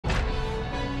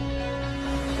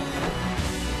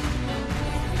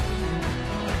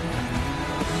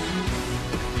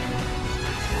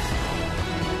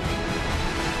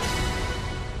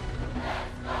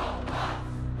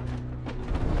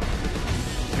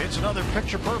It's another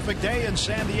picture-perfect day in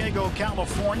San Diego,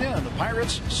 California, and the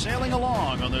Pirates sailing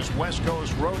along on this West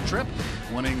Coast road trip,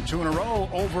 winning 2 in a row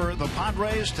over the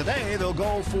Padres. Today, they'll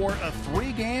go for a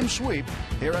 3-game sweep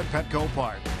here at Petco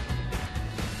Park.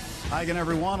 Hi again,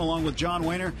 everyone. Along with John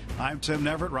Wehner, I'm Tim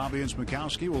Neverett. Robbie and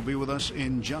Smikowski will be with us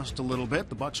in just a little bit.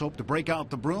 The Bucs hope to break out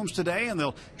the brooms today, and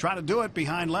they'll try to do it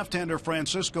behind left-hander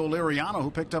Francisco Liriano,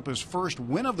 who picked up his first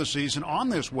win of the season on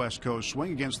this West Coast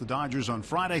swing against the Dodgers on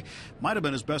Friday. Might have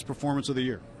been his best performance of the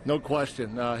year. No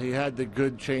question. He had the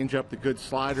good changeup, the good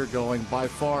slider going. By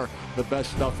far the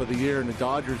best stuff of the year, and the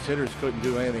Dodgers hitters couldn't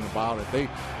do anything about it. They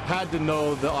had to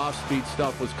know the off-speed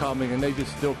stuff was coming, and they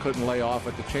just still couldn't lay off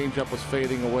it. The changeup was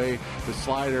fading away. The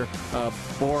slider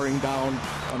boring down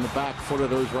on the back foot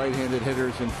of those right-handed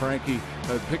hitters, and Frankie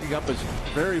picking up his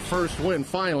very first win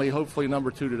finally, hopefully number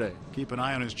 2 today. Keep an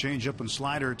eye on his changeup and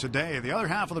slider today. The other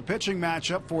half of the pitching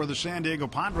matchup for the San Diego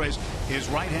Padres is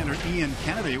right-hander Ian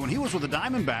Kennedy. When he was with the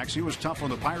Diamondbacks, he was tough on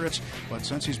the Pirates, but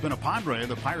since he's been a Padre,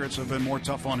 the Pirates have been more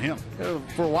tough on him.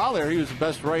 For a while there, he was the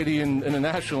best righty in the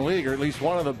National League, or at least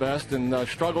one of the best, and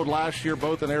struggled last year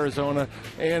both in Arizona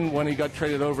and when he got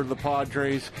traded over to the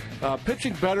Padres.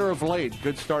 Pitching better of late.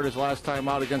 Good start his last time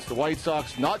out against the White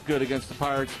Sox. Not good against the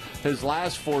Pirates. His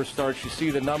last 4 starts, you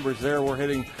see the numbers there. We're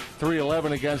hitting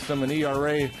 .311 against them, an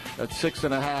ERA at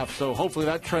 6.5. So hopefully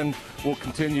that trend will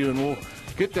continue, and we'll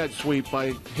get that sweep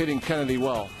by hitting Kennedy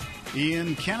well.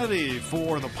 Ian Kennedy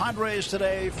for the Padres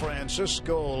today.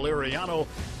 Francisco Liriano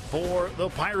for the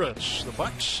Pirates. The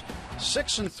Bucs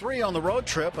 6-3 on the road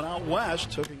trip, and out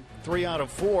west took 3 out of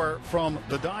 4 from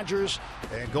the Dodgers,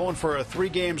 and going for a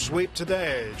 3-game sweep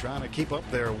today, trying to keep up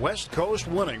their West Coast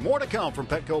winning. More to come from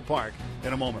Petco Park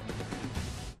in a moment.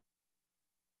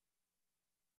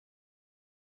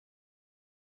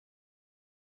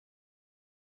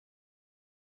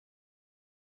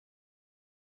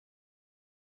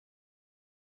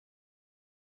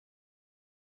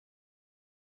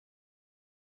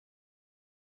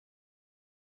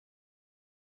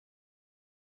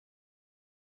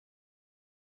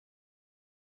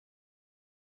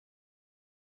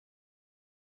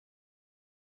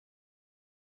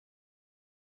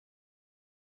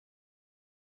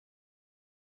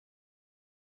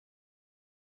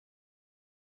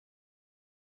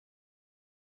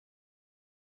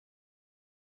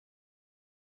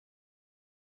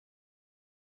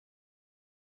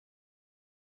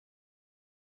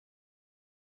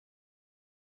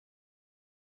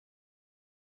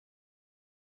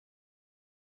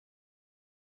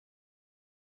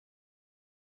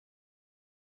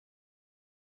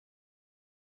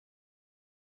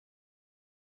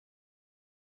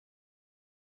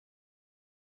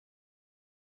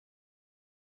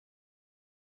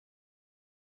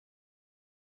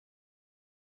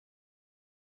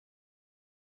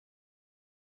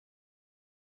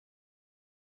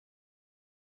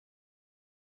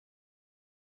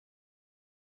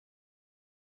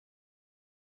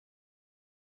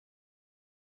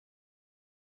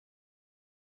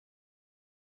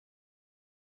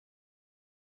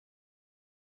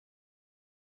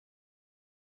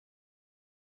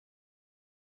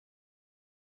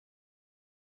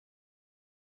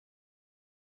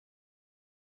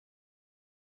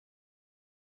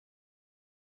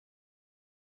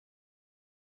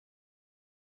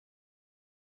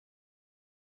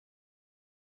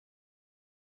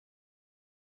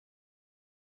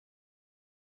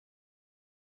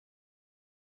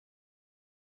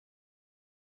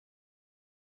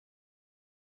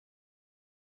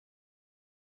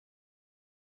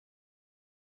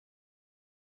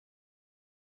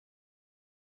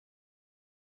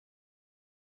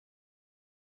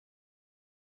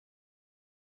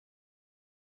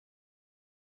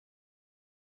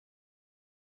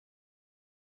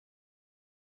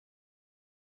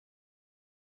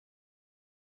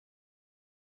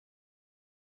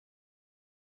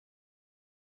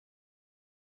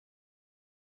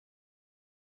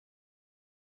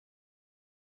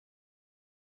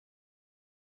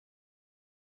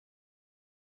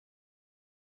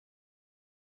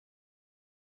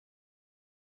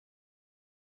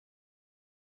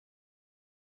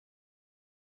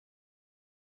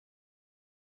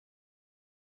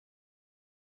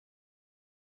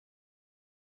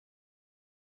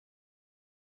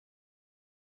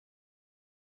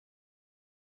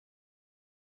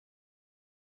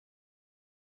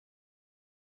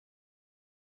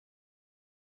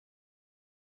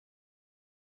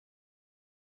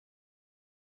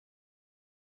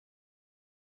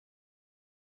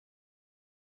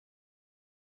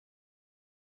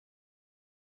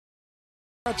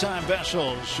 Maritime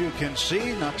vessels you can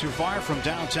see not too far from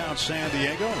downtown San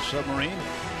Diego. A submarine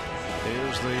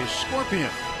is the Scorpion.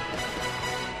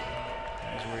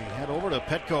 As we head over to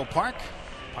Petco Park,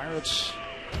 Pirates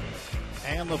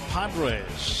and the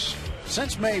Padres.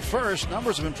 Since May 1st,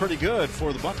 numbers have been pretty good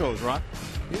for the Buccos, Rock.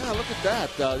 Yeah, look at that.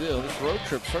 This road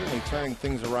trip certainly turning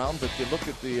things around. But you look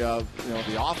at the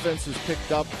offense has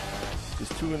picked up.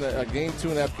 Just 2.5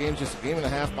 games, just a game and a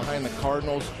half behind the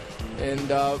Cardinals. And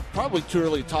probably too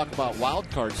early to talk about wild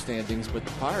card standings, but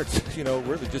the Pirates,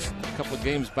 we're just a couple of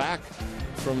games back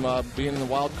from being in the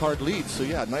wild card lead. So,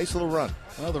 yeah, nice little run.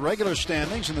 Well, the regular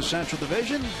standings in the Central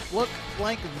Division look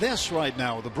like this right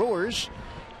now. The Brewers,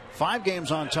 5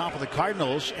 games on top of the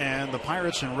Cardinals, and the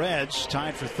Pirates and Reds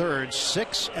tied for third,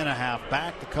 6.5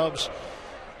 back. The Cubs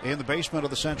in the basement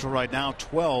of the Central right now,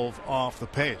 12 off the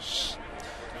pace.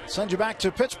 Send you back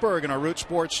to Pittsburgh in our Root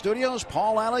Sports studios.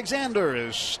 Paul Alexander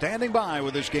is standing by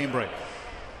with his game break.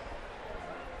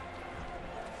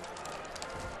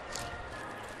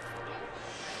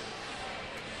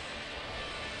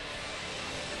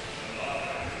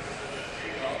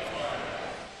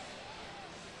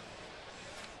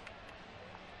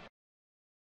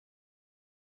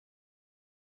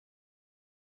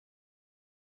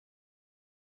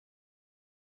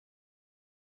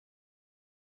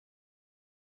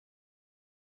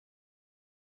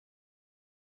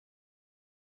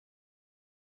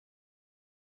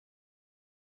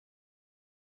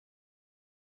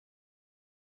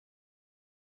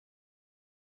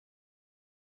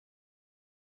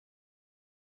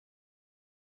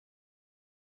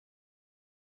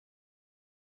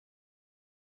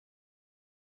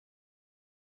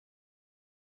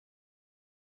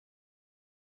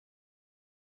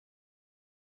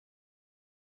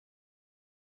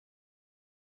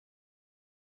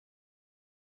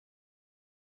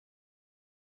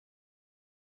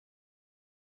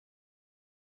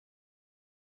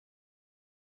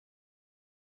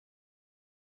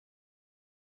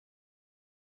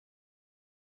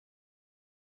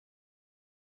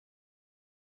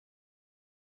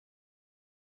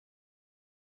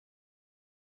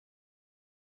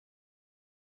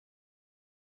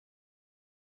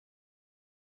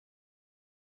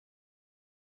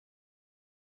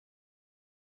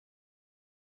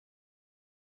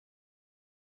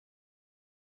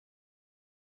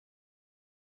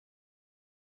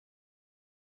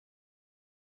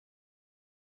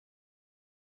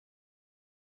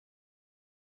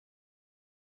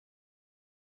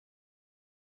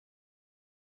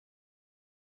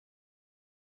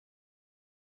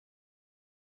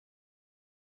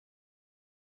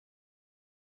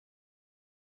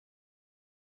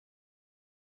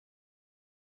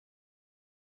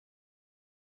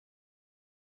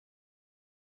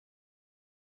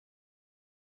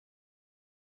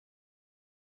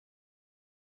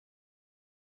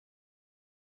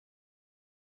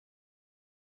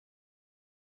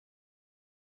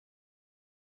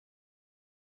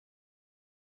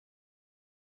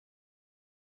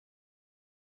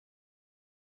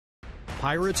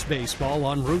 Pirates Baseball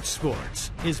on Root Sports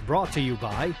is brought to you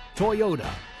by Toyota.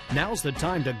 Now's the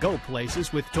time to go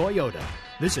places with Toyota.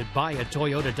 Visit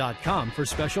buyatoyota.com for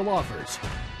special offers.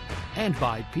 And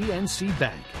by PNC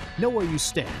Bank. Know where you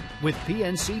stand with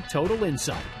PNC Total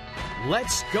Insight.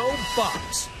 Let's go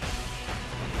Bucks!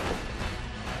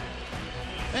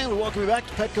 And we welcome you back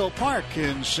to Petco Park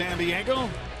in San Diego.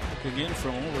 Looking in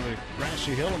from over the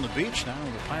grassy hill on the beach. Now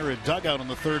the Pirate dugout on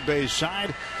the third base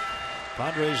side.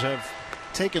 Padres have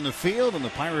taken the field, and the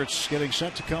Pirates getting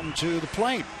set to come to the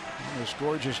plate. On this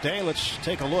gorgeous day, let's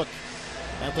take a look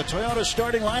at the Toyota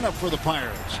starting lineup for the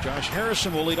Pirates. Josh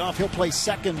Harrison will lead off. He'll play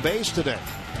second base today.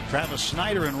 Travis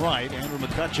Snyder in right. Andrew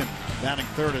McCutchen batting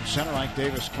third and center. Ike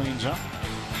Davis cleans up.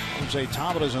 Jose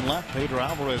Taveras in left. Pedro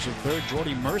Alvarez in third.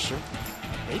 Jordy Mercer,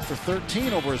 8 for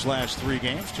 13 over his last 3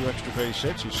 games. 2 extra base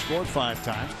hits. He's scored 5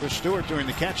 times. Chris Stewart doing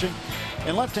the catching.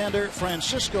 And left-hander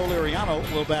Francisco Liriano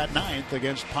will bat ninth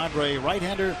against Padre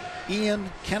right-hander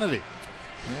Ian Kennedy.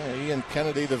 Yeah, Ian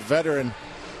Kennedy, the veteran.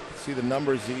 See the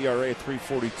numbers, the ERA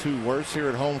 3.42. Worse here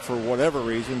at home for whatever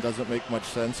reason. Doesn't make much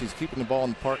sense. He's keeping the ball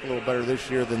in the park a little better this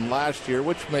year than last year,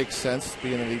 which makes sense,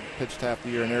 being that he pitched half the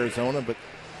year in Arizona. But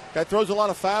guy throws a lot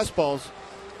of fastballs.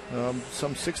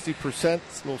 Some 60%,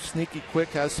 a little sneaky quick,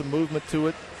 has some movement to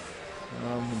it.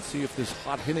 And see if this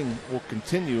hot hitting will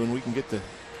continue and we can get to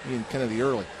Ian Kennedy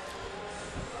early.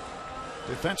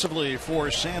 Defensively for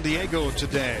San Diego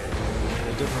today.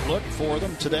 A different look for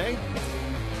them today.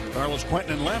 Carlos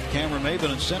Quentin in left, Cameron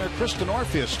Maven in center. Kristen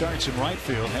Orpheus starts in right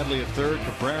field. Headley at third,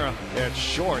 Cabrera at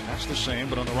short. That's the same,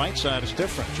 but on the right side it's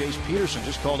different. Chase Peterson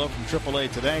just called up from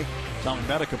AAA today. Tommy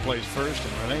Medica plays first,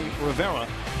 and Rene Rivera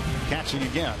catching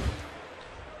again.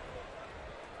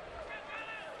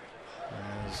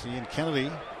 Ian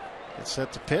Kennedy gets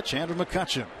set to pitch. Andrew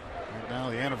McCutchen. Right now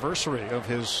the anniversary of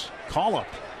his call-up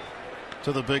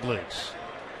to the big leagues.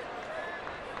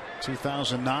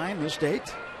 2009, this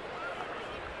date.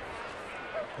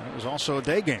 And it was also a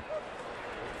day game.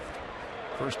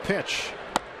 First pitch.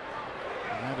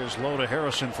 And that is low to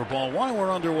Harrison for ball one.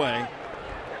 We're underway.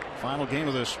 Final game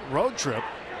of this road trip.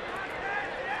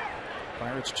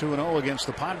 Pirates 2-0 against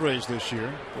the Padres this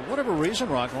year. For whatever reason,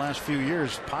 Rock, the last few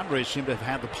years, Padres seem to have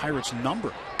had the Pirates'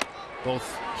 number,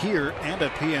 both here and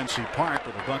at PNC Park.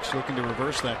 But the Bucks looking to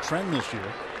reverse that trend this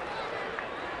year.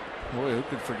 Boy, who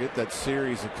could forget that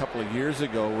series a couple of years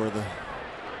ago where the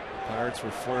Pirates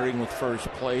were flirting with first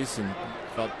place and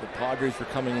thought the Padres were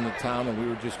coming into town and we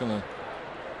were just going to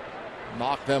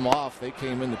knock them off. They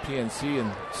came into PNC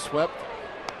and swept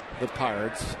the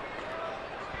Pirates,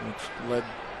 which led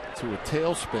to a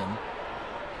tailspin.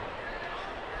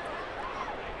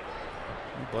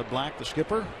 Bud Black, the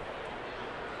skipper,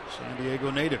 San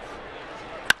Diego native.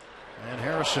 And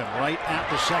Harrison right at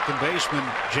the second baseman,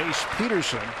 Jace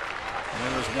Peterson.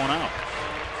 And there's one out.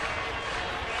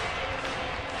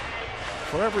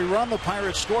 For every run the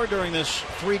Pirates score during this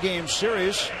 3-game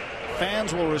series,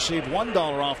 fans will receive $1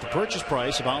 off the purchase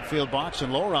price of outfield box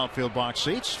and lower outfield box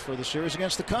seats for the series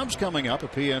against the Cubs coming up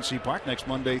at PNC Park next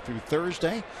Monday through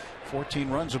Thursday. 14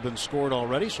 runs have been scored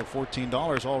already, so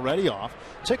 $14 already off.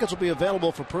 Tickets will be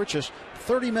available for purchase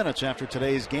 30 minutes after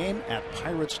today's game at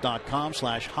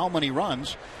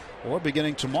pirates.com/howmanyruns or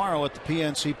beginning tomorrow at the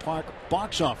PNC Park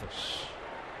box office.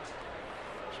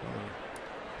 So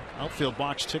outfield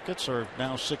box tickets are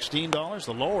now $16.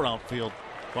 The lower outfield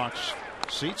box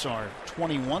seats are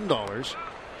 $21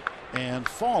 and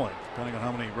falling depending on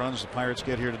how many runs the Pirates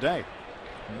get here today.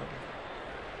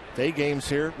 Day games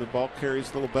here, the ball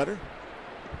carries a little better.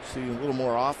 See a little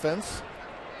more offense,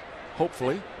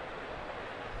 hopefully.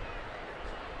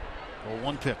 Well,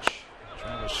 one pitch.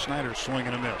 Travis Snyder swing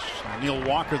and a miss. Neil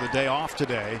Walker the day off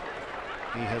today.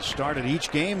 He has started each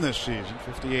game this season,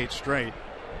 58 straight.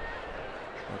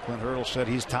 Clint Hurdle said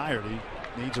he's tired. He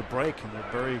needs a break, and they're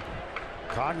very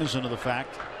cognizant of the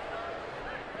fact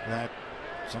that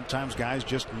sometimes guys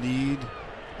just need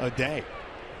a day.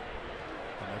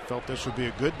 And I felt this would be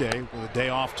a good day with a day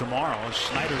off tomorrow as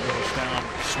Snyder goes down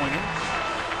swinging.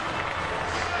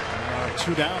 And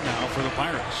 2 down now for the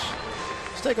Pirates.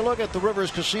 Let's take a look at the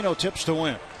Rivers Casino tips to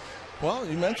win. Well,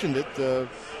 you mentioned it.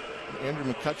 Andrew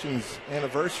McCutchen's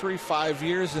anniversary, 5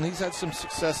 years, and he's had some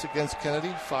success against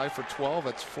Kennedy. 5 for 12.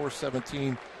 That's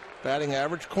 .417 batting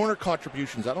average. Corner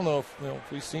contributions. I don't know if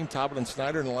we've seen Talbot and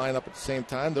Snyder in the lineup at the same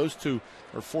time. Those two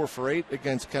are 4 for 8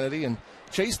 against Kennedy. And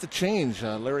chase the change.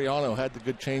 Liriano had the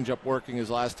good changeup working his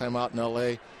last time out in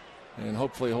L.A. And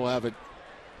hopefully he'll have it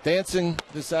dancing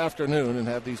this afternoon and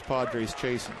have these Padres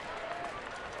chasing.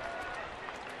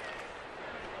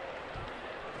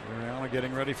 Liriano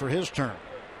getting ready for his turn.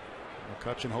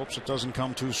 McCutchen hopes it doesn't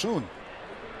come too soon.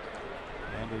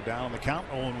 Andrew down on the count,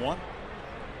 0-1.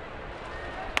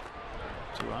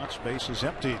 2 outs, base is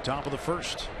empty, top of the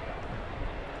first.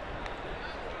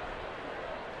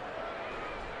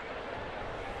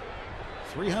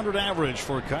 .300 average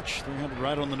for Kutch, 300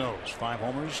 right on the nose. 5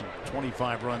 homers and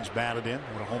 25 runs batted in.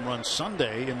 With a home run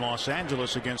Sunday in Los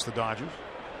Angeles against the Dodgers.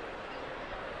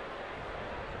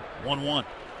 1-1.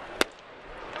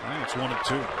 It's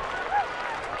 1-2.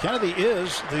 Kennedy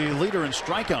is the leader in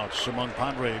strikeouts among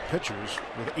Padre pitchers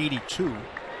with 82.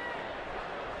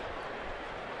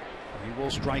 He will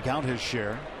strike out his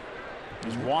share.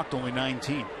 He's walked only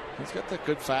 19. He's got that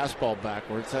good fastball back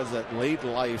where it has that late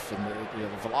life, and the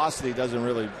velocity doesn't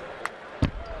really.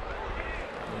 It's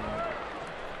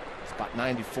about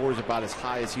 94 is about as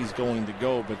high as he's going to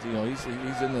go, but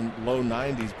he's in the low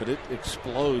 90s, but it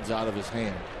explodes out of his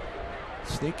hand.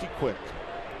 Sneaky quick.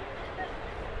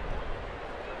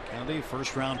 Kennedy,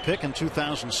 first round pick in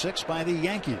 2006 by the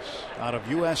Yankees out of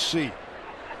USC.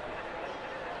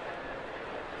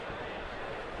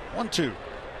 1-2.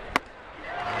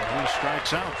 He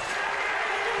strikes out.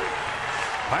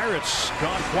 Pirates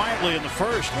gone quietly in the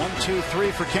first.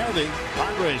 1-2-3 for Kennedy.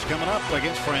 Padres coming up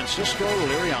against Francisco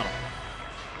Liriano.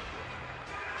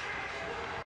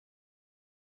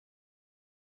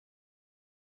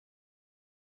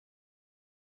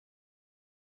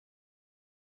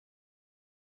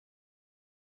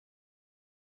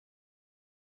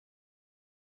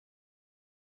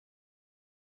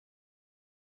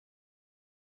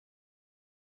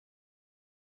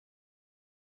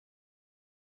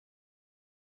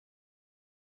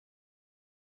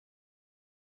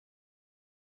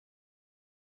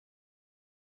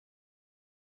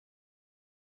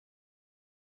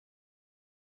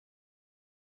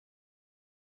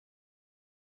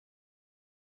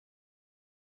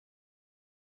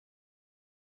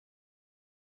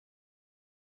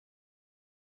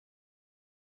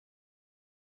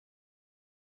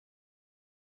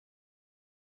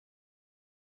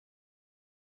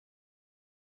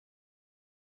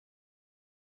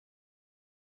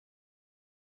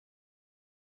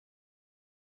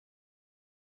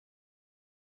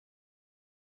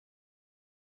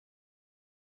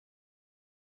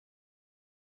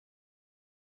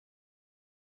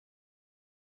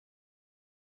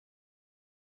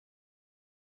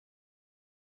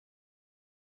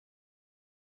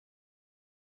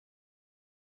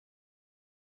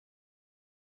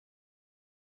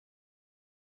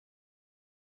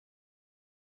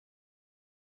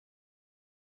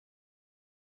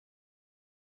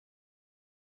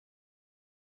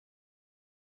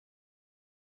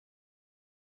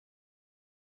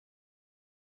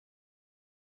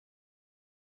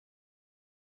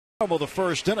 The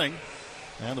first inning,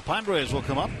 and the Padres will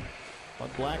come up. Bud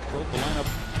Black broke the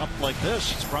lineup up like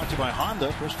this. It's brought to you by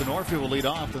Honda. Chris Denorfia will lead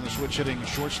off, then the switch hitting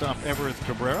shortstop Everett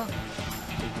Cabrera.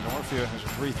 Denorfia has a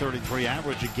 .333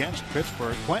 average against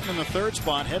Pittsburgh. Quentin in the third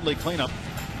spot, Headley cleanup.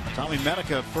 Tommy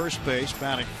Medica at first base,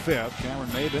 batting fifth. Cameron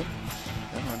Maybin,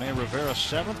 then Rene Rivera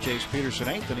seventh. Jace Peterson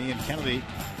eighth, and Ian Kennedy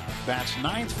bats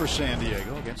ninth for San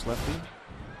Diego against lefty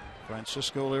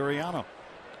Francisco Liriano.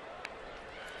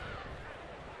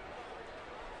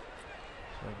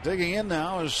 Digging in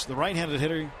now is the right-handed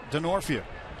hitter Denorfia.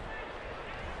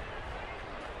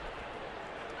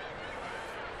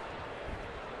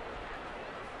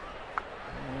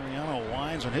 Liriano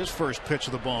winds on his first pitch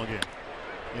of the ball game.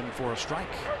 In for a strike.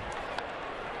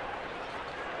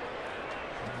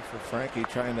 And for Frankie,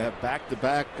 trying to have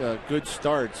back-to-back good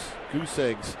starts, goose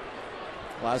eggs.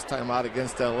 Last time out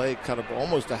against LA, cut up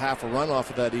almost a half a run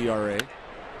off of that ERA.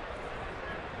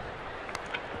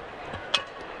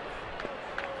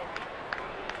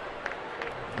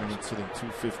 It's hitting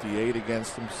 .258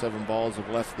 against him. 7 balls have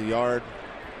left the yard.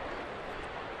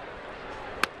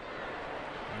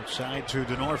 Outside to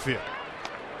Denorfia.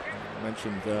 I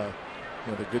mentioned the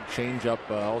good changeup.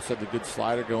 Also the good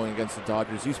slider going against the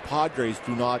Dodgers. These Padres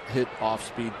do not hit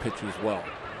off-speed pitches well.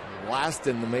 Last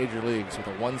in the major leagues with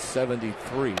a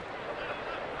 173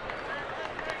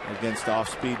 against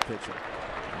off-speed pitching.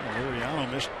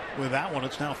 Liriano missed with that one.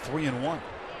 It's now 3-1.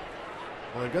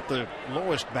 Well, they've got the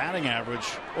lowest batting average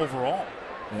overall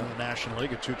in the National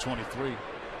League at .223.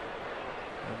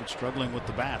 They've been struggling with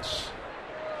the bats.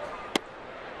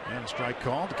 And a strike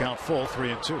called to count full,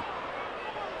 3-2.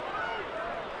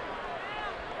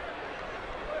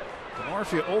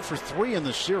 Denorfia 0 for 3 in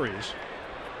the series.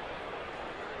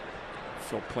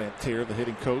 Phil Plantier, the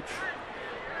hitting coach.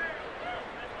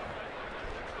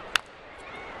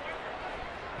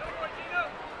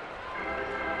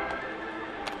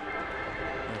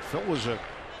 Phil was a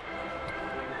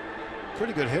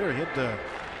pretty good hitter. He had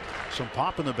some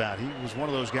pop in the bat. He was one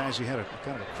of those guys. He had a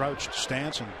kind of a crouched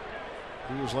stance, and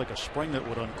he was like a spring that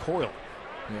would uncoil.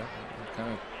 Yeah,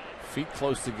 kind of feet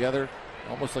close together,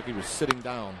 almost like he was sitting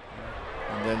down,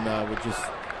 and then would just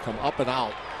come up and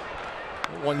out.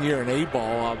 One year in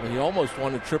A-ball, he almost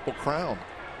won a Triple Crown.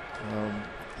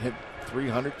 Hit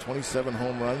 327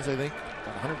 home runs, I think,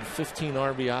 115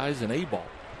 RBIs in A-ball.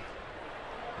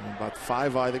 About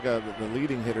 5, I think the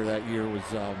leading hitter that year was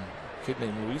a kid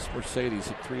named Luis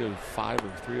Mercedes at 305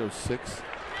 or 306.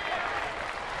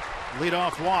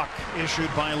 Leadoff walk issued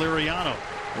by Liriano.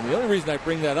 And the only reason I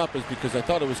bring that up is because I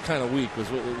thought it was kind of weak.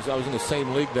 I was in the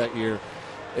same league that year,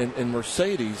 and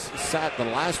Mercedes sat the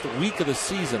last week of the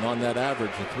season on that average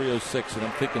of 306, and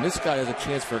I'm thinking this guy has a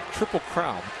chance for a Triple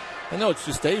Crown. I know it's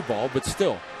just A-ball, but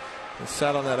still, he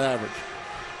sat on that average.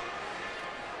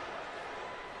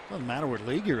 Doesn't matter what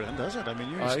league you're in, does it? I mean,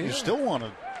 you still want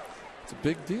to. It's a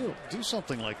big deal. Do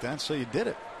something like that, so you did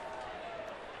it.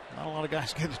 Not a lot of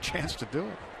guys get a chance to do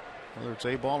it, whether it's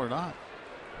A-ball or not.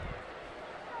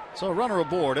 So a runner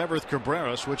aboard, Everett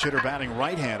Cabrera, switch hitter batting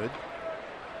right-handed.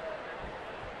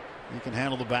 He can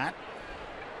handle the bat.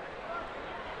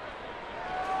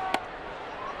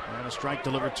 And a strike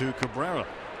delivered to Cabrera.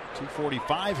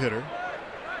 245 hitter.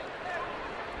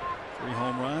 3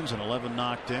 home runs and 11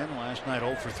 knocked in. Last night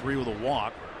 0 for 3 with a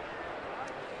walk.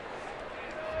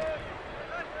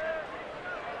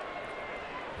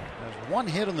 Has 1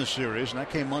 hit in the series, and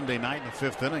that came Monday night in the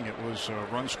 5th inning. It was a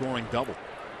run-scoring double.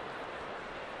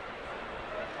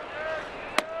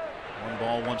 1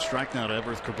 ball, 1 strike now to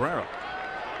Everett Cabrera.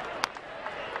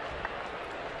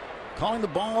 Calling the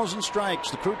balls and strikes,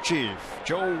 the crew chief,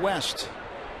 Joe West.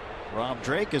 Rob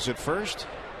Drake is at first.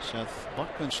 Seth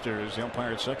Buckminster is the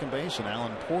umpire at second base, and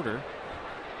Alan Porter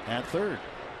at third.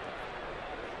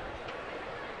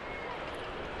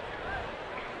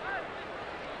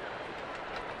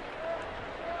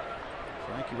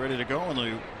 Frankie ready to go, and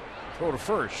the throw to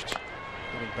first.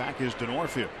 Coming back is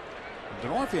Denorfia.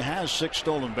 Denorfia has 6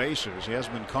 stolen bases. He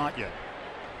hasn't been caught yet.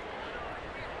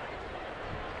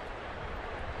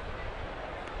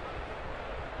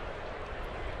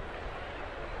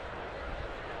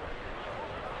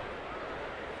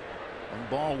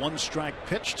 Ball, 1 strike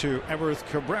pitch to Everett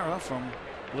Cabrera from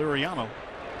Liriano. A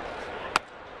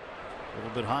little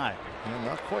bit high. Yeah,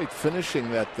 not quite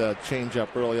finishing that changeup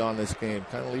early on this game.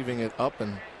 Kind of leaving it up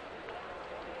and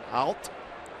out.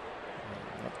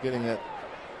 Not getting that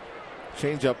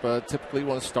changeup. Typically, you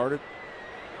want to start it,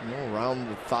 around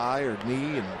the thigh or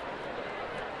knee and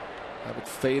have it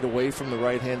fade away from the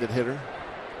right-handed hitter.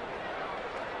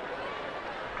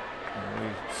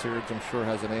 Searage, I'm sure,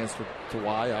 has an answer to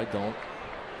why. I don't.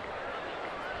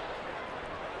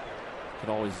 could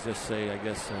always just say, I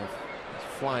guess,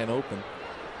 flying open.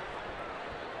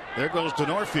 There goes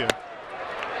Denorfia.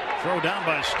 Throw down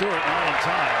by Stewart, not in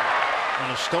time.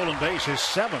 On a stolen base, his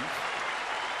 7th.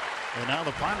 And now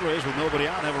the Padres, with nobody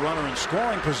out, have a runner in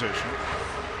scoring position.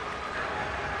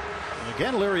 And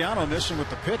again, Liriano missing with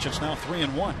the pitch. It's now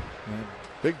 3-1.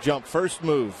 Big jump, first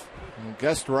move.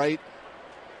 Guessed right.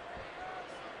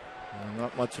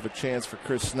 Not much of a chance for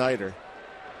Chris Snyder.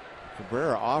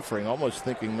 Cabrera offering, almost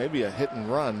thinking maybe a hit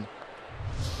and run.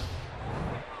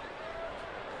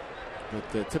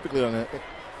 But typically on a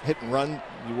hit and run,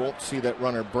 you won't see that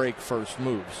runner break first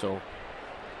move. So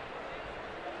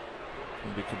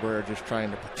maybe Cabrera just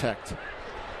trying to protect.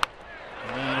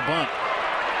 And a bunt.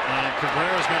 And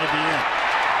Cabrera's going to be in.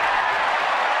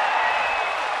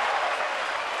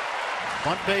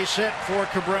 Bunt base hit for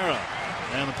Cabrera.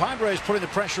 And the Padres putting the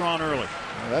pressure on early.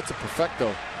 That's a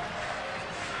perfecto.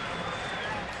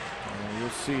 You'll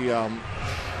see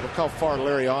look how far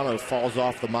Liriano falls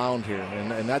off the mound here.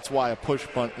 And that's why a push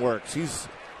bunt works. He's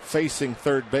facing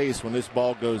third base when this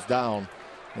ball goes down.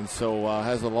 And so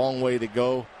has a long way to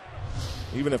go.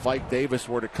 Even if Ike Davis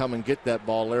were to come and get that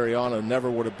ball, Liriano never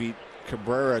would have beat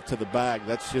Cabrera to the bag.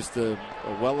 That's just a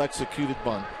well-executed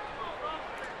bunt.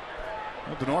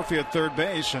 Well, Denorfia at third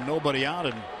base and nobody out,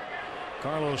 and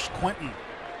Carlos Quentin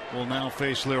will now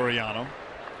face Liriano.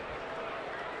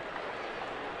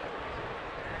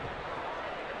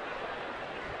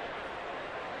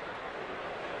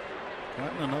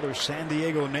 Quentin, another San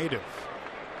Diego native,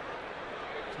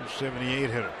 278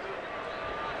 hitter.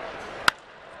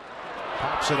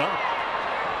 Pops it up.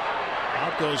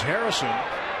 Out goes Harrison.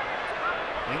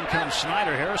 In comes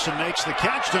Snyder. Harrison makes the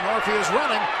catch. Denorfia is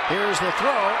running. Here's the throw,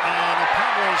 and the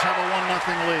Padres have a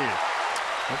 1-0 lead.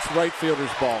 That's right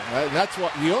fielder's ball. And that's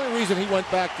what the only reason he went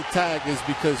back to tag is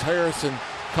because Harrison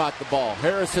caught the ball.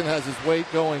 Harrison has his weight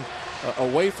going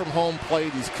away from home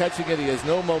plate. He's catching it. He has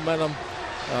no momentum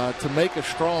to make a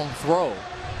strong throw.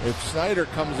 If Snyder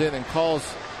comes in and calls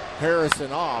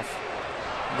Harrison off,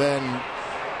 then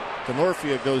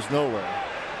Denorfia goes nowhere.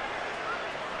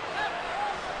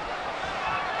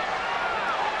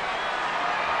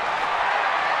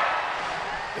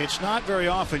 It's not very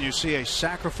often you see a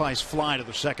sacrifice fly to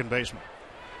the second baseman.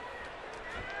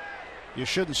 You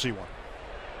shouldn't see one.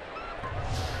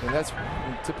 And that's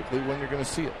typically when you're going to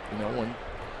see it. You know, when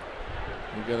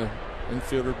you got an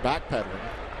infielder backpedaling.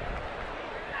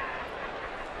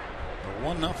 A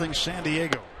 1-0 San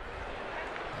Diego.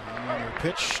 And the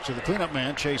pitch to the cleanup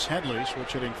man, Chase Headley,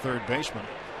 switch hitting third baseman,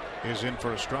 is in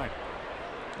for a strike.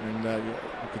 And you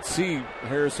could see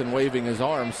Harrison waving his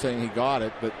arm saying he got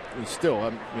it, but still,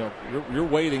 you know, you're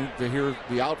waiting to hear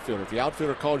the outfielder. If the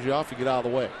outfielder calls you off, you get out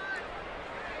of the way.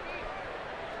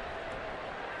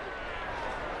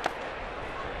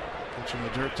 Pitch in the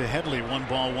dirt to Headley. 1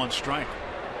 ball, 1 strike.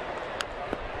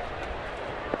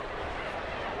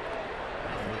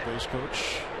 The base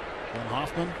coach, Ben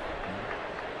Hoffman.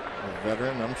 A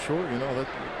veteran, I'm sure. You know, that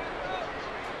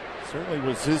certainly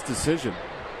was his decision.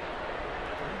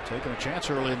 Taking a chance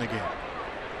early in the game.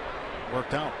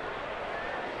 Worked out.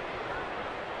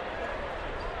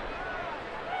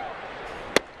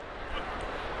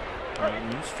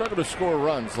 You struggle to score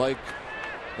runs like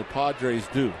the Padres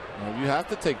do. You have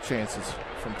to take chances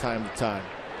from time to time,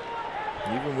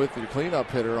 even with your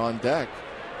cleanup hitter on deck.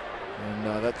 And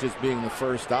that just being the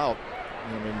first out.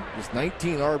 I mean, just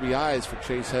 19 RBIs for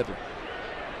Chase Headley.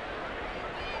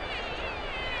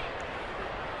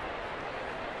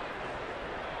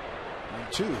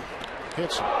 Two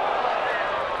hits him.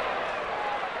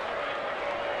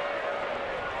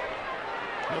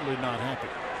 Headley not happy.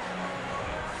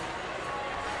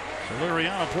 So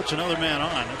Liriano puts another man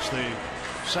on. It's the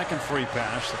second free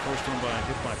pass. The first one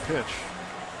hit by pitch.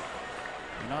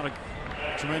 Not a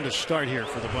tremendous start here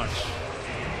for the Bucks.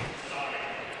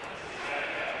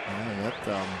 And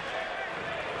that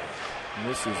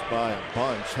misses by a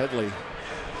bunch. Headley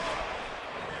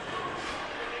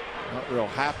not real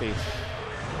happy.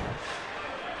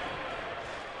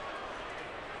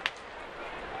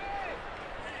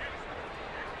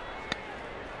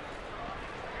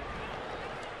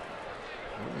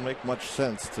 Wouldn't make much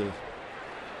sense to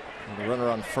the runner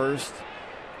on first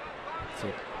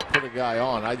to put a guy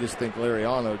on. I just think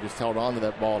Liriano just held on to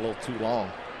that ball a little too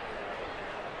long.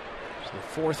 It's the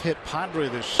fourth hit Padre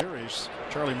this series.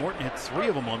 Charlie Morton hit 3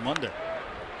 of them on Monday.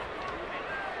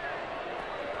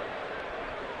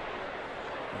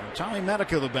 And Tommy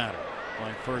Medica, the batter,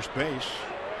 playing first base.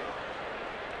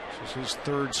 This is his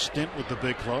third stint with the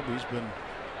big club. He's been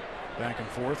back and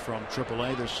forth from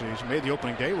AAA this season. Made the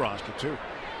opening day roster too.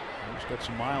 He's got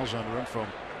some miles under him from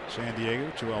San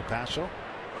Diego to El Paso.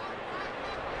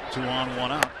 2 on,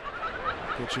 1 out.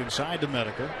 Pitch inside to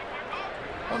Medica.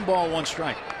 1 ball, 1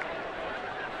 strike.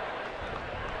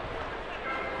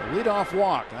 A leadoff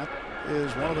walk. That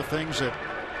is one of the things that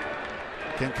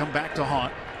can come back to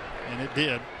haunt, and it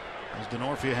did, as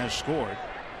Denorfia has scored.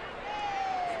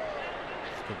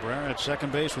 Cabrera at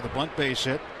second base with a bunt base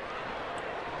hit.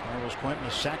 Carlos Quentin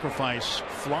a sacrifice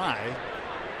fly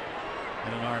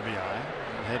and an RBI.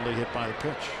 And Headley hit by the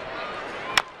pitch.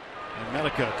 And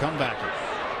Medica comebacker.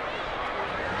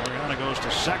 Mariana goes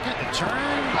to second. A turn.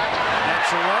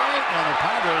 That's away. And the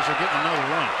Padres are getting another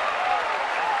run.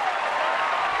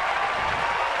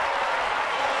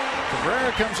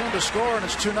 Cabrera comes in to score, and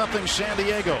it's 2-0 San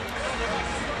Diego.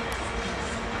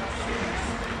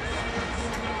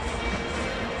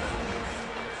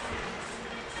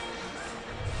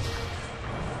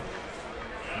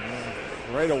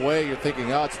 Right away, you're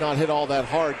thinking, oh, it's not hit all that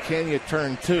hard. Can you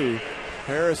turn 2?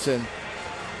 Harrison,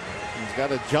 he's got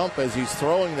to jump as he's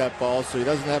throwing that ball, so he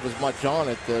doesn't have as much on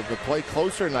it. The play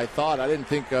closer than I thought. I didn't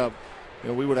think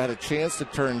we would have had a chance to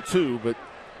turn 2, but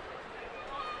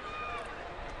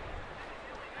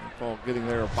ball getting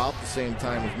there about the same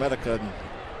time as Medica, and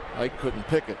Ike couldn't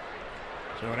pick it.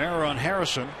 So an error on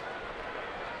Harrison,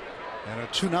 and a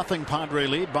 2-0 Padre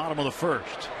lead, bottom of the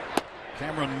first.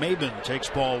 Cameron Maben takes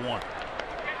ball 1.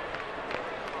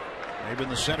 Maben,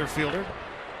 the center fielder,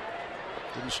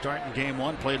 didn't start in game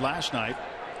 1, played last night.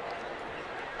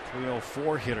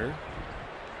 304 hitter.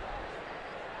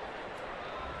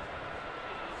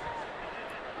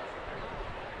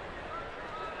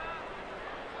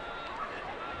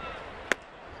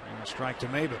 And a strike to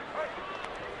Maben.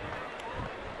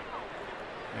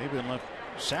 Maben left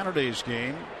Saturday's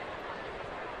game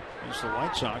against the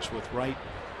White Sox with right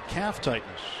calf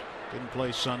tightness. Didn't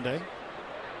play Sunday.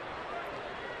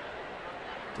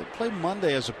 Did play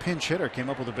Monday as a pinch hitter. Came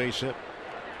up with a base hit.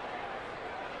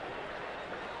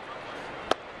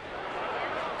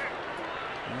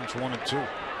 And it's 1-2.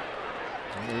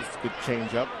 It's a good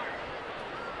changeup.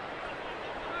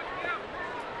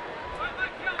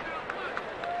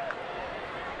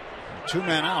 Two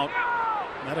men out.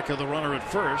 Medica the runner at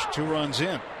first. 2 runs in.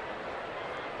 And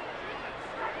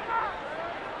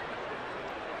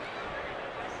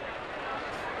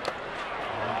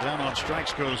down on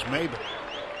strikes goes Maben.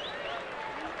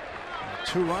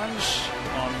 2 runs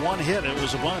on 1 hit. It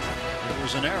was a bunt. It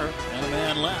was an error and a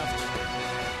man left.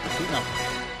 2-0.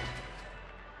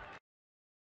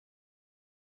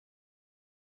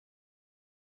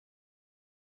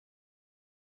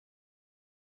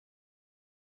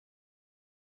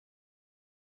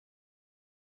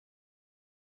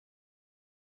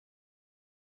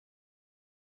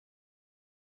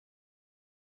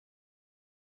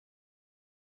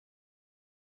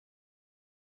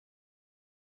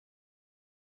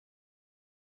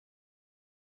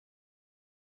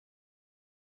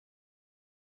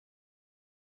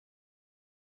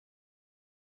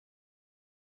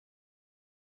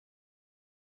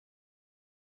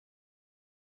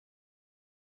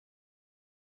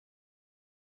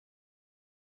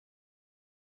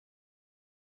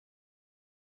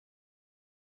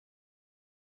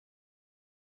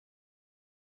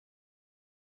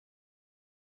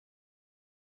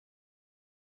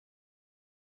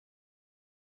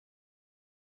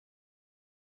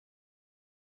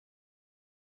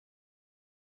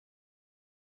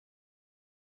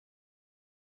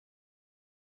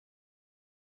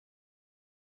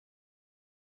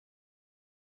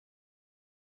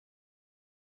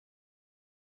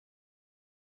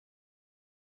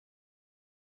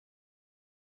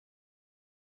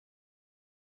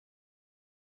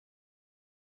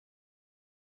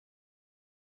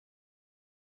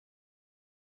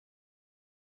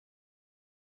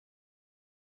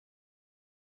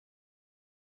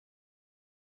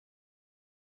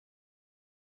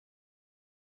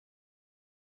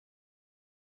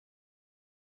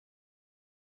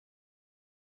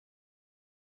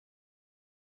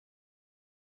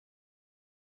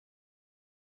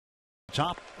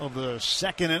 Top of the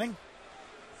second inning.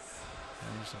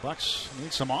 As the Bucks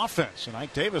need some offense, and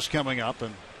Ike Davis coming up,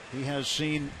 and he has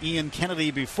seen Ian Kennedy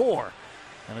before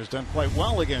and has done quite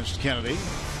well against Kennedy.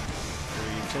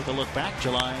 We take a look back,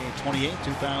 July 28,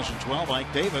 2012.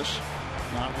 Ike Davis,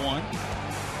 not 1,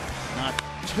 not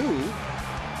 2,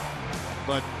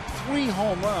 but 3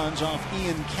 home runs off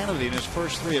Ian Kennedy in his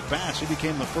first 3 at bats. He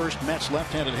became the first Mets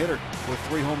left-handed hitter with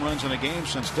 3 home runs in a game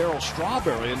since Darryl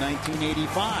Strawberry in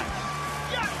 1985.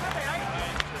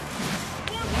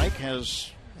 Mike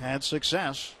has had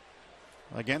success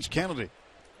against Kennedy.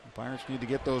 The Pirates need to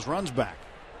get those runs back.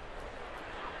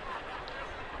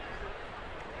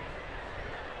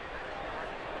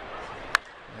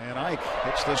 strike.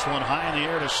 Hits this one high in the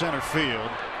air to center field.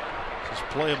 This is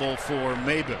playable for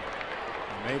Maben.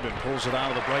 Maben pulls it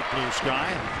out of the bright blue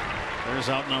sky. There's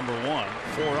out number 1.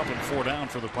 4 up and 4 down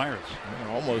for the Pirates.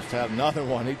 Almost have another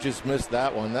one. He just missed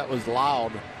that one. That was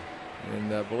loud. And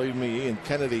believe me, Ian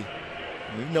Kennedy,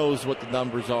 he knows what the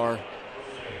numbers are.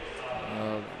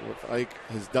 What Ike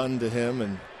has done to him.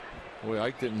 And boy,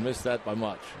 Ike didn't miss that by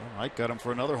much. Well, Ike got him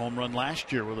for another home run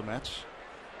last year with the Mets.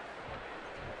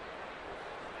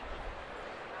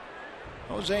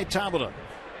 Jose Tabata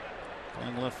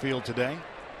playing left field today.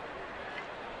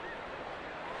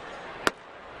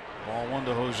 Ball 1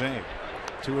 to Jose.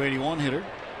 281 hitter.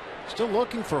 Still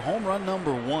looking for home run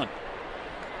number 1.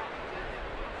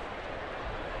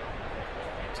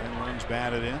 10 runs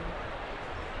batted in.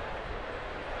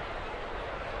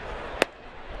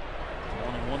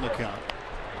 1-1 the count.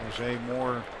 Jose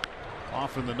more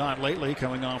often than not lately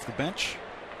coming off the bench.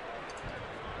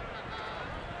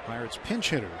 Pirates pinch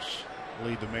hitters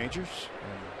lead the majors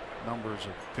in numbers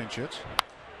of pinch hits.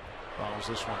 Follows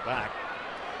this one back.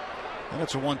 And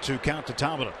it's a 1-2 count to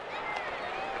Tabata.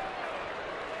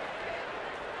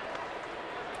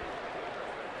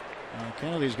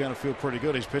 Kennedy's got to feel pretty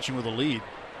good. He's pitching with a lead.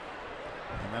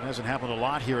 And that hasn't happened a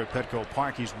lot here at Petco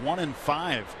Park. He's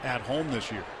 1-5 at home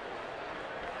this year.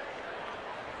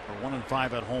 Or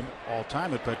 1-5 at home all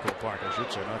time at Petco Park, I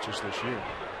should say, not just this year.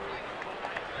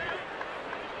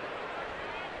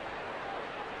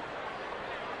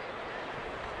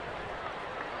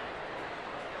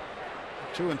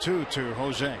 Two and 2 to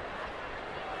Jose.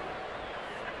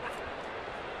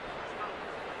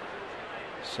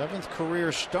 7th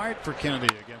career start for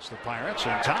Kennedy against the Pirates,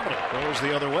 and Tabata goes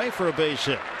the other way for a base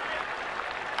hit.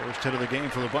 First hit of the game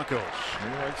for the Buccos.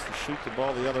 He likes to shoot the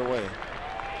ball the other way.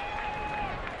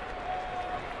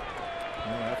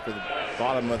 After the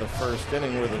bottom of the first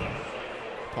inning, where the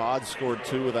Pods scored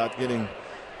 2 without getting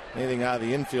anything out of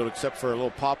the infield except for a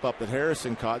little pop-up that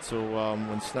Harrison caught. So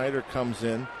when Snyder comes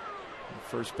in,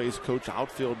 first base coach,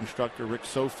 outfield instructor Rick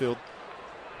Sofield,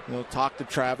 talk to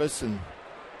Travis, and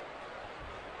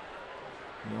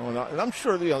and I'm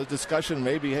sure the discussion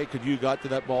may be, hey, could you got to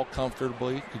that ball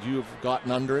comfortably? Could you have gotten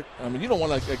under it? I mean, you don't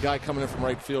want a guy coming in from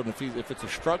right field, and if it's a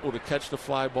struggle to catch the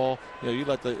fly ball, you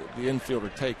let the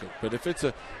infielder take it. But if it's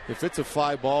a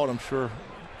fly ball, and I'm sure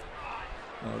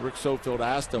Rick Sofield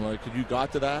asked him, could you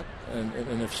got to that?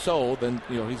 And if so, then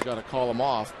he's got to call him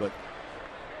off. But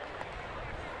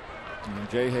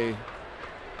Jay Hay,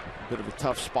 a bit of a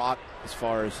tough spot as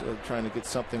far as trying to get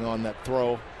something on that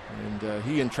throw. And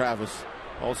he and Travis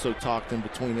also talked in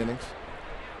between innings.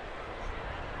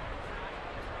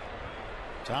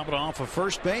 Tabata off of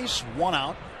first base, 1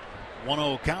 out.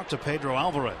 1-0 count to Pedro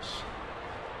Alvarez.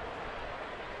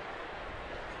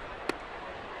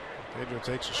 Pedro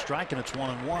takes a strike, and it's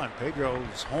 1-1.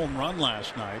 Pedro's home run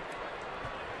last night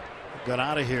got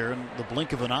out of here in the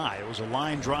blink of an eye. It was a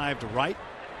line drive to right.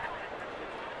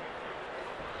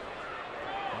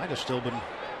 Might have still been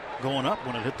going up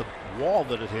when it hit the wall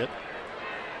that it hit.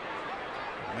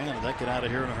 Man, did that get out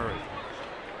of here in a hurry.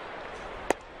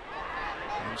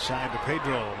 Inside to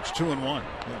Pedro. It's 2-1.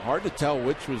 Hard to tell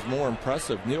which was more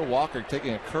impressive. Neil Walker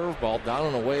taking a curveball down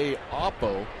and away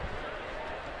oppo,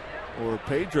 or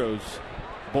Pedro's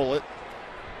bullet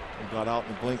and got out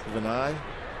in the blink of an eye.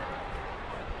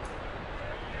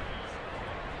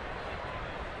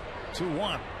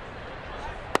 2-1.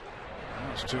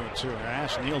 It's 2-2. I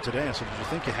asked Neil today, I said, did you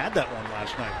think you had that one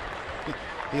last night?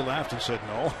 He laughed and said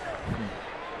no.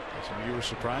 I said, you were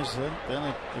surprised then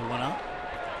it went out?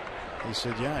 He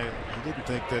said, yeah, he didn't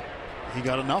think that he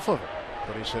got enough of it.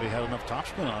 But he said he had enough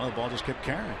topspin on it. The ball just kept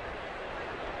carrying.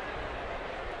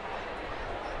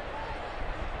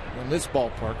 In this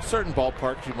ballpark, certain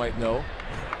ballparks you might know,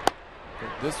 but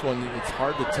this one it's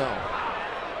hard to tell.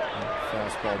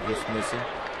 Fastball just missing.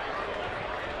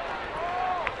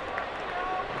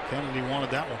 Kennedy wanted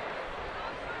that one.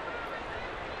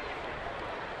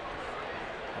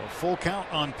 A full count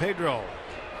on Pedro.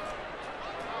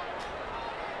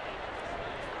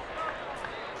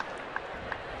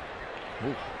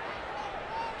 Ooh.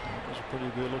 That was a pretty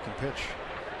good looking pitch.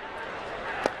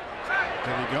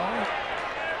 Did he go?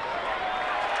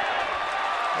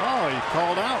 Oh, he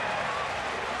called out.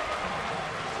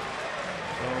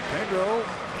 So Pedro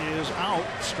is out,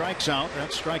 strikes out.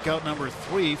 That's strikeout number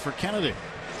 3 for Kennedy.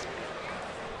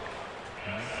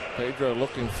 Pedro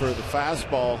looking for the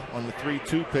fastball on the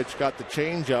 3-2 pitch, got the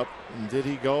changeup, and did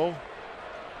he go?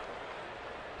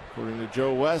 According to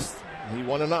Joe West, he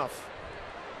won enough.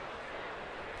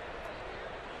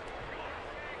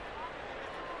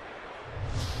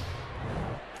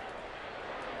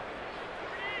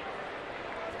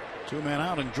 Two men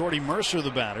out, and Jordy Mercer, the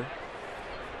batter.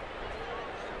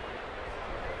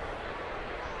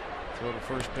 Throw to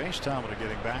first base. Tampa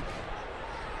getting back.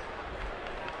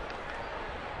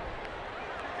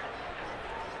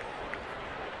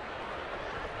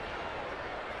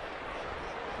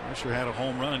 Mercer had a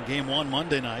home run in Game 1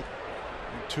 Monday night,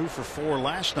 and 2 for 4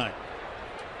 last night.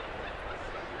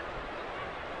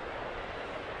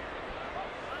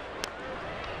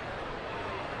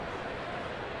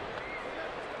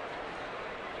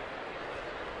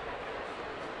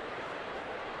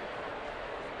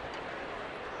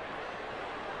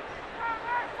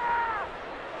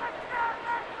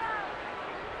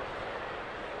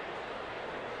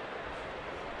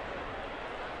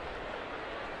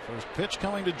 First pitch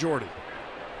coming to Jordy.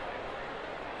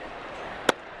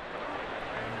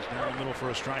 He's down the middle for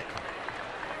a strike.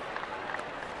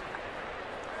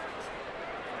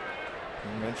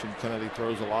 You mentioned Kennedy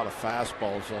throws a lot of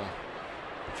fastballs.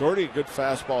 Jordy, a good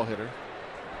fastball hitter.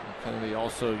 And Kennedy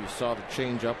also, you saw the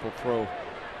changeup, will throw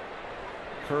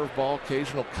curveball,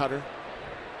 occasional cutter.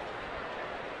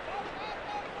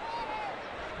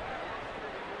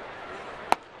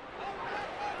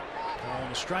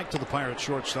 A strike to the Pirates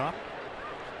shortstop.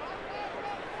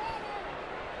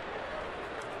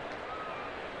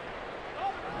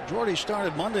 Jordy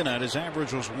started Monday night. His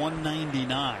average was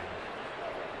 199.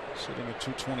 Sitting at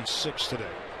 226 today.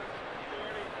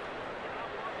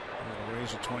 A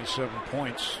raise of 27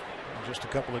 points in just a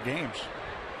couple of games.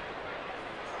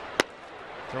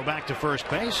 Throw back to first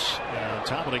base.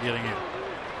 Tampa getting in.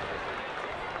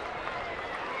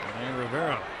 And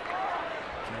Rivera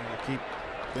trying to keep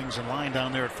things in line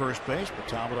down there at first base, but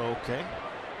Tampa okay.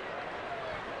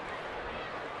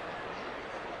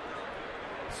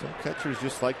 Some catchers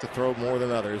just like to throw more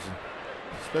than others,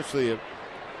 especially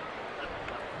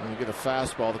when you get a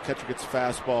fastball. The catcher gets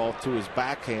fastball to his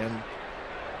backhand,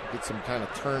 gets him kind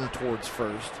of turned towards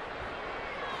first.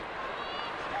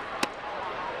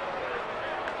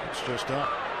 It's just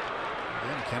up.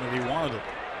 Again, Kennedy wanted it.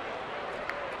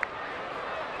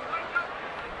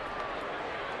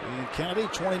 And Kennedy,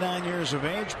 29 years of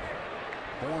age,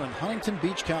 born in Huntington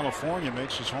Beach, California,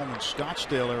 makes his home in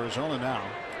Scottsdale, Arizona now,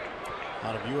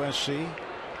 out of USC.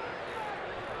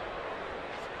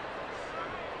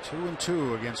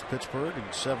 2-2 against Pittsburgh in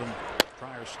 7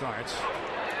 prior starts.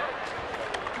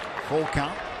 Full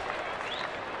count.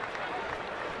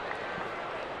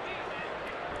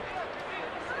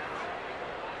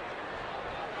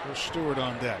 Here's Stewart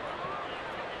on deck.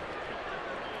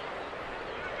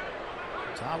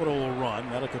 Tabito will run.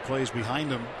 Medica plays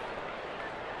behind him.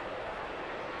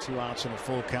 2 outs and a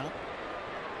full count.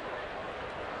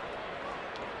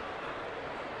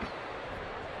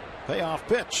 Payoff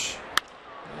pitch.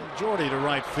 And Jordy to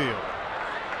right field.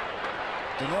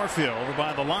 To Norfield over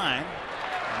by the line.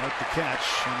 Make the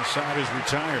catch, and the side is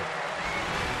retired.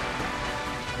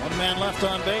 1 man left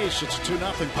on base. It's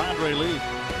 2-0 Padre lead.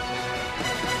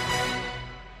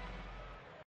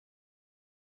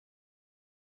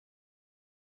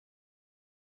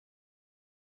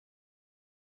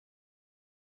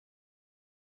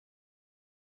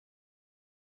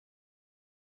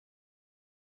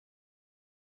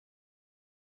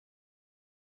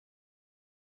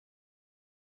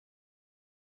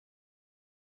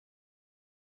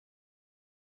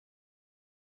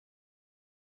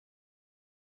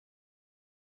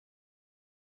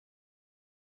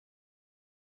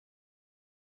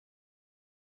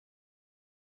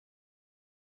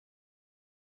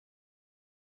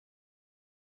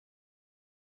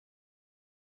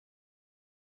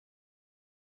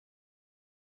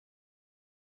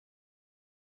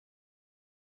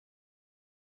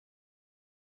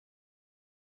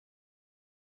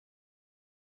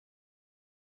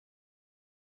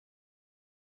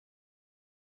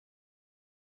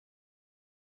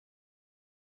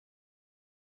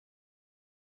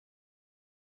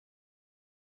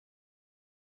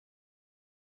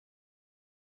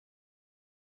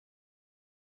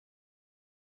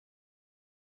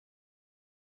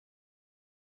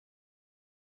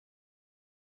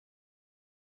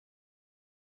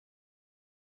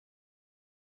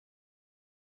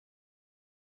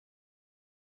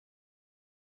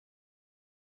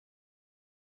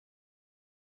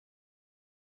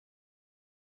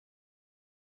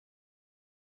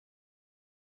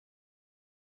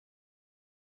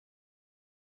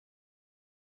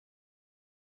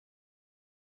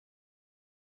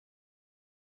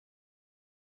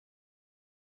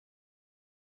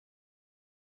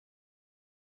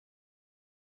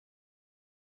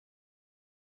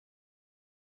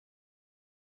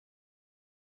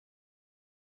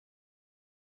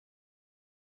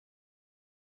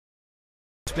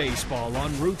 Baseball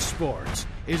on Root Sports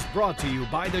is brought to you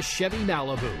by the Chevy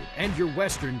Malibu and your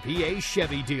Western PA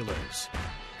Chevy dealers.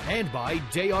 And by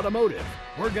Day Automotive.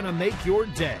 We're going to make your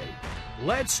day.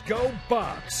 Let's go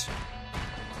Bucks!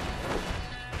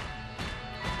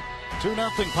 2-0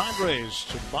 Padres.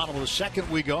 To the bottom of the second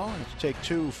we go. It's take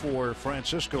two for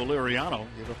Francisco Liriano.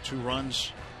 Gave up 2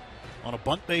 runs on a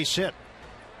bunt base hit.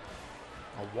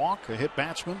 A walk, a hit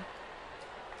batsman,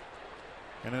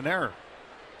 and an error.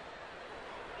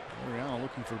 Liriano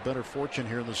looking for better fortune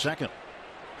here in the second.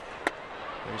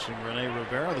 Facing Rene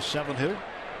Rivera, the 7th hitter.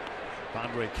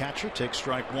 Padre catcher takes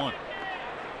strike 1.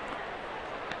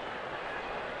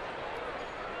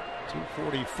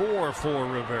 244 for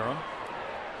Rivera.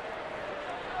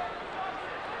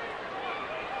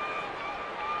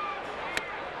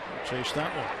 Chase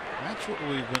that one. That's what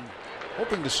we've been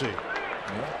hoping to see.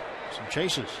 Yeah. Some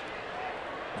chases.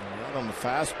 Not on the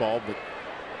fastball, but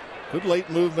good late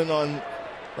movement on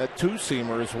that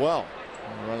 2-seamer as well.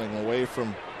 Running away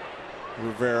from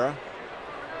Rivera.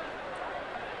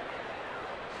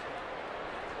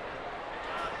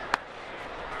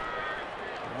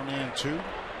 1-2.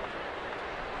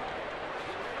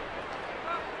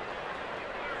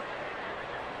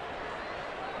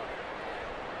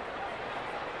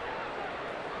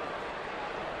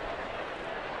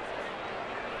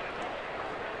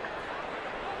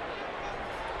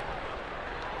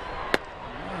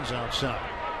 Outside.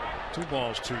 2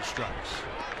 balls, 2 strikes.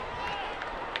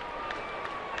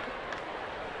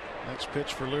 Next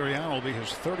pitch for Liriano will be his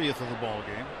 30th of the ball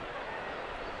game.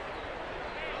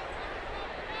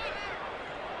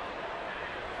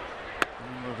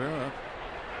 And Rivera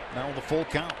now with a full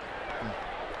count.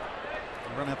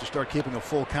 We're going to have to start keeping a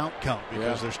full count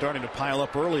because they're starting to pile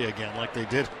up early again like they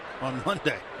did on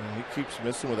Monday. And he keeps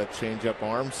missing with that changeup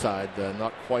arm side.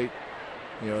 Not quite.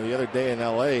 You know, the other day in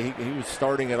L.A., he was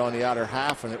starting it on the outer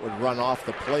half, and it would run off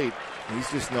the plate. He's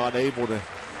just not able to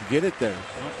get it there.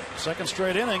 Well, second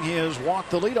straight inning, he has walked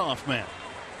the leadoff man.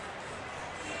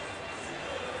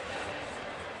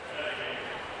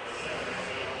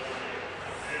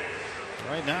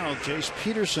 Right now, Jace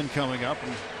Peterson coming up,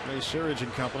 and Ray Searage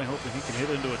and company hoping he can hit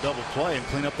into a double play and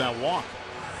clean up that walk.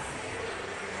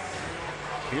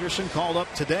 Peterson called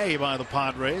up today by the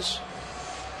Padres.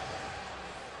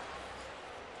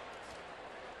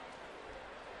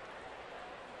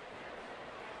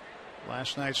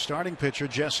 Last night's starting pitcher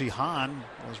Jesse Hahn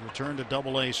was returned to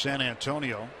Double-A San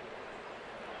Antonio.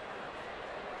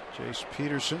 Jace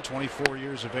Peterson, 24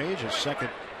 years of age, his second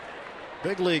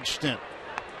big league stint.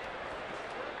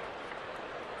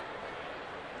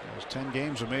 He has 10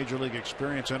 games of major league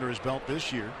experience under his belt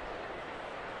this year.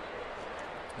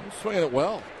 He's swinging it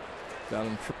well down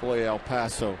in AAA El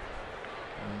Paso.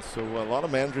 And so a lot of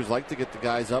managers like to get the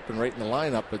guys up and right in the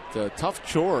lineup, but tough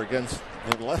chore against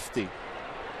the lefty.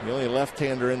 The only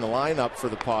left-hander in the lineup for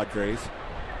the Padres.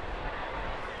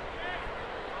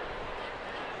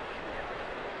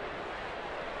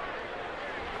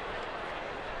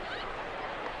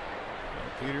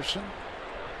 Peterson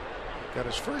got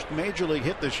his first major league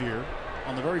hit this year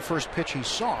on the very first pitch he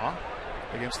saw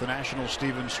against the Nationals'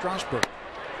 Steven Strasburg.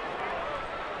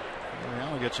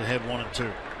 Now he gets ahead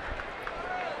 1-2.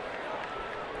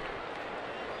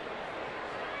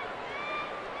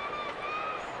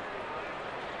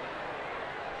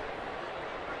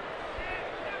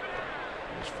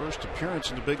 First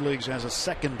appearance in the big leagues as a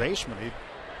second baseman. He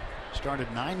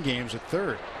started 9 games at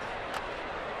third.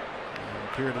 And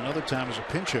appeared another time as a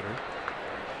pinch hitter.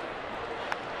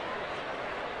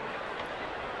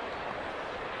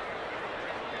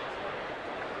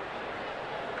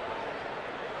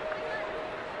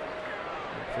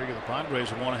 I figure the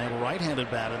Padres would want to have a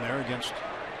right-handed bat in there against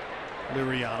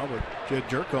Liriano, but Jed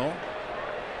Jerko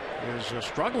is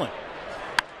struggling.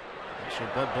 So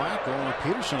Bud Black going with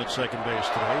Peterson at second base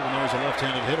today, even though he's a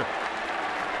left-handed hitter.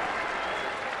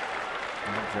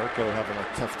 And Jerko having a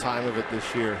tough time of it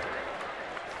this year.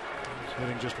 He's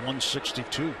hitting just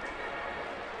 162.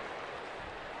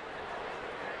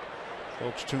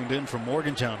 Folks tuned in from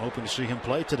Morgantown hoping to see him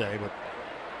play today, but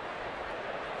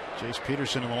Jace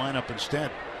Peterson in the lineup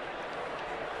instead.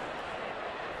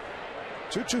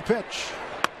 2-2 pitch.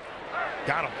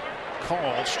 Got him.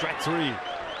 Call, strike 3.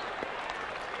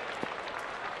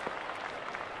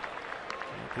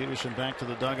 Peterson back to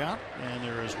the dugout, and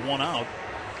there is 1 out.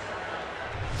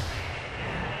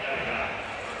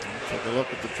 Take a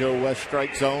look at the Joe West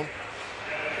strike zone.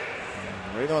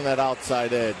 Right on that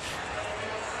outside edge.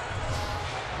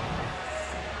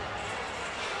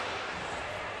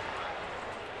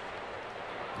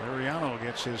 Liriano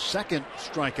gets his second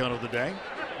strikeout of the day.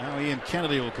 Now Ian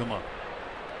Kennedy will come up.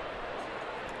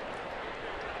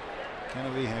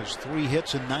 Kennedy has 3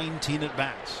 hits and 19 at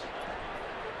bats.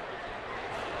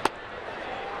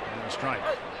 And a strike.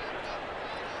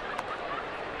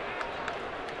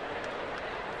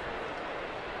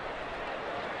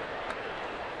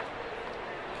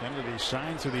 Kennedy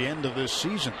signed through the end of this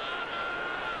season.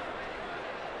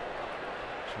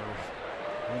 So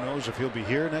who knows if he'll be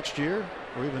here next year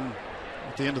or even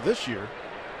at the end of this year,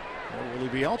 or will he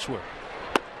be elsewhere?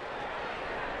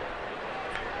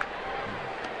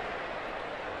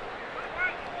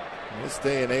 In this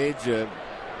day and age, a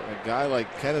guy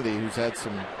like Kennedy, who's had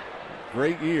some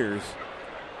great years,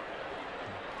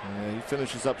 he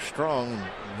finishes up strong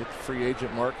and hit the free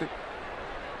agent market.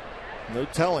 No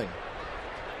telling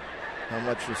how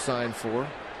much you'll sign for.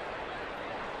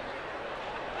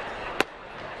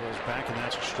 Goes back, and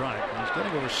that's a strike. He's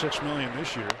getting over $6 million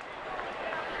this year.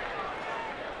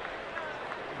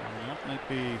 And that might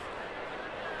be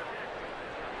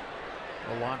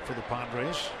a lot for the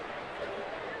Padres.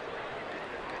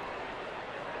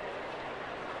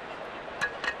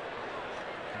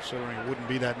 Considering it wouldn't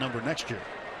be that number next year.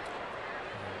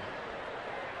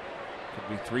 Could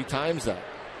be 3 times that.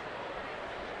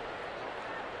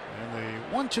 And the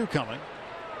 1-2 coming.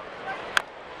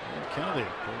 And Kennedy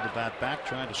pulled the bat back,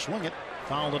 tried to swing it,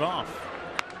 fouled it off.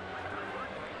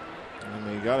 And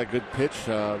he got a good pitch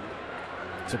to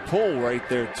pull right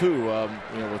there too.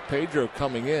 With Pedro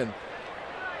coming in,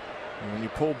 and when you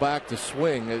pull back to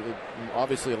swing, it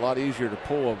obviously a lot easier to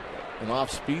pull an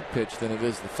off-speed pitch than it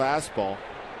is the fastball.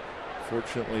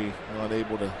 Fortunately, not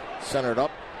able to center it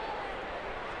up.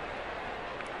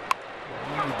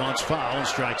 He bunts foul and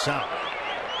strikes out.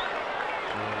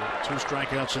 2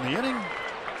 strikeouts in the inning,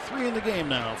 3 in the game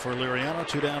now for Liriano.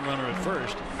 2 down, runner at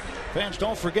first. Fans,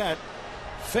 don't forget,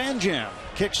 Fan Jam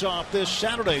kicks off this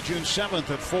Saturday, June 7th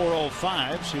at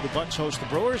 4:05. See the Bucks host the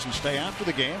Brewers and stay after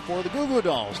the game for the Goo Goo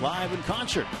Dolls live in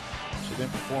concert. See them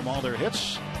perform all their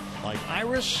hits like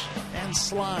Iris and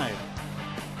Slide.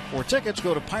 For tickets,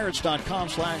 go to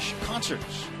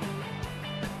pirates.com/concerts.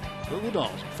 Goo Goo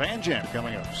Dolls, Fan Jam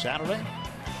coming up Saturday.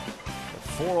 A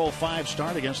 4:05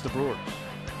 start against the Brewers.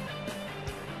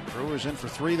 Brewers in for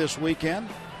 3 this weekend.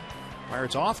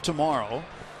 Pirates off tomorrow.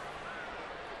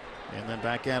 And then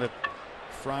back at it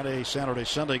Friday, Saturday,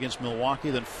 Sunday against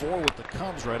Milwaukee. Then 4 with the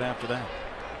Cubs right after that.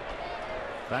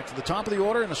 Back to the top of the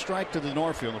order and a strike to the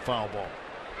Norfield, the foul ball.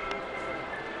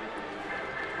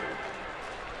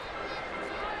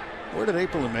 Where did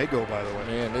April and May go, by the way?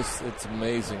 Man, it's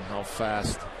amazing how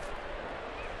fast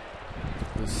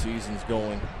this season's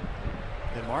going.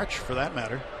 In March, for that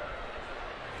matter.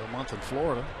 The month in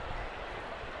Florida.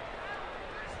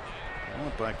 That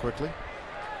went by quickly.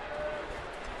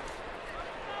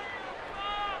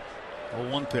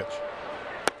 0-1 pitch.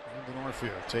 Into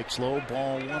Norfield. Takes low,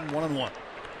 ball 1-1-1.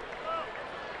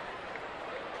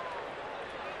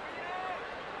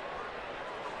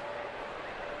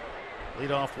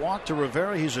 Leadoff walk to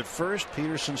Rivera. He's at first.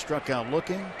 Peterson struck out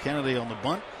looking. Kennedy on the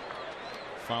bunt.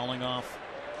 Fouling off.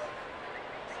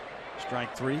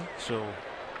 Strike 3. So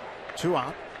 2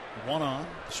 out. 1 on.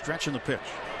 Stretch in the pitch.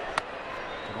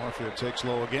 Norfield takes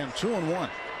low again. 2-1.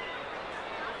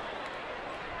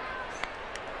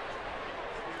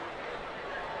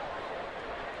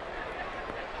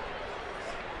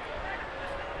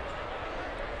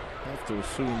 Have to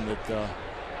assume that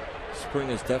spring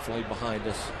is definitely behind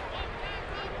us.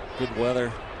 Good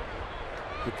weather.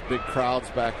 Get the big crowds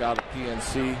back out at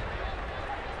PNC.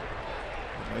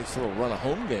 Nice little run of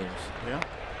home games. Yeah.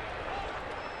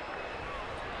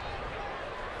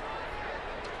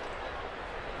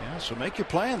 Yeah, so make your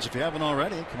plans if you haven't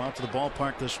already. Come out to the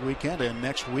ballpark this weekend and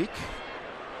next week.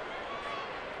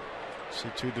 See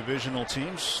 2 divisional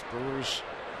teams. Brewers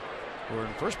who are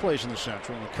in first place in the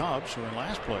Central, and the Cubs who are in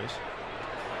last place.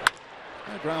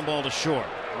 And a ground ball to short.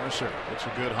 Mercer gets a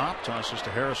good hop, tosses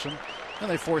to Harrison, and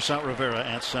they force out Rivera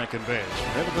at second base. We're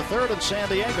headed to third in San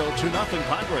Diego, 2-0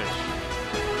 Padres.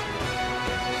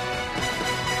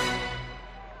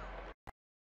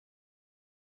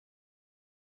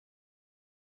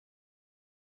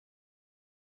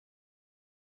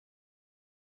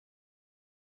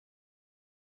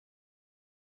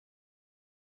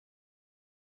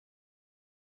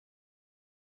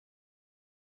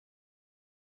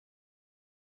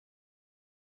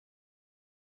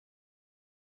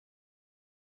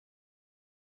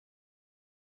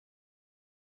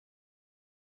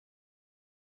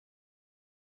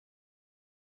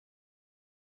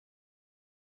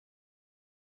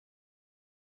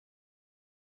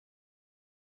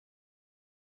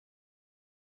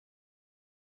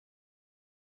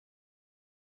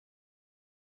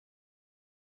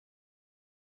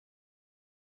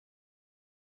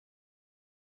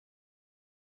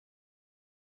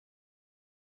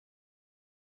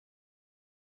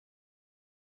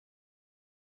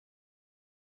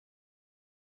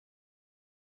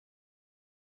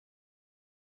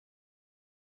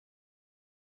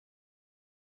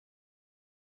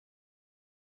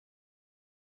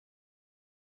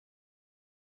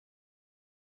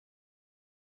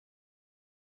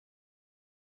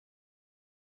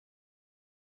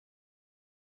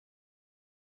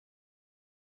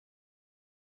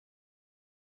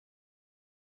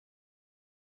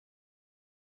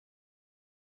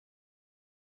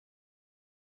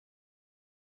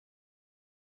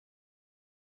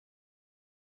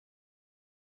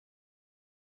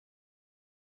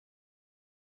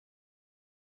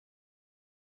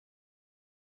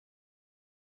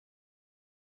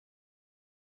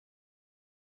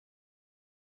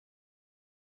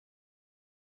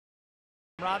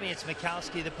 Robbie, it's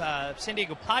Mikowski. The San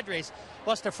Diego Padres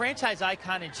lost a franchise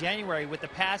icon in January with the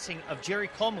passing of Jerry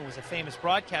Coleman, who was a famous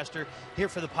broadcaster here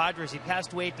for the Padres. He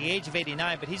passed away at the age of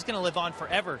 89, but he's going to live on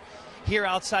forever here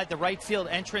outside the right field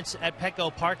entrance at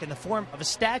Petco Park in the form of a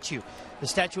statue. The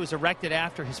statue was erected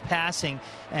after his passing,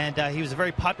 and he was a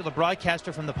very popular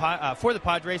broadcaster for the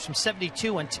Padres from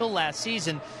 '72 until last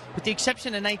season, with the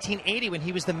exception of 1980 when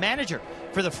he was the manager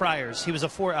for the Friars. He was the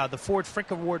Ford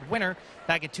Frick Award winner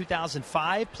back in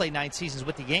 2005, played 9 seasons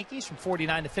with the Yankees from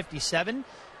 '49 to '57.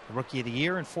 Rookie of the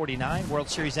Year in '49, World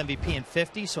Series MVP in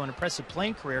 '50, so an impressive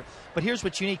playing career. But here's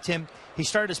what's unique, Tim. He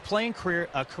started his playing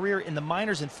career in the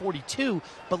minors in '42,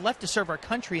 but left to serve our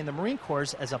country in the Marine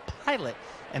Corps as a pilot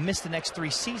and missed the next 3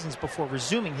 seasons before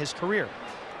resuming his career.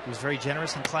 He was very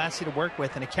generous and classy to work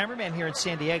with, and a cameraman here in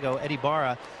San Diego, Eddie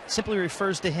Barra, simply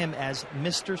refers to him as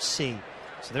Mr. C.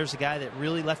 So there's a guy that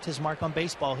really left his mark on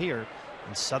baseball here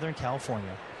in Southern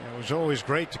California. It was always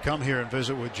great to come here and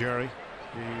visit with Jerry.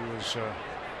 He was one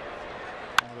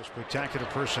of the spectacular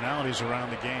personalities around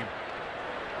the game.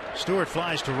 Stewart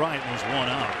flies to right and was 1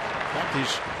 out. In fact,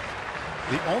 he's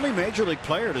the only major league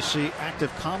player to see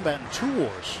active combat in 2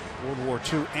 wars, World War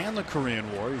II and the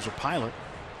Korean War. He was a pilot.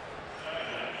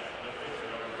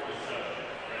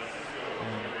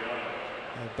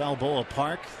 At Balboa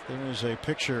Park, there is a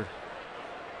picture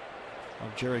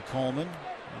of Jerry Coleman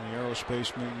in the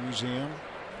Aerospace Museum,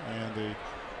 and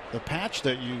the patch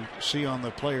that you see on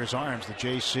the players' arms, the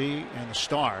JC and the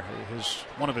star,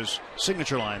 one of his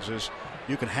signature lines is,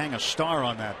 "You can hang a star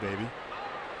on that, baby."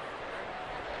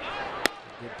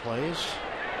 Good plays.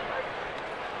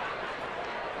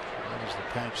 That is the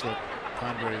patch that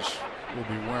Padres will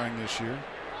be wearing this year.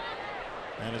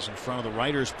 That is in front of the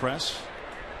writers' press.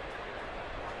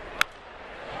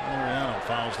 Oriano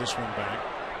fouls this one back.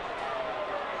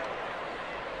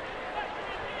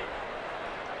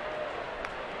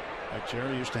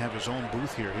 Jerry used to have his own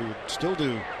booth here. He would still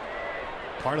do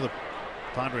part of the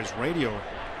Padres radio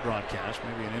broadcast,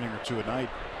 maybe an inning or 2 a night.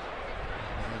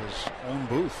 He had his own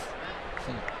booth.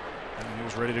 And when he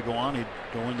was ready to go on, he'd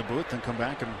go in the booth and come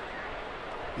back and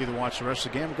either watch the rest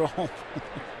of the game or go home.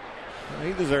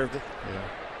 He deserved it. Yeah.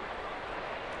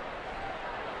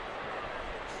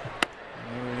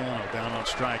 There we go. Down on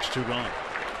strikes, 2 gone.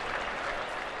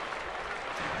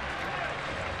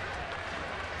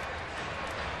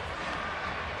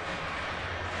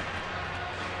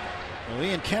 Well,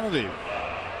 Ian Kennedy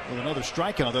with another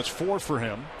strikeout. That's 4 for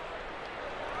him.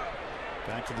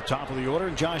 Back to the top of the order,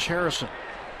 and Josh Harrison.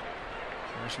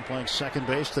 Harrison playing second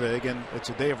base today. Again, it's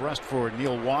a day of rest for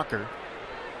Neil Walker.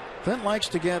 Clint likes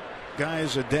to get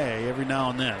guys a day every now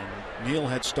and then. Neil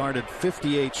had started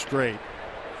 58 straight.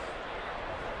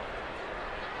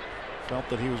 Felt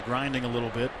that he was grinding a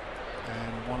little bit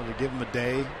and wanted to give him a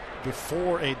day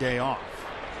before a day off.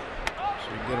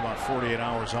 So you can get about 48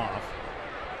 hours off.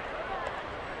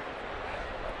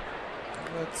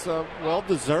 That's well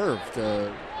deserved.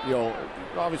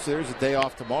 Obviously there's a day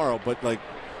off tomorrow, but like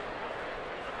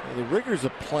the rigors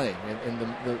of playing and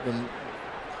the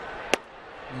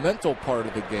mental part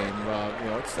of the game,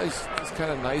 it's kind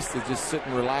of nice to just sit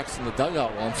and relax in the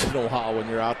dugout once in a while when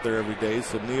you're out there every day.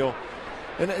 So Neil,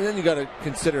 and then you got to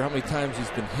consider how many times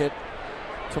he's been hit.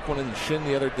 Took one in the shin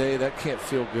the other day. That can't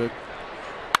feel good.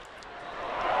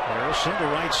 Harrison to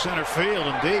right center field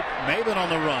and deep. Maben on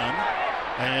the run.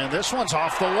 And this one's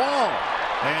off the wall.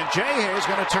 And Jay Hayes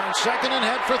going to turn second and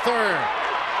head for third.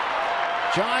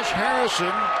 Josh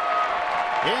Harrison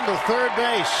into third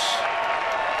base.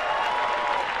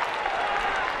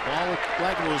 Ball looked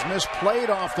like it was misplayed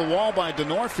off the wall by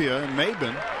Denorfia and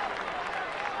Maben.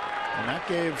 And that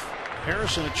gave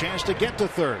Harrison a chance to get to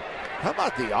third. How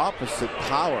about the opposite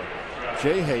power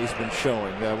Jay Hayes been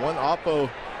showing? One oppo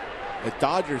at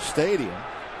Dodger Stadium,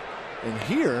 and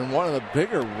here in one of the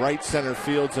bigger right center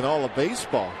fields in all of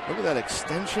baseball. Look at that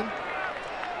extension.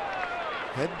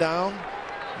 Head down,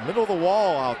 middle of the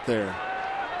wall out there.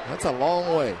 That's a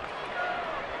long way.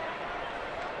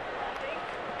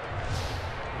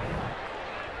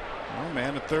 One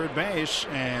man at third base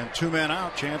and 2 men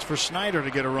out. Chance for Snyder to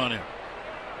get a run in.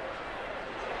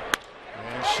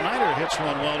 And Snyder hits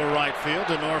one well to right field.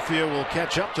 Denorfia will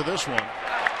catch up to this one.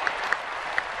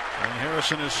 And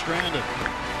Harrison is stranded.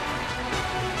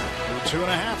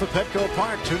 2.5 at Petco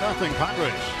Park. 2-0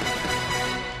 Padres.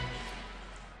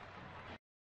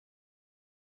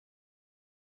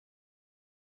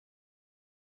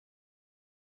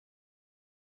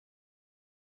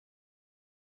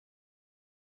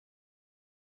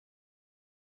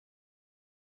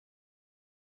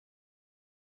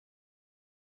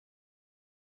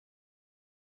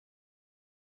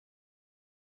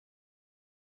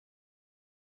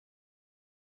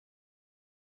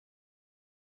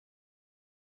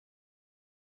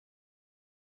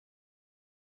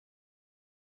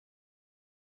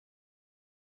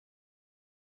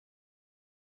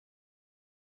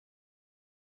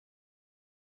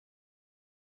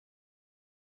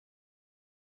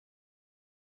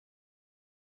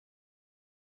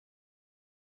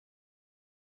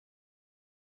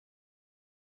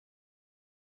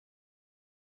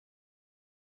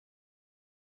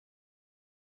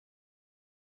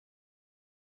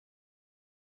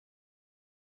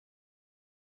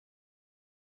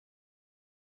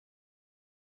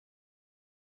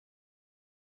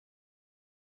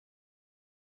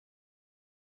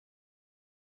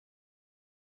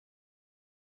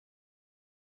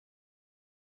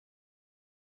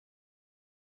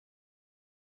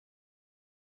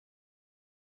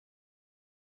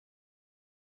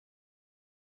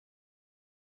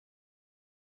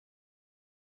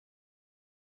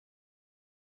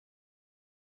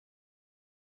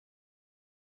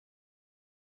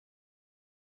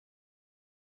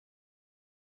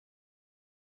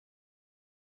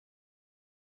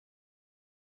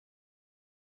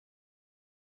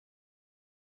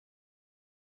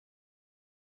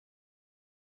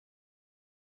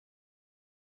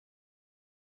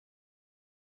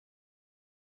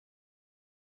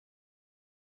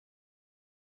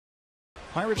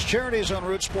 Pirates Charities on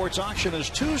Root Sports Auction is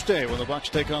Tuesday when the Bucks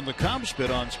take on the Cubs.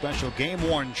 Bid on special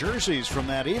game-worn jerseys from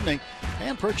that evening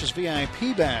and purchase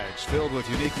VIP bags filled with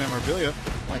unique memorabilia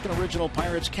like an original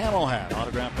Pirates camo hat,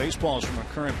 autographed baseballs from a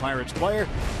current Pirates player,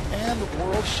 and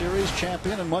World Series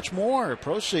champion, and much more.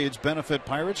 Proceeds benefit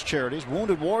Pirates Charities,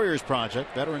 Wounded Warriors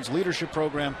Project, Veterans Leadership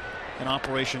Program, and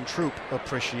Operation Troop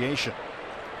Appreciation.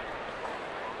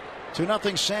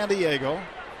 2-0 San Diego.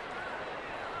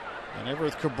 And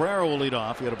Everett Cabrera will lead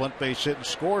off. He had a bunt base hit and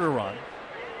scored a run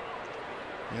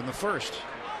in the first.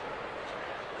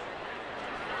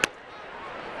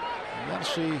 You got to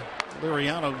see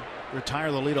Liriano retire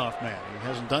the leadoff man. He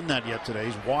hasn't done that yet today.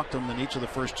 He's walked him in each of the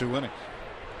first 2 innings.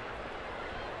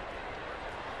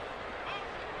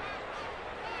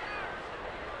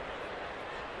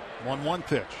 One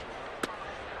pitch.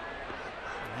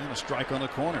 And a strike on the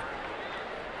corner.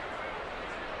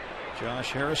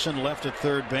 Josh Harrison left at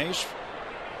third base.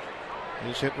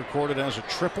 His hit recorded as a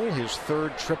triple, his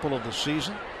third triple of the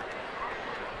season.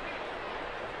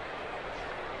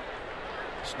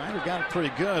 Snyder got it pretty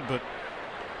good, but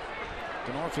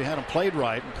don't know if he had him played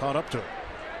right and caught up to it.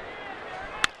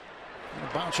 And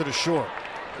a bounce it to short.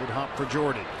 Good hop for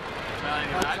Jordy.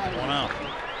 1 out.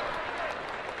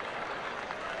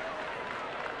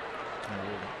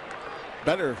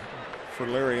 Better for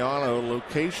Liriano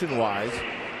location-wise.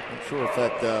 Not sure if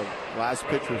that last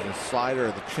pitch was a slider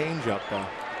or the changeup.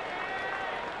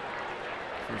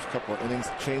 First couple of innings,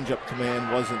 the changeup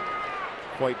command wasn't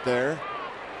quite there.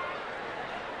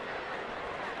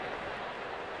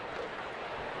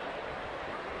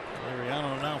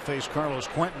 Liriano now faced Carlos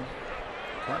Quentin.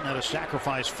 Quentin had a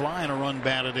sacrifice fly and a run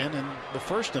batted in the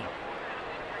first inning.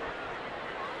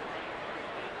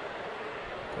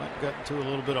 Quentin got into a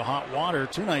little bit of hot water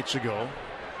 2 nights ago.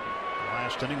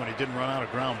 Last inning when he didn't run out a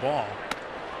ground ball,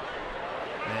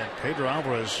 and Pedro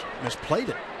Alvarez misplayed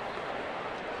it,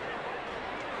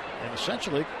 and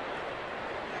essentially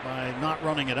by not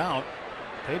running it out,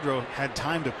 Pedro had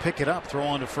time to pick it up, throw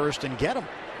on to first, and get him.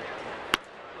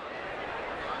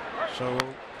 So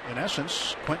in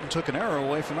essence, Quentin took an error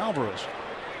away from Alvarez.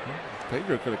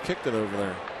 Pedro could have kicked it over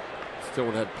there, still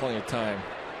would have had plenty of time.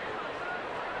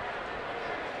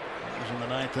 He was in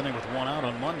the 9th inning with 1 out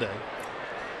on Monday.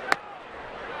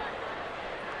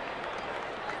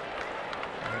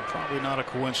 Probably not a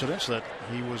coincidence that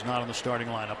he was not in the starting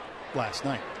lineup last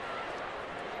night.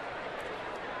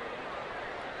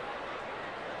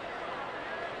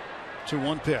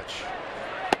 2-1 pitch.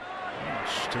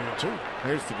 It's 2-2.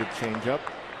 Here's the good changeup.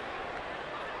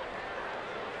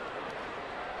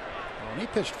 When he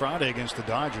pitched Friday against the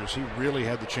Dodgers, he really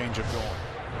had the changeup going.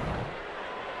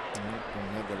 And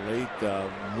had the late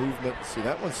movement. See,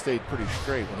 that one stayed pretty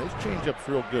straight. When his changeup's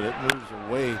real good, it moves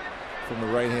away from the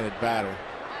right-handed batter.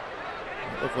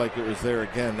 It looked like it was there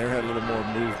again. There had a little more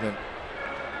movement.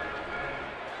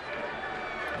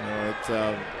 You know,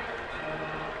 it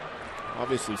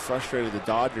obviously frustrated the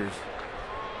Dodgers,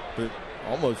 but it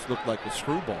almost looked like a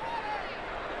screwball.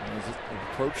 As it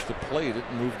approached the plate,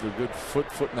 it moved a good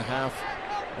foot and a half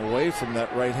away from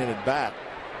that right-handed bat.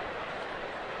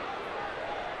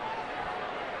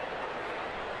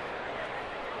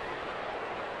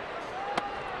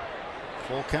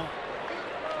 Full count.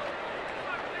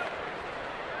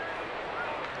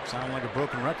 Sound like a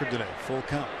broken record today. Full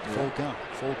count, full count,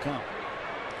 full count.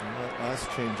 And that last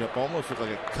changeup almost looked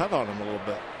like a cut on him a little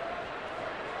bit.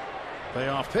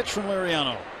 Payoff pitch from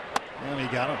Liriano. And he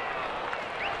got him.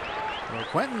 Well,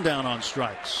 Quentin down on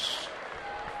strikes.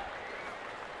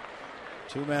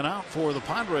 2 men out for the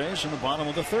Padres in the bottom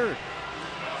of the 3rd.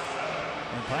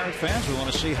 And Pirate fans, we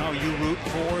want to see how you root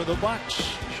for the Bucks.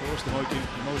 Show us the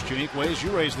most unique ways you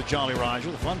raise the Jolly Roger,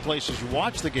 the fun places you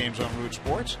watch the games on Root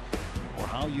Sports, or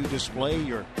how you display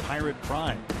your Pirate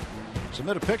pride.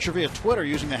 Submit a picture via Twitter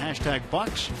using the hashtag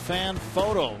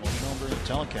BucksFanPhoto. We'll show them during the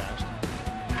telecast.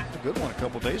 A good one a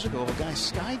couple days ago of a guy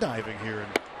skydiving here in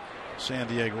San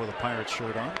Diego with a Pirates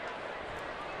shirt on.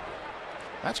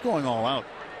 That's going all out.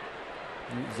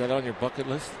 Is that on your bucket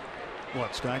list?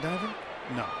 What, skydiving?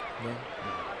 No. No.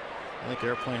 I think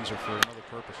airplanes are for another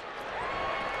purpose.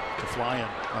 To fly in,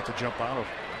 not to jump out of.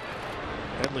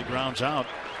 Headley grounds out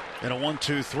in a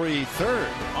 1-2-3 third.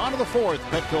 On to the 4th,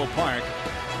 Petco Park.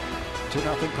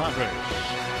 2-0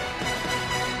 Padres.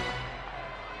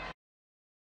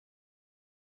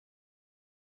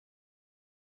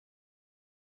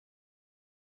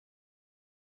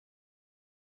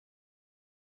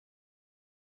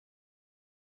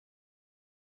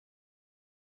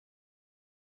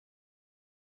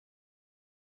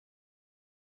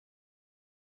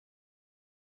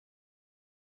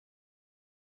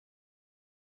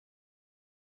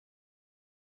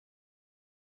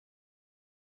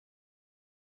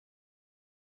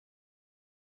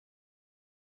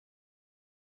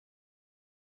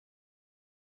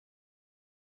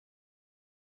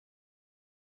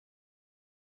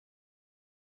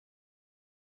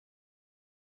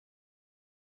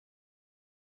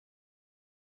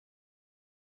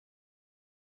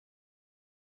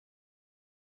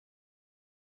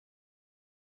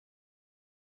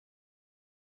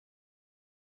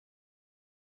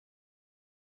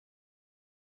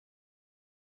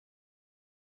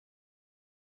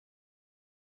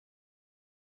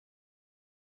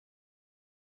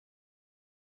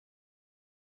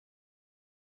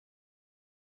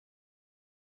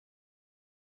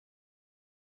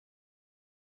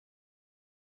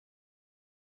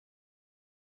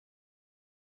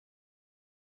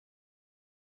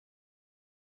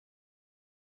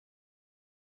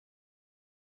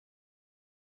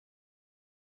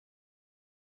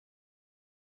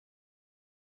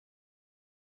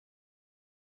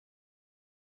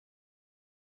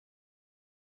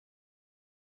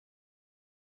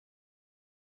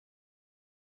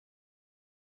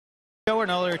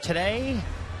 And earlier today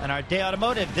on our Day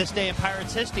Automotive, this day in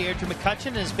Pirates history, Andrew McCutchen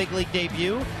in his big league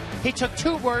debut. He took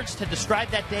 2 words to describe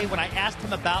that day when I asked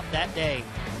him about that day.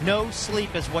 No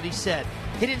sleep is what he said.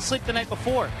 He didn't sleep the night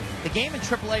before. The game in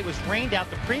AAA was rained out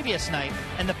the previous night,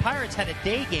 and the Pirates had a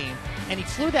day game, and he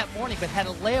flew that morning but had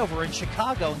a layover in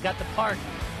Chicago and got to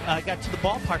the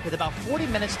ballpark with about 40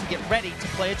 minutes to get ready to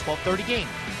play a 12:30 game.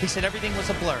 He said everything was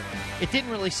a blur. It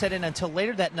didn't really set in until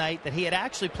later that night that he had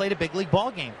actually played a big league ball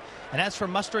game. And as for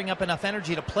mustering up enough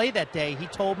energy to play that day, he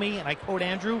told me, and I quote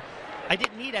Andrew, "I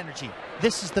didn't need energy.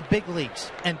 This is the big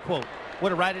leagues," end quote.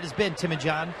 What a ride it has been, Tim and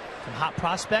John. From hot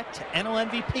prospect to NL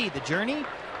MVP, the journey,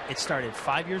 it started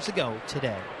 5 years ago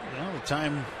today. Well, the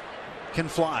time can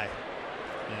fly.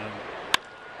 And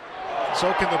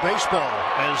so can the baseball,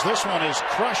 as this one is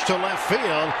crushed to left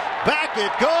field. Back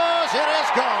it goes. It is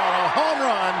gone. A home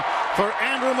run for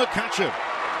Andrew McCutchen.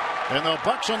 And the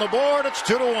Bucks on the board. It's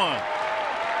 2-1.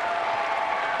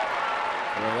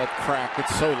 Well, that crack,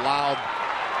 it's so loud.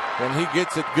 When he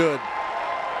gets it good.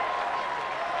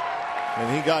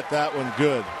 And he got that one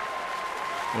good.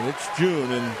 And it's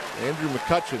June, and Andrew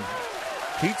McCutchen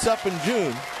heats up in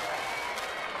June.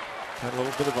 Had a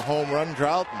little bit of a home run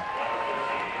drought. And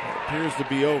it appears to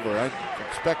be over. I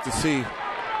expect to see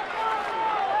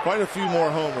quite a few more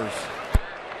homers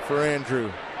for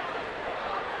Andrew.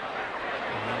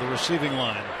 And the receiving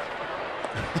line.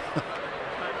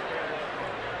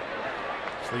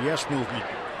 It's the yes movement.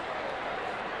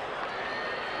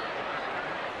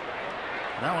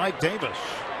 Now Ike Davis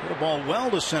hit a ball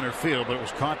well to center field, but it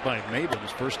was caught by Maben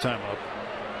his first time up.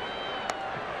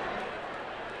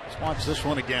 Let's watch this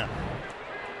one again.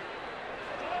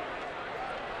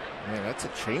 Man, that's a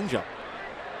changeup.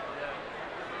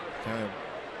 Kind of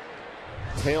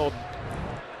tailed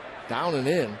down and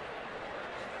in.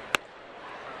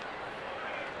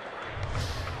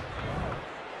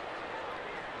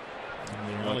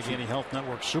 Allegheny Health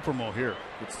Network Supermo here.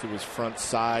 Gets to his front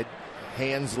side.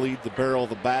 Hands lead the barrel of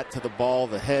the bat to the ball.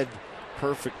 The head,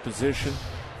 perfect position.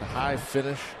 The high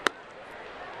finish.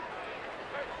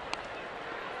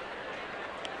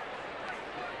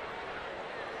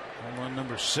 Home run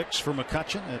number 6 for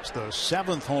McCutchen. It's the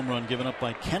 7th home run given up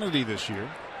by Kennedy this year.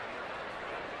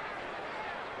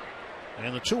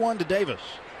 And the 2-1 to Davis.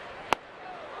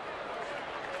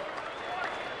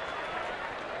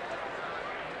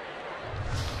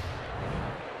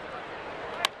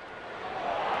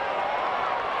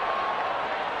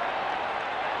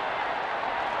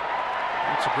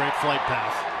 That's a great flight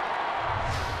path.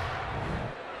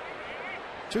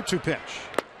 2-2 pitch.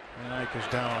 And Ike is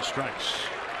down on strikes.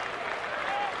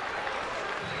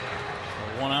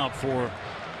 One out for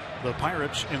the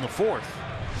Pirates in the 4th.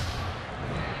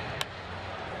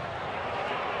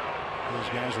 These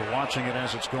guys are watching it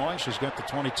as it's going. She's got the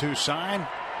 22 sign.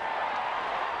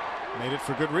 Made it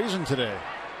for good reason today.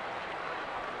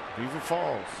 Beaver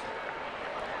Falls.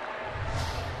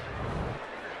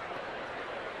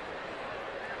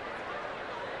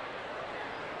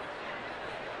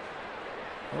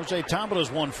 Jose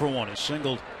Tabata's 1 for 1. He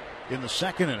singled in the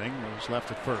 2nd inning. Was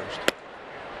left at first.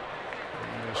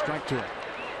 And a strike to him.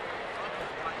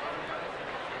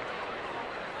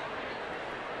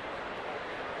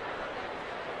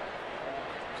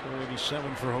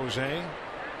 287 for Jose.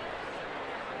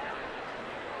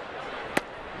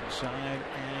 Inside,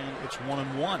 and it's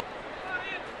 1-1.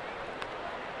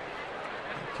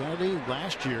 Kennedy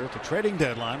last year at the trading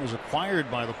deadline was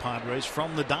acquired by the Padres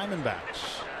from the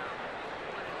Diamondbacks.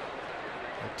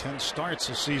 Had 10 starts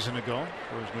a season ago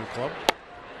for his new club.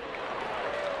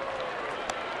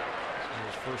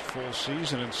 His first full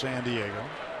season in San Diego.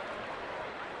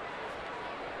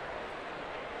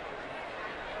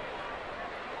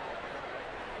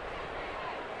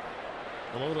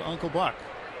 Hello to Uncle Buck.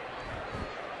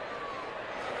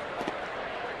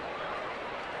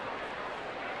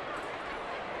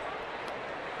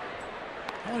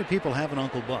 How many people have an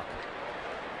Uncle Buck?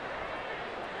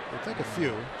 I think a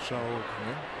few, so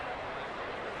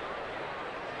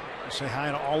say hi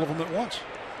to all of them at once.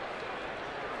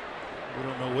 We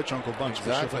don't know which Uncle Buck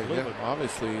specifically. Yeah,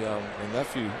 obviously, the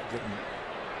nephew didn't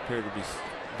appear to be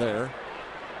there.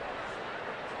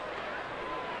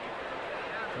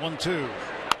 1-2.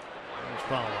 There's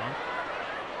foul on.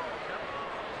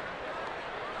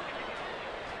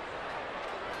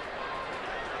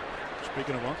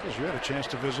 Speaking of uncles, you had a chance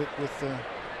to visit with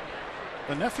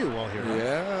the nephew while here.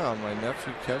 Yeah, my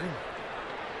nephew Kevin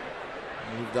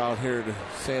moved out here to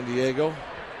San Diego.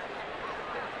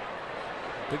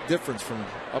 Big difference from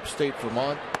upstate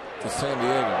Vermont to San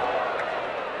Diego.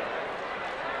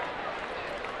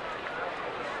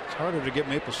 It's harder to get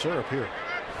maple syrup here.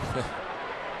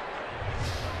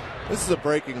 This is a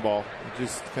breaking ball. It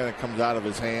just kind of comes out of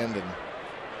his hand, and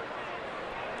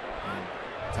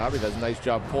Tommy does a nice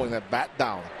job pulling that bat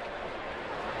down.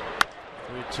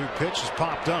 3-2 pitch is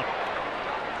popped up.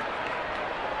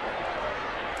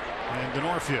 And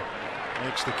Denorfia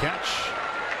makes the catch.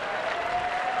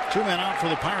 2 men out for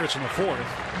the Pirates in the 4th.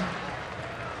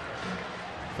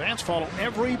 Fans, follow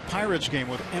every Pirates game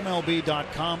with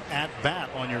MLB.com at bat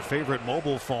on your favorite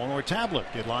mobile phone or tablet.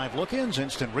 Get live look-ins,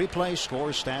 instant replay,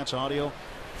 scores, stats, audio,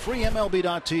 free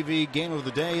MLB.tv, game of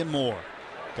the day, and more.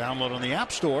 Download on the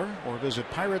App Store or visit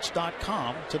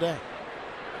Pirates.com today.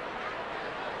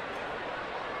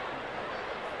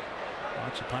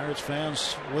 Lots of Pirates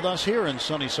fans with us here in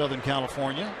sunny Southern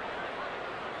California.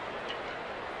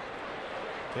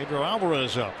 Pedro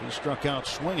Alvarez up. He struck out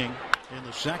swinging in the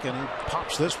 2nd. He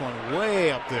pops this one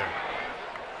way up there.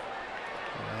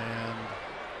 And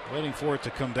waiting for it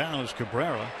to come down is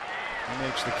Cabrera. He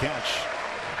makes the catch.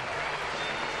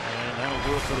 And that'll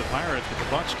do it for the Pirates. But the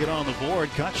Bucks get on the board.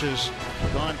 Kutch has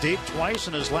gone deep twice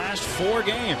in his last 4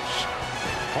 games.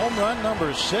 Home run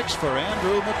number 6 for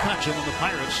Andrew McCutchen, and the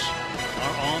Pirates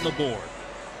are on the board.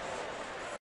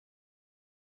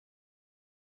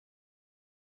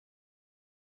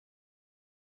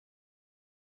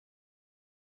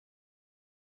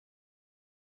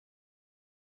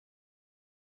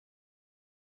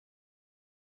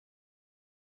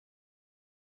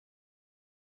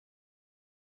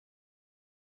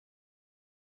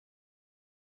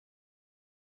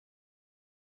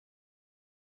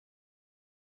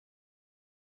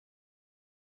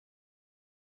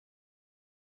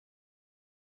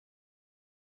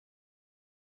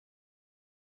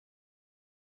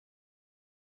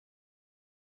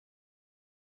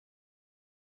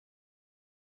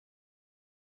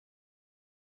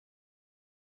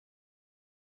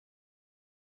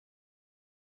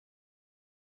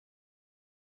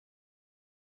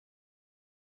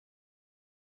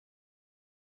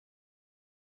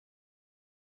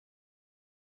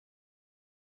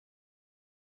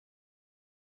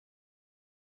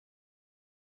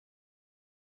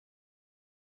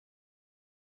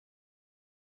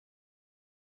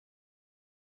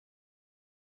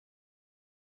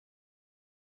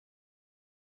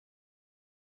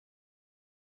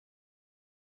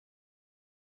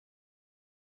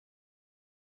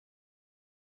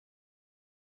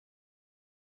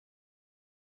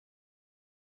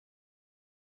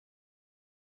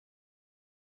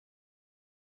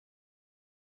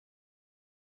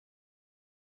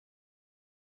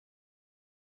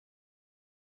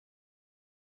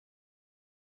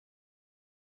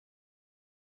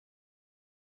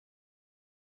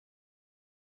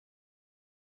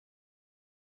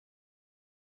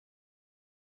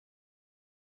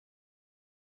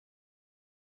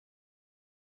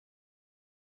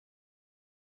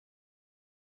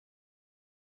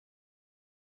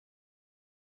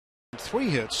 Three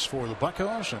hits for the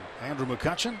Buccos, and Andrew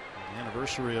McCutchen, the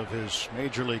anniversary of his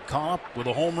major league call-up, with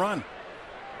a home run.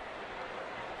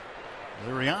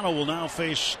 Liriano will now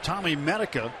face Tommy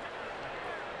Medica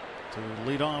to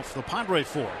lead off the Padre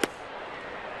 4th.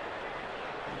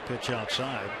 Pitch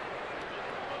outside.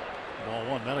 Ball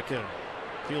 1. Medica,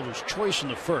 fielder's choice in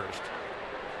the 1st.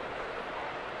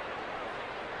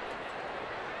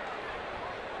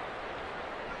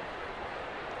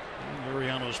 And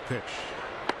Liriano's pitch.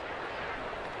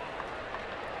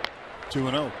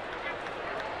 2-0.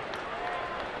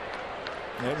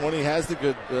 And when he has the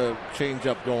good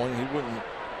changeup going, he wouldn't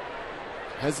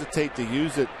hesitate to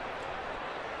use it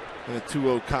in a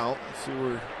 2-0 count. See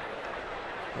where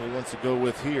he wants to go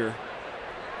with here.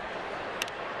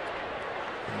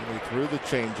 And he threw the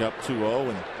changeup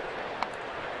 2-0 and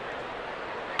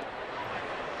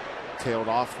tailed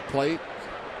off the plate.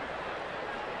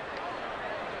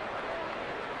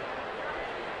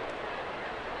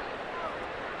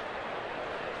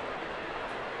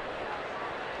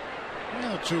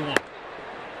 Yeah, 2-1. Well,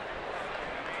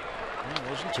 it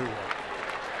wasn't 2-1.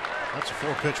 That's a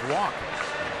 4-pitch walk.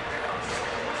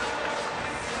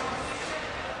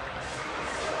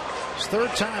 His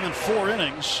 3rd time in 4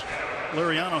 innings,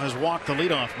 Liriano has walked the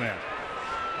leadoff man.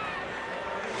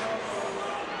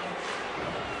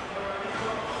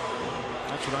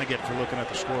 That's what I get for looking at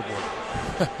the scoreboard.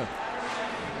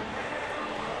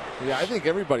 Yeah, I think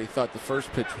everybody thought the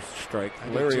first pitch was a strike.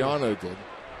 Liriano did.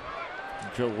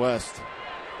 Joe West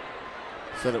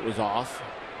said it was off.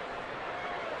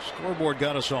 Scoreboard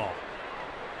got us all.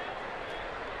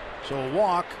 So a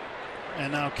walk,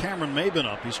 and now Cameron Maben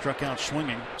up. He struck out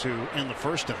swinging to end the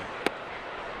 1st inning.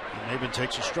 And Maben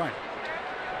takes a strike.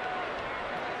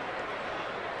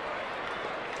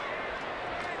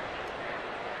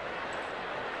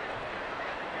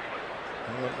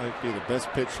 That might be the best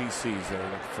pitch he sees there,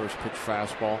 the first pitch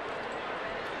fastball.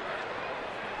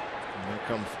 And here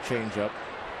comes the changeup.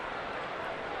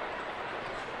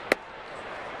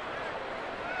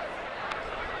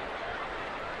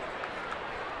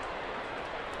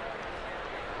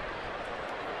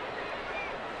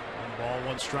 One ball,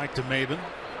 one strike to Maben.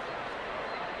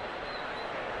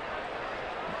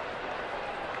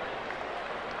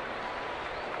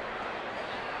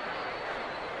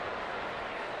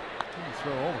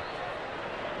 Throw over.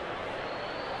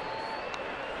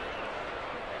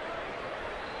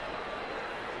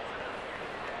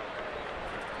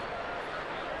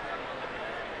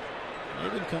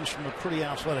 Maben comes from a pretty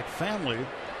athletic family.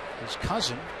 His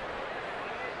cousin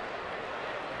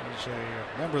is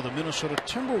a member of the Minnesota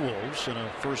Timberwolves and a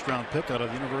first-round pick out of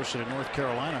the University of North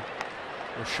Carolina,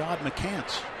 Rashad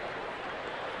McCants.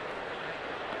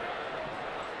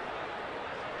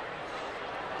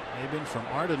 Maben from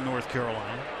Arden, North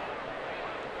Carolina.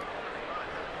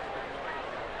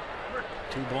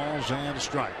 2 balls and a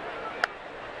strike.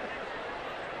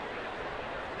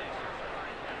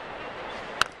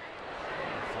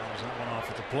 Fouls that one off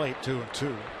at the plate,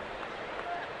 2-2.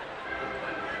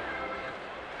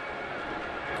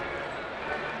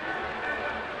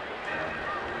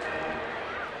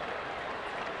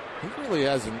 He really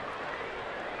hasn't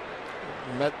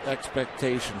met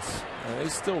expectations.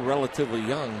 He's still relatively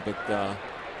young, but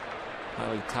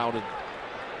highly touted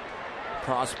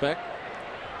prospect.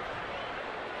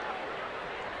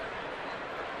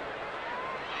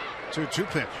 2-2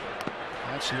 pitch.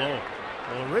 That's low.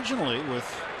 Well, originally with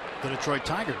the Detroit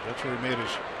Tigers, that's where he made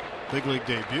his big league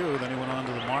debut. Then he went on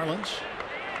to the Marlins.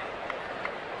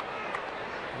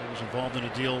 He was involved in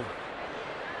a deal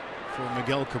for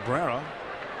Miguel Cabrera.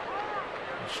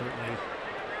 He certainly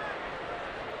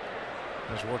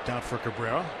has worked out for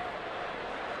Cabrera.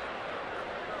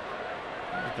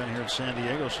 He's been here in San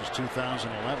Diego since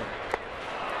 2011.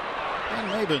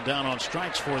 And Maben down on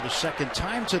strikes for the second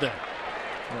time today.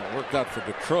 Well, it worked out for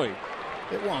Detroit.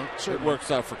 It won't. It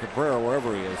works out for Cabrera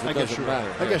wherever he is. It doesn't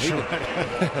matter. I guess you're right.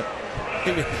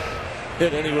 He can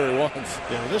hit anywhere he wants.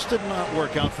 Yeah, this did not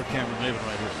work out for Cameron Maben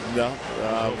right here. No.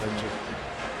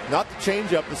 Not the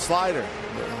changeup, the slider.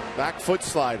 The back foot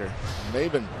slider.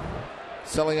 Maben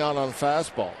selling out on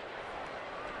fastball.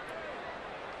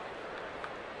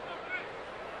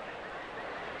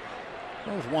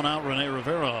 Well, with one out, Rene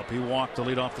Rivera up. He walked to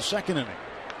lead off the second inning.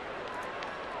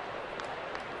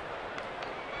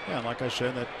 Yeah, like I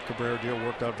said, that Cabrera deal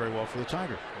worked out very well for the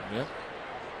Tigers. Yeah.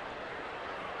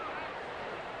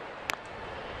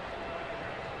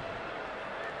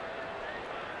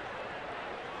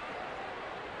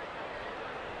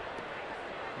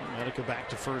 Medica back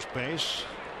to first base.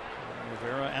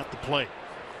 Rivera at the plate.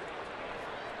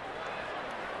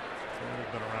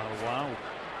 Rivera's been around a while.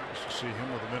 Nice to see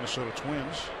him with the Minnesota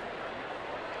Twins.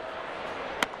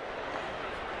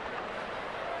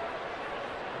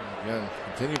 Again,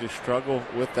 continue to struggle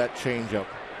with that changeup.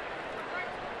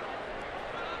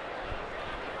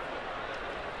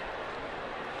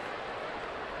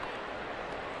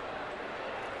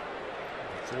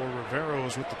 Before Rivera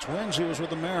was with the Twins, he was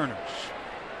with the Mariners.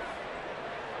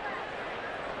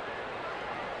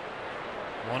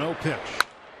 1-0 pitch.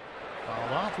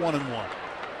 Fouled off, 1-1.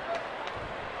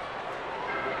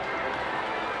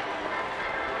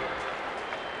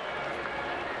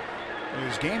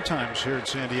 These game times here in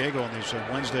San Diego on these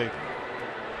Wednesday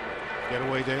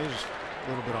getaway days, a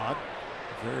little bit odd.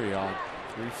 Very odd.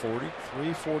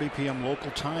 3:40 p.m.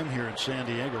 local time here in San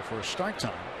Diego for a start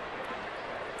time.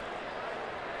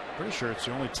 Pretty sure it's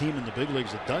the only team in the big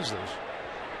leagues that does this.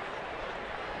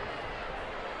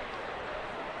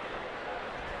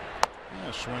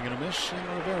 Yeah, swing and a miss,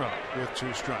 and Rivera with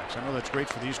 2 strikes. I know that's great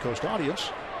for the East Coast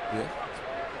audience. Yeah.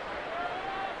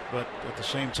 But at the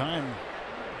same time,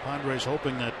 Padres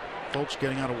hoping that folks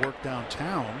getting out of work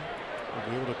downtown will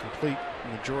be able to complete the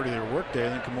majority of their workday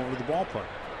and then come over to the ballpark.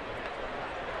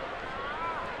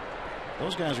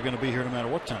 Those guys are going to be here no matter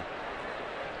what time.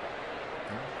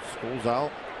 School's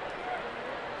out.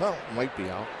 Well, might be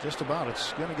out. Just about.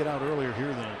 It's going to get out earlier here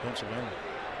than in Pennsylvania.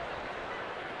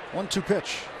 1-2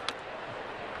 pitch.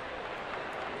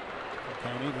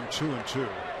 Count even 2-2.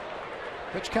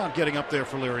 Pitch count getting up there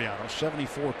for Liriano.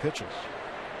 74 pitches.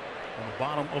 On the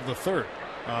bottom of the third.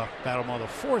 Bottom of the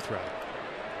fourth, rather.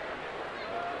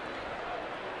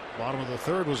 Bottom of the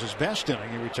third was his best inning.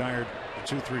 He retired the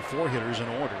 2, 3, 4 hitters in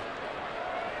order.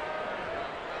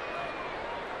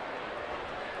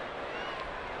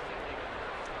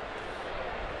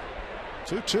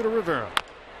 Two to Rivera.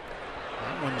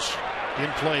 That one's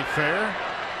in play fair.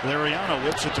 Liriano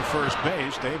whips it to first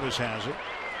base. Davis has it.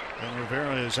 And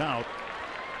Rivera is out.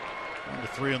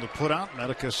 1-3 on the putout.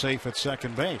 Medica safe at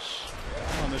second base.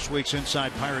 On this week's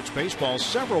Inside Pirates Baseball,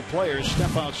 several players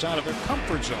step outside of their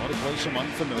comfort zone to play some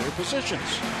unfamiliar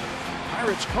positions.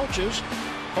 Pirates coaches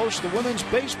host the Women's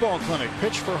Baseball Clinic,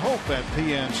 Pitch for Hope at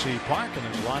PNC Park. And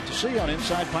there's a lot to see on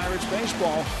Inside Pirates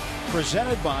Baseball,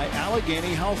 presented by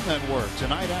Allegheny Health Network,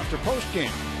 tonight after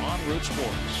postgame on Root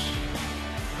Sports.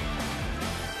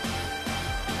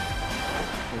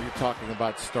 You're talking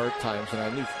about start times, and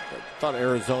I thought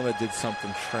Arizona did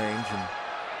something strange, and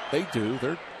they do.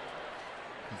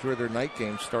 Their night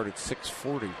games start at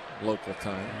 6:40 local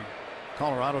time.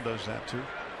 Colorado does that too.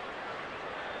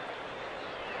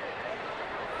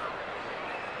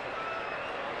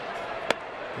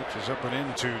 Pitch is up and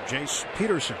in to Jace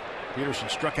Peterson. Peterson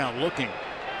struck out looking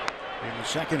in the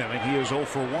second inning. He is 0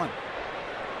 for 1.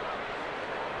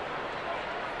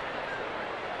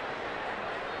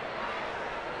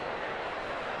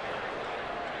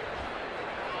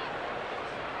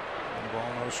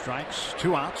 Ball, no strikes,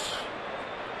 2 outs.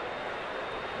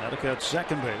 Medica at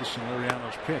second base, and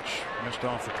Liriano's pitch missed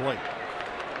off the plate.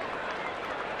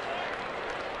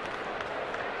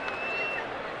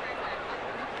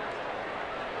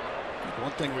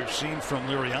 One thing we've seen from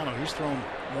Liriano, he's thrown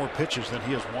more pitches than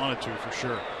he has wanted to, for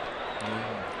sure. I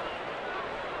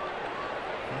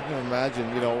can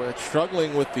imagine,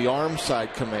 struggling with the arm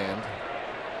side command.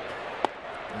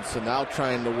 And so now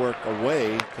trying to work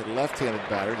away to the left-handed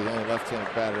batter, the only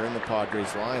left-handed batter in the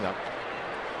Padres lineup.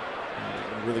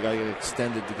 Really got to get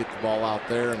extended to get the ball out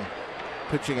there, and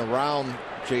pitching around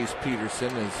Jace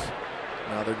Peterson is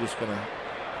now they're just going to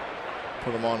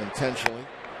put him on intentionally.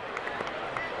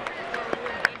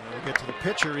 We'll get to the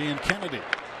pitcher, Ian Kennedy.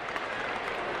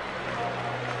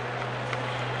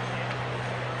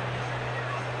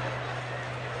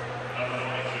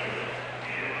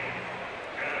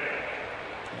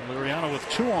 Liriano with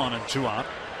 2 on and 2 out.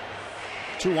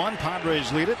 2-1,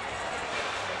 Padres lead it.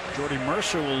 Jordy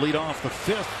Mercer will lead off the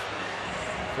 5th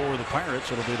for the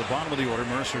Pirates. It'll be the bottom of the order.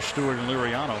 Mercer, Stewart, and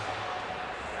Liriano.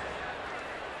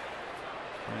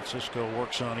 Francisco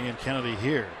works on Ian Kennedy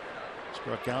here.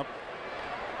 Struck out.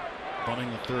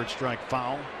 Bunting, the 3rd strike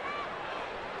foul.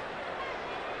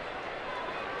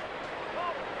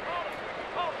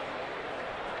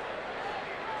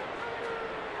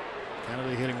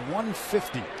 Kennedy hitting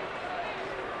 150.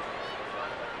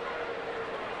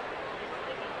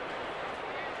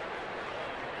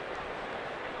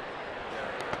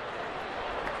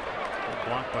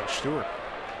 Blocked by Stewart.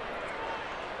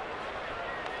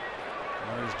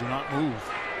 Runners do not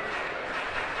move.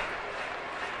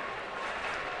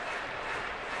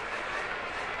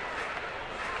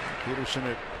 Peterson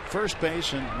at first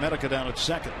base and Medica down at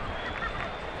second.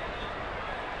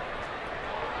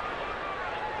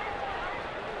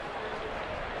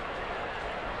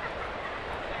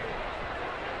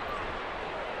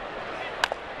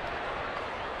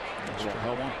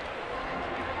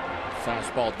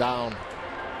 Fastball down.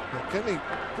 Kennedy,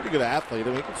 pretty good athlete. I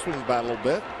mean, he can swing the bat a little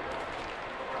bit.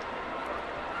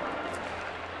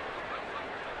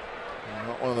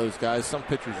 Not one of those guys. Some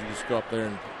pitchers, you just go up there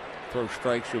and throw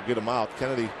strikes, you'll get them out.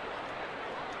 Kennedy,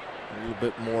 a little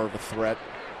bit more of a threat.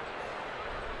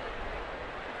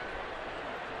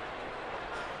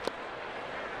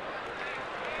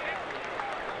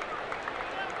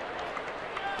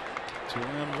 Two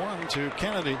and one to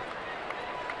Kennedy.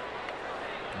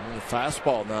 And the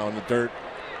fastball now in the dirt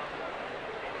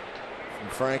from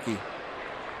Frankie.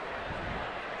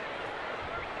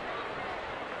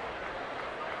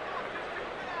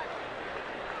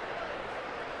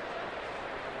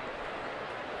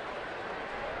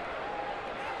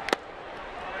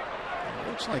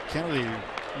 Looks like Kennedy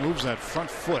moves that front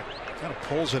foot, kind of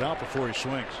pulls it out before he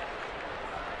swings.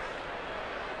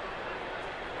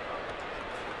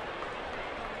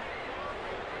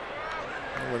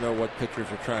 I don't know what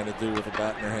pitchers are trying to do with a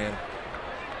bat in their hand.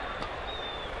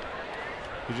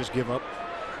 You just give up?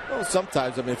 Well,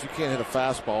 sometimes. I mean, if you can't hit a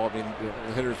fastball, I mean,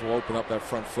 the hitters will open up that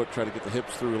front foot, try to get the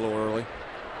hips through a little early.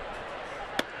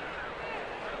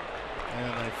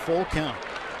 And a full count.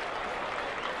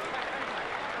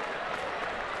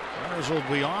 Runners will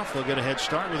be off. They'll get a head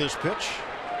start with this pitch.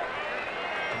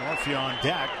 Morphy on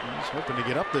deck. He's hoping to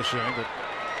get up this inning, but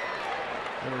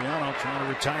Liriano trying to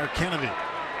retire Kennedy.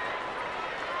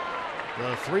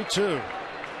 The 3-2,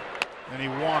 and he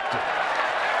walked it.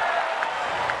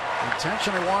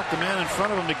 Intentionally walked the man in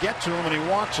front of him to get to him, and he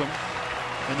walks him.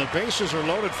 And the bases are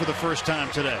loaded for the first time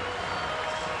today.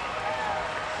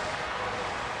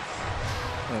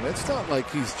 And it's not like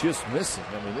he's just missing.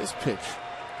 I mean, this pitch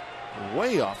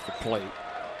way off the plate.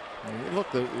 And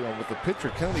look, with the pitcher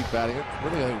Kennedy batting it,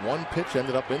 really only one pitch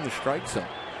ended up in the strike zone,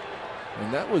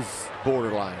 and that was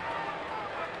borderline.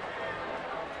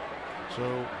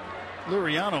 So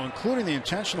Liriano, including the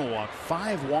intentional walk,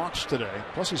 5 walks today,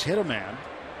 plus he's hit a man.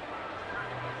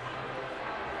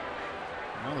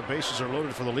 Now the bases are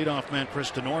loaded for the leadoff man,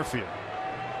 Chris Denorfia.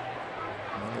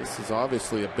 Well, this is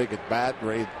obviously a big at bat.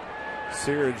 Ray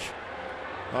Searage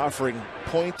offering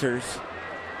pointers.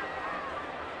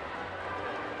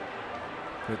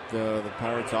 But the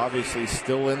Pirates obviously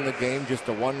still in the game, just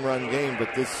a 1-run game,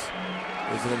 but this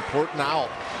is an important out.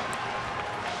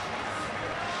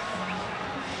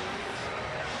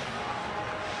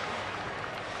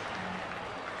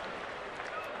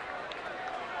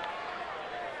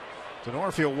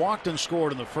 Denorfia walked and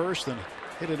scored in the first, then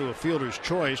hit into a fielder's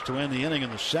choice to end the inning in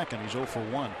the second. He's 0 for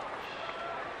 1.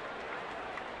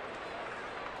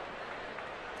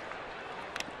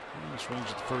 He swings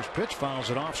at the first pitch, fouls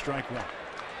it off, strike 1.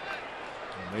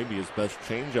 Maybe his best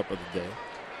changeup of the day.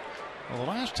 Well, the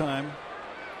last time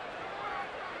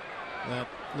that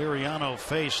Liriano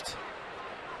faced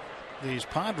these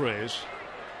Padres,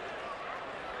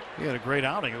 he had a great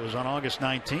outing. It was on August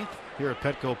 19th here at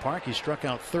Petco Park. He struck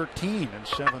out 13 in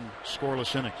 7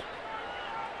 scoreless innings.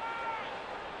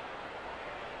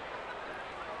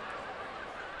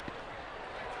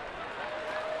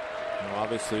 Well,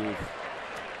 obviously, we've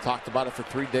talked about it for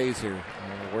 3 days here.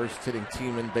 The worst hitting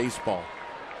team in baseball.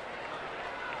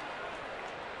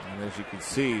 And as you can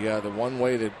see, the one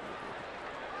way to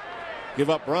give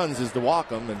up runs is to walk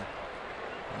them. And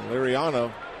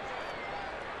Liriano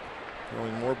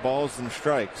throwing more balls than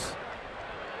strikes.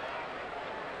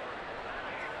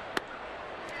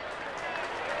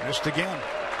 Missed again.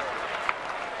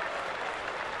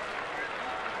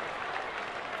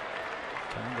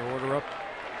 Time to order up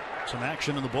some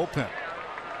action in the bullpen. That's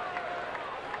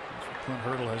what Clint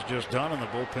Hurdle has just done, and the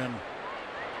bullpen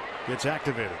gets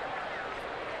activated.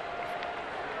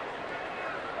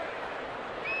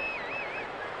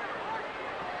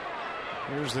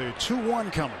 Here's the 2-1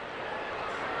 coming.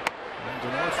 And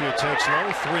Denorfia takes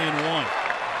low, 3-1.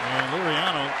 And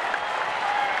Liriano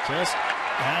just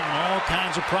having all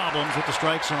kinds of problems with the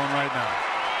strike zone right now.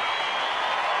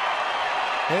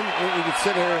 And you could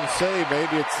sit here and say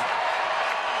maybe it's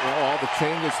all the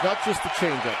change. It's not just the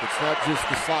changeup. It's not just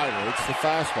the slider. It's the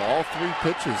fastball. All 3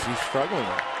 pitches he's struggling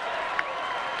with.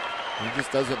 He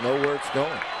just doesn't know where it's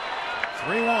going.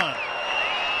 3-1.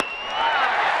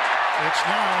 It's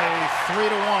now a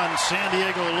 3-1 San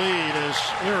Diego lead as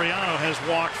Liriano has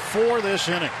walked 4 this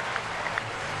inning.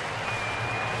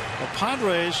 The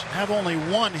Padres have only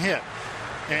 1 hit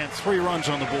and 3 runs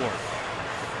on the board.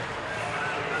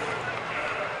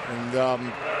 And they've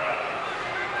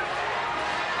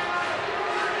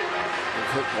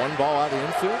hit 1 ball out of the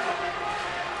infield,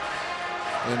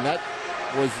 and that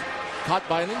was caught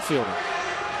by an infielder.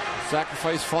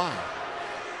 Sacrifice fly.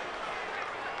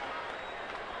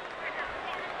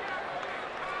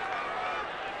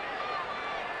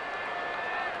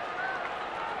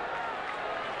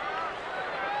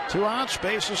 Two outs,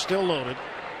 bases still loaded.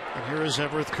 And here is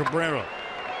Everth Cabrera.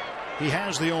 He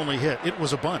has the only hit. It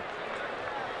was a bunt.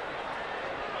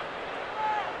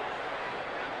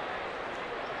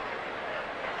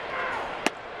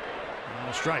 And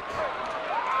a strike.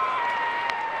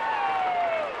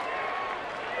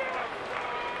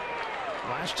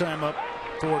 Last time up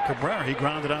for Cabrera, he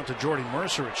grounded out to Jordy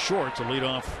Mercer at short to lead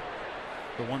off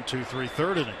the 1-2-3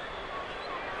 third inning.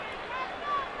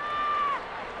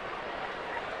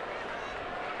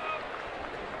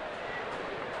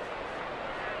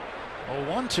 Oh,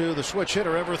 1-2, the switch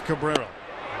hitter, Everth Cabrera.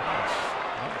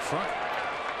 Out in front.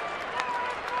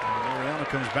 And Liriano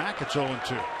comes back. It's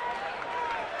 0-2.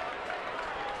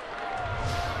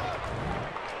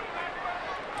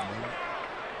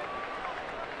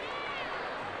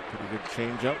 Pretty good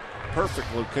changeup.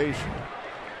 Perfect location.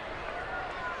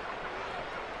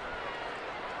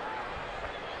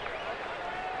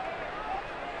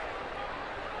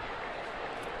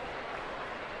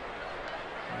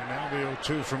 And now the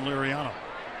 0-2 from Liriano.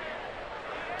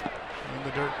 In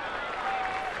the dirt.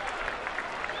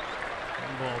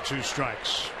 1 ball, 2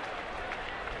 strikes.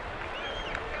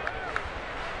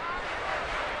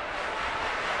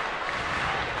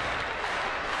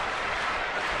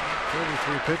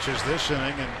 Three pitches this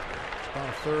inning, and about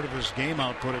a third of his game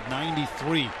output at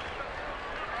 93.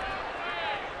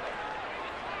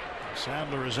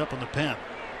 Sadler is up in the pen.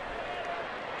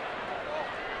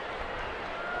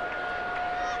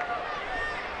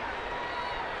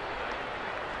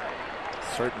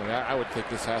 Certainly, I would think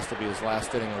this has to be his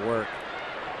last inning of work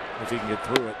if he can get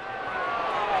through it.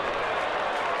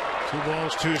 2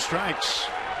 balls, 2 strikes.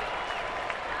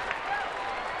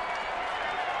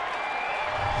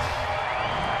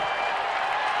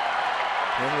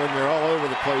 And when you're all over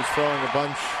the place throwing a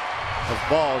bunch of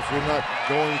balls, you're not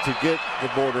going to get the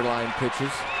borderline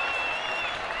pitches.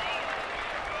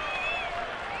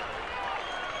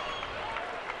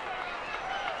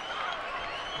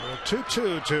 A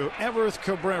 2-2 to Everth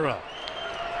Cabrera.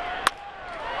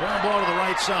 Ground ball to the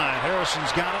right side.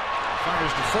 Harrison's got it.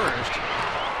 Fires to first.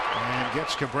 And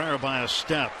gets Cabrera by a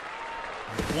step.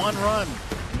 1 run.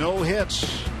 No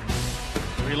hits.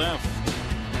 3 left.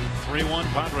 3-1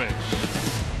 Padres.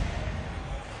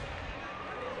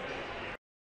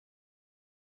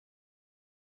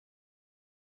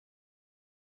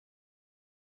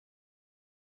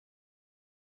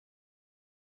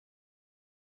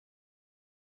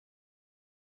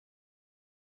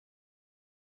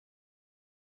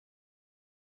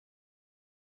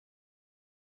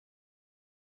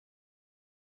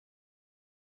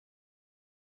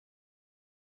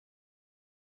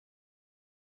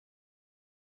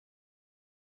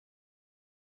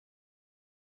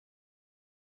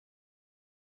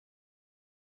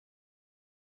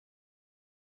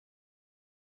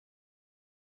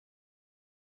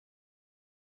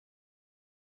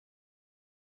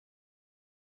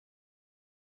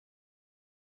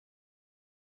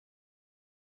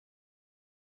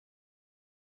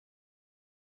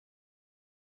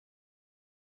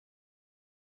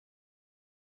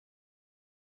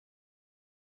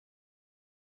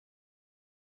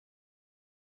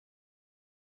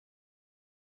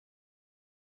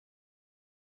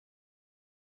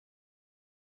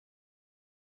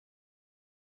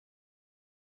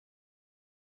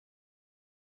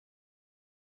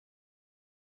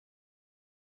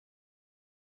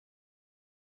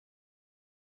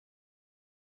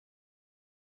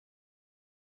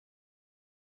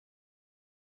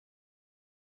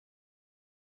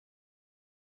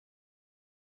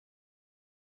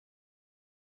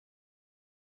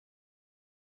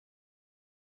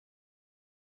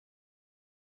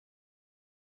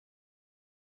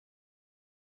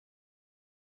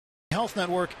 Health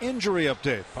Network injury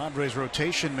update. Padres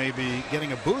rotation may be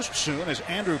getting a boost soon as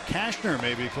Andrew Kashner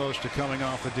may be close to coming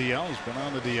off the DL. He's been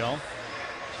on the DL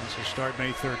since his start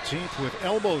May 13th with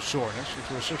elbow soreness. He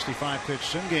threw a 65-pitch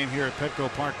sim game here at Petco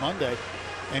Park Monday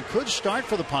and could start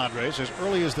for the Padres as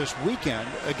early as this weekend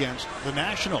against the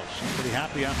Nationals. I'm pretty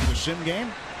happy after the sim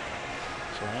game.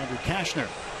 So Andrew Kashner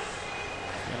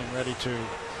getting ready to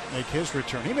make his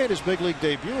return. He made his big league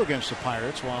debut against the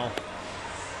Pirates while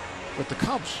with the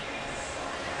Cubs.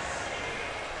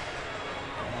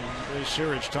 Ray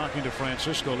Searage talking to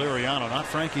Francisco Liriano. Not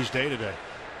Frankie's day today.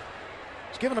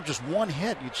 He's given up just 1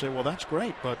 hit. You'd say, well, that's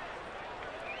great, but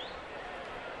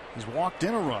he's walked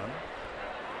in a run,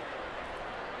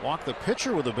 walked the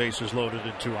pitcher with the bases loaded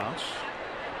and 2 outs.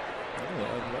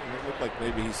 It looked like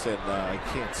maybe he said, I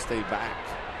can't stay back.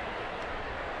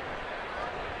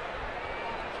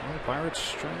 So the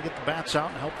Pirates trying to get the bats out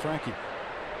and help Frankie.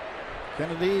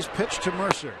 Kennedy's pitch to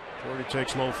Mercer. Jordy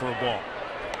takes low for a ball.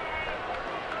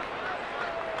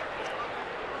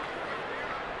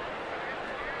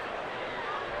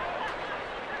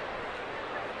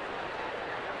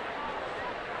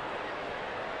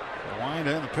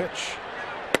 And the pitch.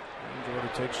 And Jordy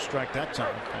takes a strike that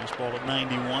time. Fastball at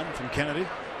 91 from Kennedy.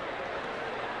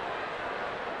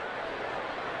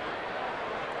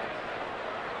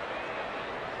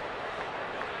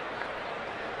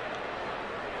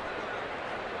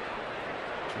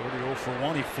 Jordy 0 for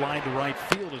 1. He flied to right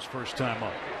field his first time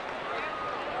up.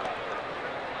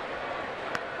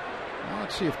 Well,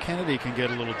 let's see if Kennedy can get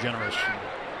a little generous and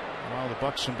allow the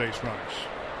Bucks some base runners.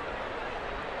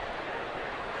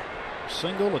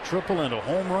 Single, a triple, and a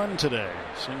home run today.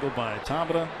 Single by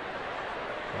Tabata,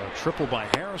 a triple by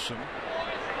Harrison,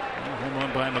 and a home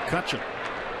run by McCutchen.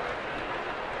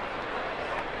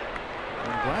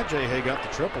 I'm glad J. Hay got the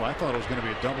triple. I thought it was going to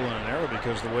be a double and an error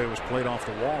because the way it was played off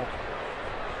the wall.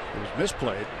 It was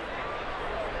misplayed.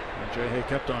 And J. Hay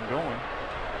kept on going.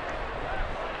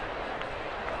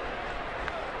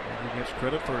 And he gets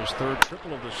credit for his 3rd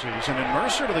triple of the season. And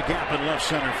Mercer to the gap in left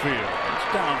center field.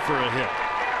 It's down for a hit.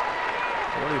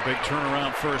 Really a big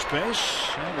turnaround first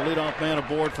base. And the leadoff man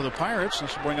aboard for the Pirates.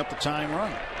 This will bring up the tying run.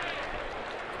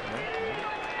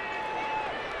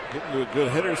 Getting to a good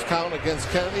hitter's count against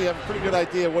Kennedy. You have a pretty good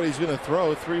idea what he's going to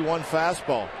throw. 3-1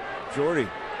 fastball. Jordy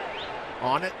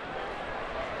on it.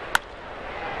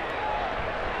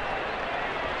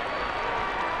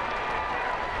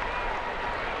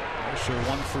 Mercer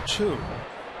 1 for 2.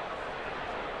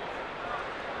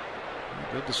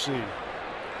 Good to see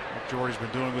what Jordy's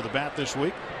been doing with the bat this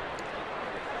week.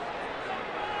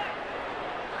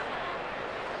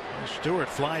 Stewart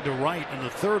fly to right in the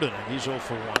third inning. He's 0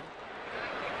 for 1.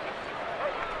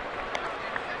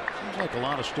 Seems like a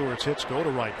lot of Stewart's hits go to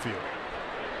right field.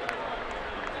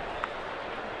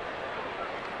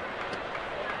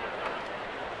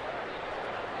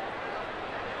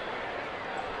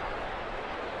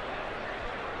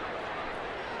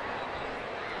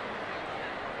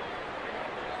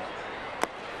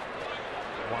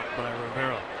 Walked by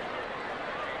Rivera.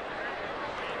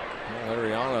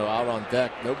 Liriano out on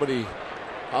deck. Nobody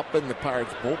up in the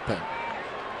Pirates bullpen.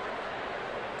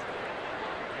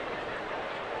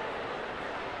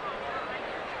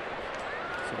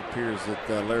 So it appears that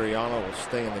Liriano will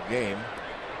stay in the game.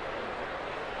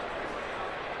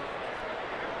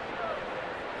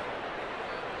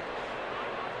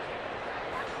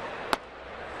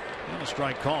 And a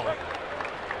strike call.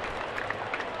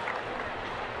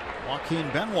 Joaquin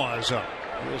Benoit is up.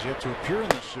 He has yet to appear in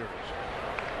this series.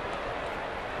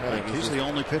 I think he's the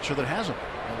only pitcher that hasn't.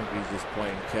 I think he's just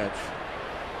playing catch.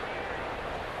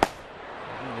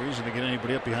 No reason to get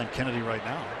anybody up behind Kennedy right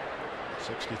now.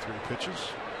 63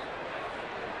 pitches.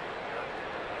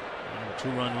 And a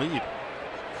 2-run lead.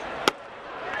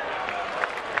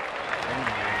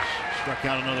 And struck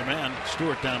out another man.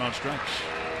 Stewart down on strikes.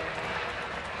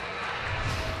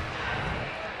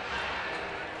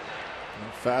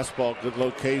 Fastball, good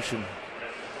location.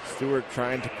 Stewart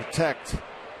trying to protect.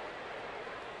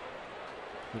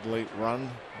 Good late run.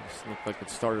 This looked like it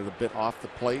started a bit off the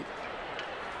plate.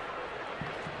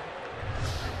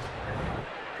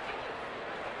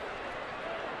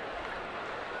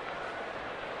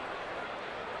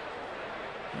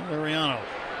 Liriano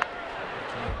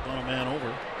run a man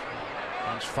over.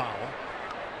 Runs foul.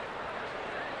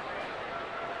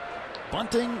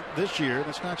 Bunting this year,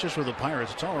 that's not just with the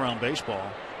Pirates, it's all around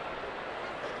baseball.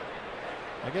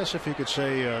 I guess if you could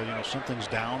say something's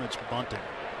down, it's bunting.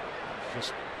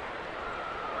 It's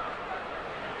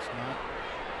not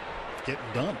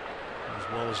getting done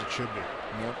as well as it should be.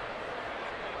 Yep.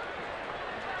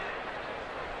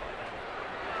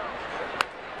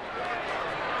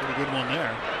 Pretty good one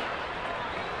there.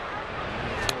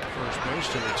 First base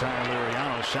to retire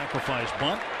Liriano. Sacrifice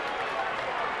bunt.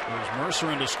 There's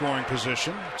Mercer into scoring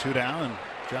position. 2 down, and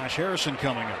Josh Harrison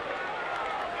coming up.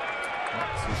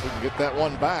 Let's see if we can get that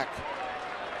one back.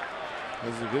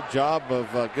 Does a good job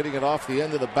of getting it off the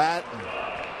end of the bat.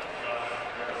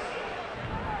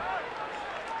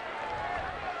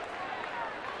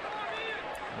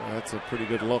 That's a pretty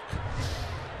good look.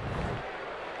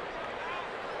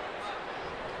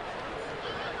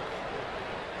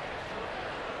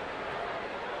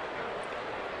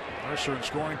 Mercer in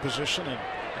scoring position, and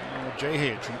Jay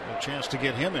Hay a chance to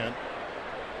get him in.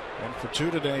 1 for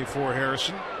 2 today for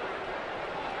Harrison.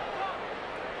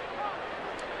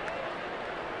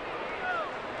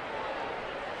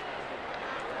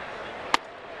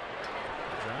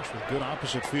 Josh with good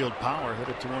opposite field power, hit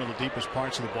it to one of the deepest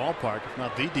parts of the ballpark, if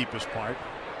not the deepest part,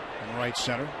 in right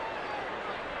center.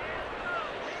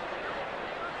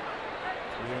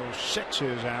 306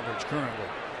 his average currently.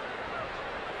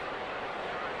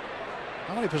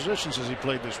 How many positions has he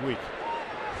played this week?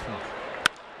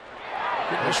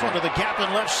 This one to the gap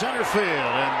in left center field,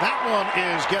 and that one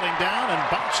is getting down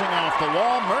and bouncing off the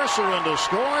wall. Mercer in to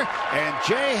score, and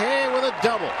Jay Hay with a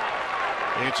double.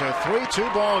 It's a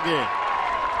 3-2 ball game.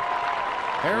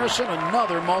 Harrison,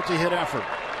 another multi-hit effort.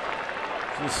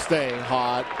 Just staying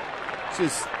hot,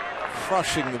 just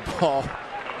crushing the ball.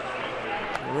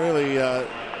 Really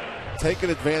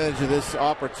taking advantage of this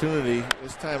opportunity.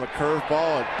 This time a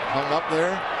curveball hung up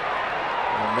there.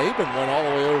 Maben went all the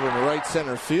way over in the right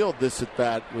center field this at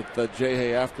bat with Jay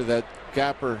Hay after that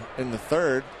gapper in the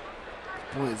third.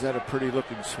 Boy, is that a pretty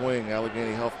looking swing.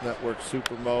 Allegheny Health Network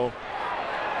Supermo.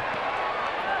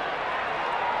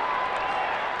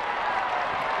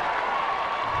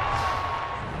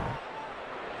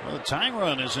 Well, the tying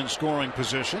run is in scoring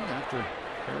position after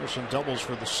Harrison doubles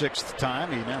for the 6th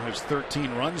time. He now has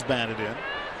 13 runs batted in.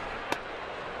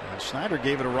 And Snyder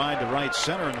gave it a ride to right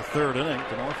center in the 3rd inning.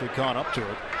 DeNorfee caught up to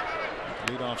it.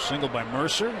 Leadoff single by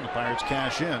Mercer, and the Pirates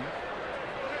cash in.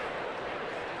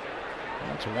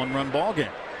 That's a 1-run ball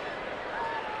game.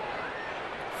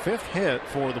 5th hit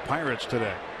for the Pirates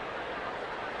today.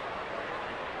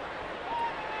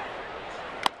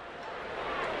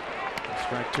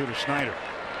 Strike 2 to Snyder.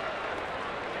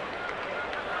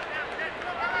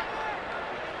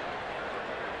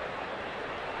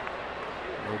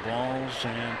 No balls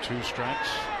and 2 strikes.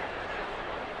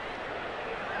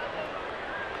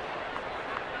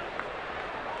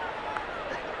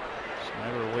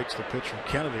 Snyder awaits the pitch from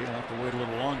Kennedy. He'll have to wait a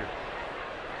little longer.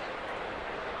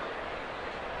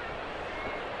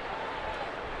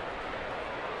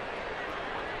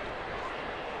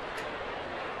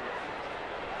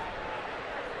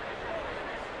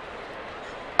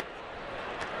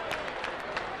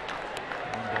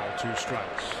 2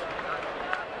 strikes.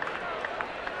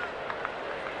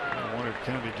 I wondered if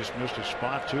Kennedy just missed his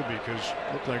spot too, because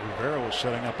it looked like Rivera was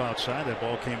setting up outside. That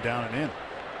ball came down and in.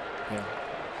 Yeah.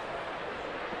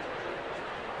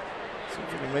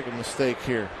 Seems like we make a mistake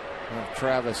here.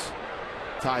 Travis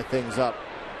tie things up.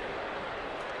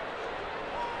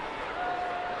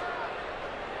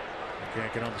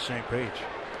 Can't get on the same page.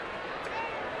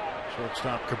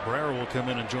 Shortstop Cabrera will come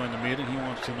in and join the meeting. He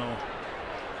wants to know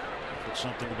if it's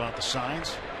something about the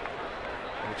signs.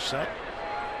 It's set.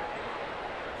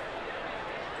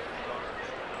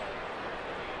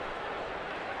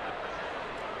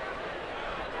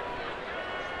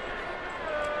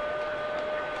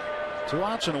 Two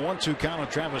outs and a 1-2 count on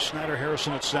Travis Snyder.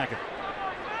 Harrison at second.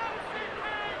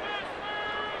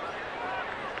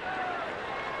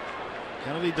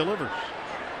 Kennedy delivers.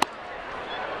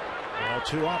 Ball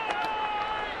 2 up.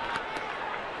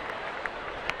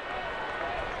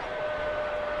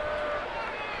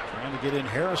 Trying to get in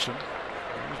Harrison.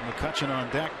 There's McCutchen on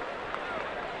deck.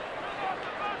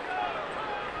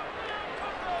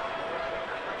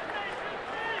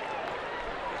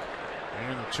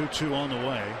 And the 2-2 on the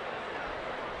way.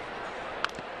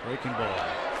 Breaking ball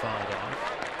fouled off.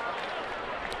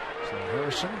 So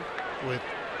Harrison with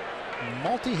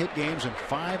multi-hit games in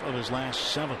 5 of his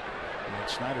last 7. And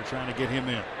Snyder trying to get him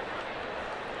in.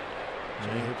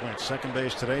 He played second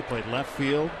base today, played left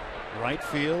field, right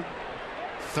field,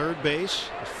 third base.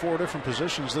 4 different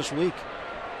positions this week.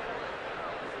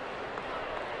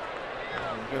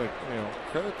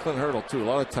 Credit Clint Hurdle too. A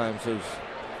lot of times those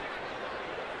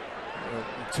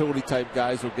utility type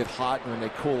guys will get hot, and when they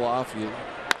cool off, you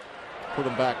put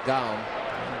them back down.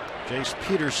 Jace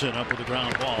Peterson up with the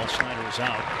ground ball. Snyder is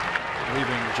out,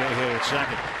 leaving Jay Hay at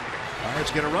second.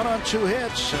 Pirates get a run on 2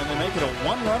 hits, and they make it a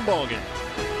 1-run ball game.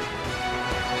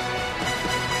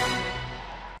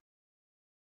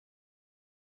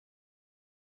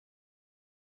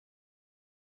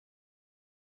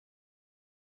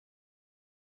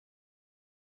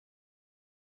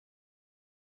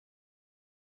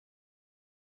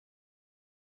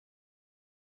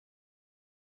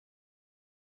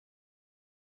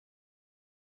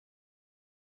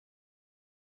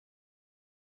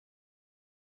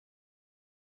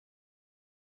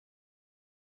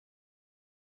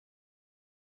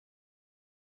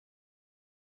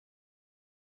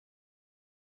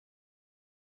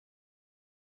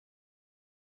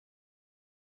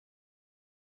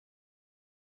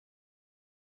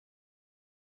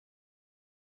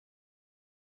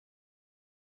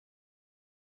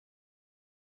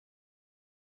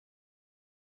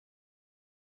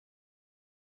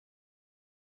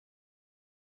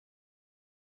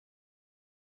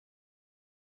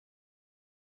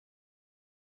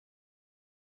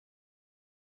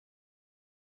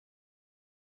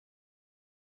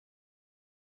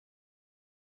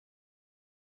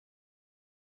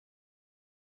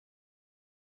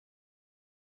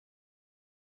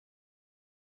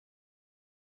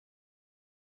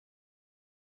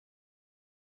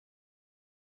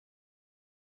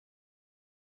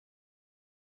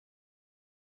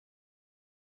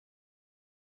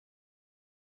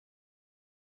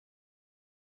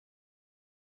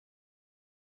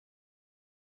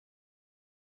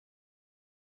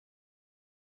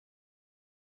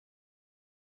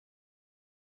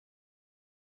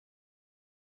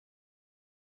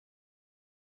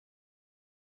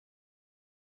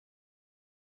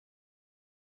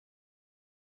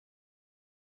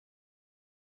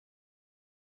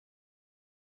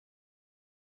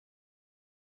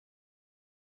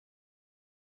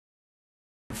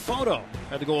 Photo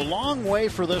had to go a long way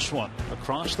for this one,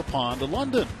 across the pond to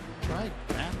London. That's right,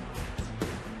 Matt.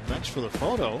 Thanks for the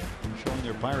photo, showing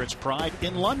their Pirates' pride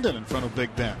in London in front of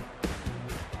Big Ben.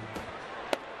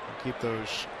 We'll keep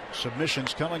those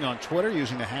submissions coming on Twitter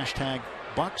using the hashtag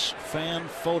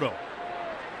BucksFanPhoto.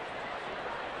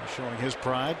 Showing his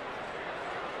pride.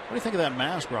 What do you think of that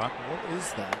mask, Brock? What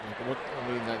is that?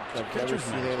 I've never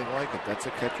seen anything like it. That's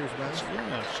a catcher's mask?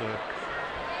 Yeah, it's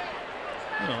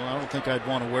I don't think I'd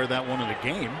want to wear that one in a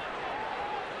game,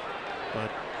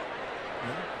 but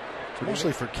it's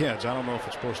mostly for kids. I don't know if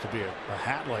it's supposed to be a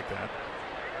hat like that.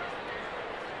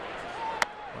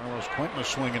 Carlos Quentin is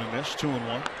swinging and miss,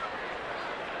 2-1.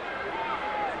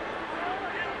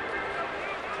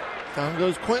 Down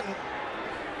goes Quentin.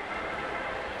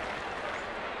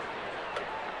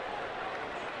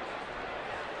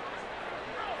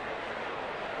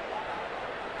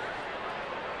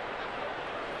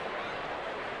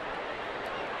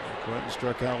 Quentin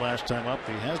struck out last time up.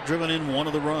 He has driven in one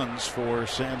of the runs for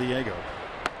San Diego.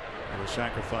 A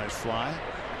sacrifice fly.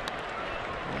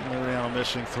 And Laureano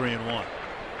missing 3-1.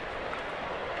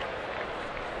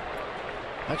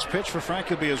 Next pitch for Frank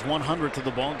could be his 100th of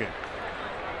the ball game.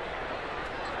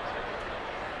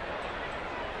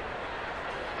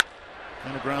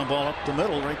 And a ground ball up the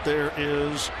middle. Right there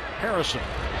is Harrison.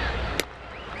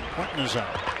 Quentin is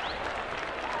out.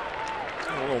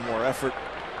 A little more effort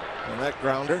on that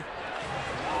grounder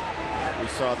we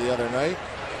saw the other night.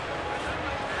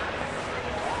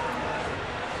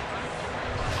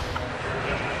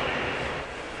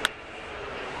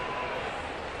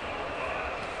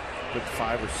 Good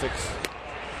 5 or 6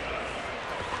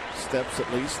 steps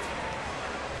at least.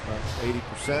 About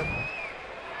 80%.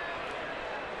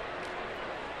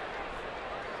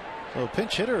 So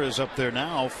pinch hitter is up there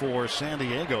now for San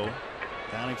Diego.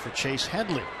 Downing for Chase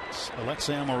Headley. It's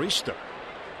Alexei Amarista.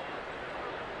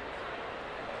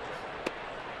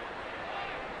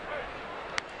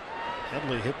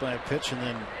 Headley hit by a pitch and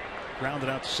then grounded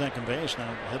out to second base.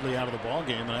 Now Headley out of the ball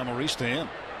game and Amarista in.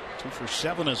 2 for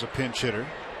 7 as a pinch hitter.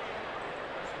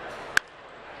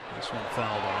 This one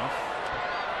fouled off.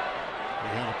 He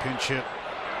had a pinch hit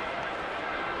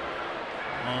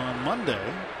on Monday.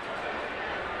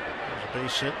 There was a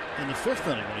base hit in the 5th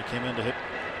inning when he came in to hit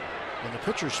in the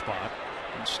pitcher's spot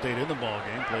and stayed in the ball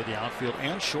game. Played the outfield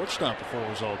and shortstop before it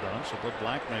was all done. So Bud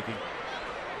Black making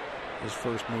his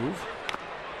first move.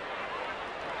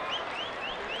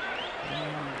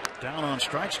 And down on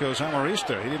strikes goes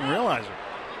Amarista. He didn't realize it.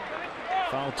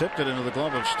 Foul tipped it into the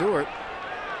glove of Stewart.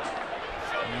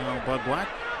 Now Bud Black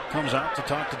comes out to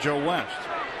talk to Joe West.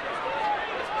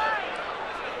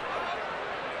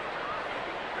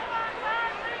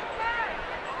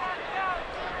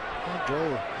 Well,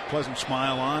 Joe, a pleasant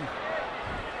smile on.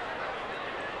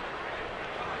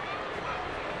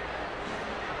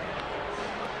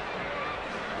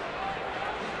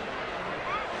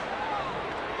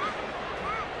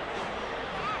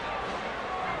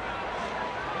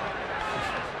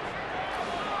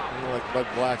 Bud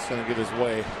Black's going to get his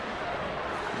way.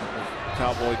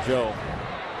 Cowboy Joe.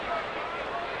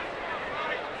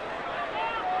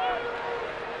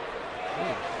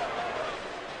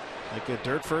 They get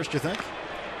dirt first, you think?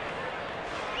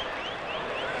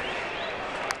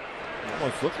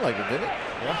 Almost looked like it, didn't it?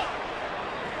 Yeah.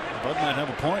 Bud might have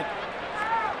a point.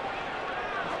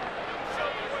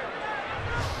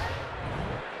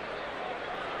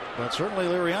 But certainly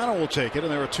Liriano will take it,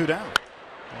 and there are 2 down.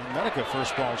 And Medica,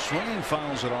 first ball swinging,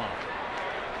 fouls it off.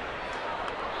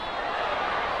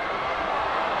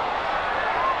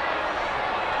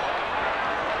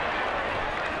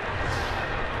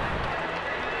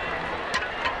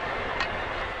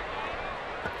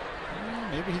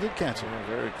 Maybe he did catch it. Yeah,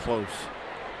 very close.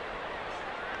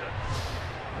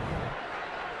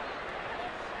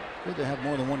 Good to have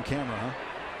more than one camera, huh?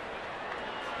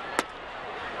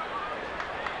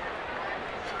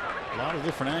 A lot of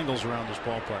different angles around this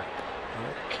ballpark.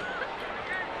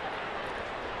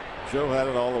 Joe had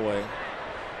it all the way.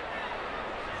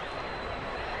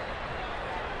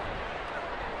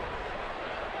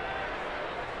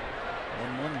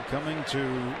 One coming to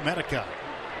Medica.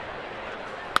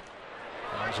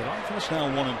 Fouls it off. It's now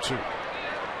 1-2.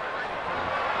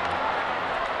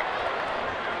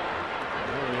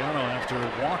 Liriano, after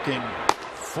walking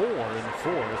 4 in the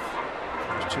 4th.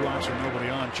 There's 2 outs and nobody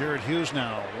on. Jared Hughes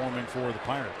now warming for the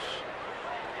Pirates.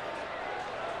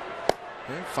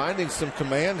 Yeah, finding some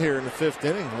command here in the 5th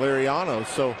inning, Liriano.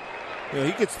 So,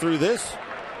 he gets through this.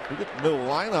 We get the middle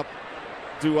lineup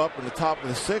due up in the top of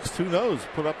the 6th. Who knows?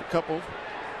 Put up a couple.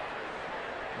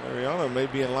 Liriano may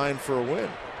be in line for a win.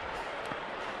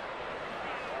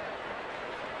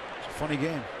 It's a funny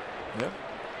game. Yep.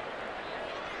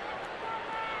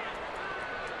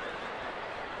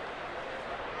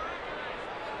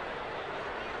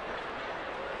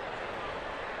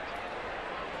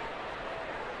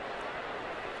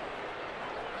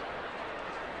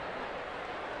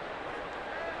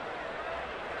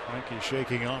 Frankie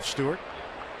shaking off Stewart.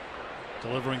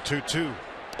 Delivering 2-2. And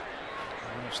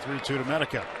it's 3-2 to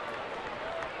Medica.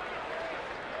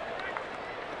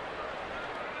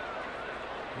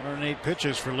 And 8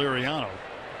 pitches for Liriano.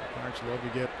 Pirates love to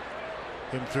get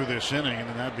him through this inning, and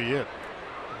then that'd be it.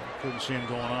 Couldn't see him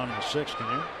going on in the 6th,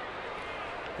 can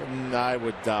you? I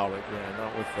would doubt it. Yeah,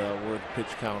 not with where the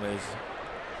pitch count is.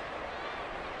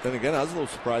 Then again, I was a little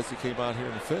surprised he came out here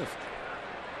in the 5th.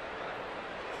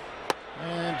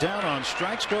 And down on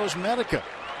strikes goes Medica.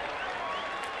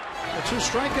 2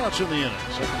 strikeouts in the inning.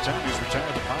 Second time he's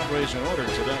retired the Padres in order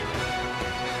today.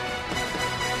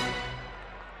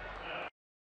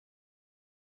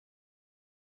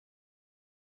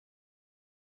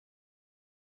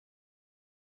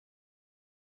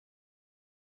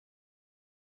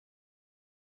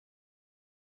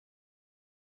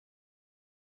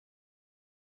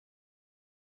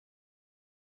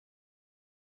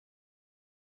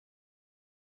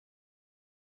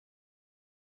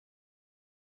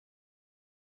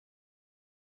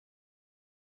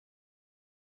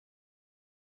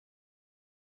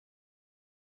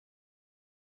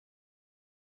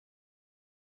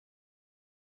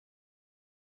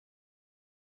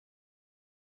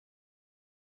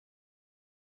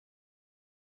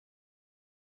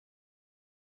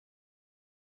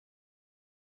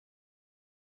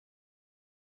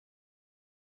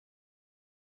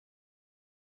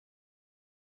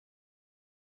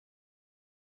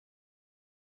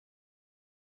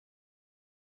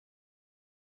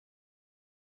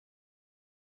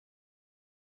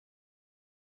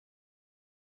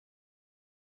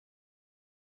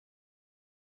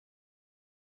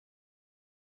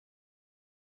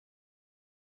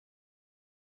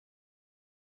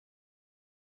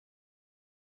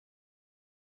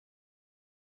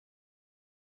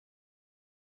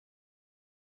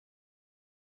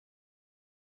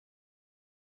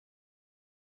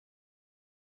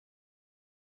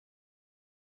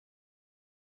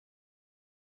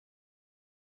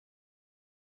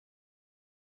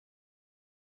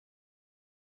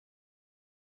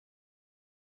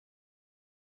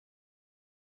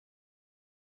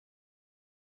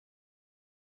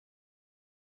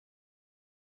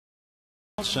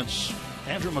 since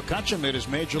Andrew McCutchen made his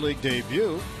major league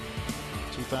debut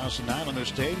 2009 on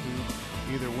this date.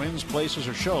 He either wins, places,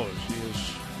 or shows. He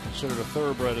is considered a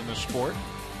thoroughbred in this sport.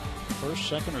 First,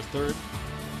 second, or third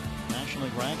National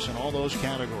League ranks in all those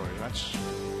categories. That's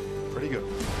pretty good.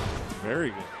 Very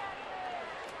good.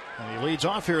 And he leads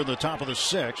off here at the top of the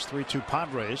sixth. 3-2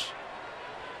 Padres.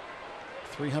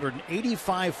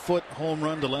 385-foot home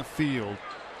run to left field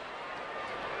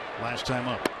last time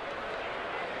up.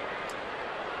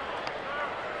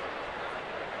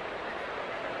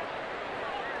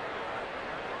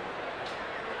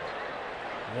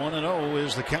 One and 0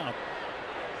 is the count.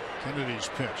 Kennedy's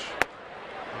pitch.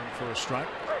 In for a strike.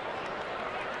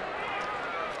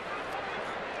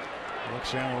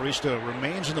 Alex Amarista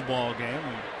remains in the ball game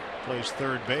and plays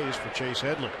third base for Chase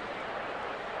Headley.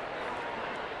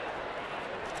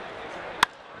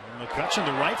 And McCutchen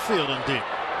to right field and deep.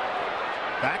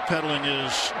 Backpedaling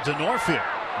is Denorfia.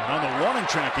 And on the warning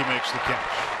track, he makes the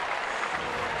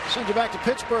catch. Sends it back to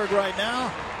Pittsburgh right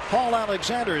now. Paul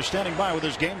Alexander is standing by with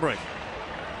his game break.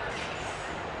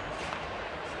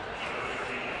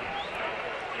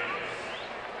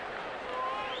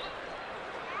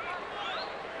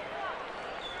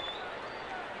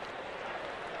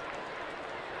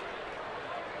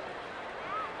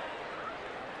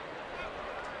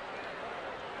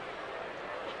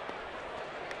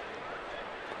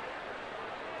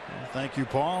 Thank you,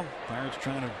 Paul. Pirates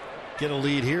trying to get a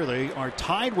lead here. They are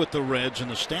tied with the Reds in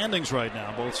the standings right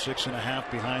now, both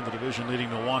 6.5 behind the division-leading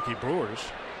Milwaukee Brewers.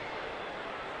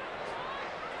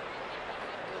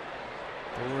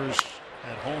 Brewers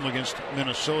at home against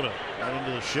Minnesota. Right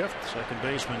into the shift. Second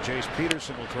baseman Jace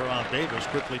Peterson will throw out Davis.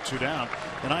 Quickly 2 down.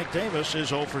 And Ike Davis is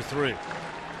 0 for 3.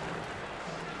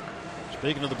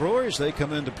 Speaking of the Brewers, they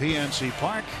come into PNC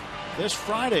Park this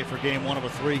Friday for game 1 of a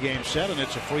 3-game set, and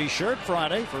it's a free shirt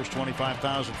Friday. First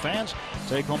 25,000 fans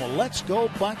take home a Let's Go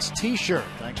Bucks t-shirt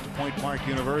thanks to Point Park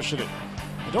University.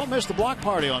 And don't miss the block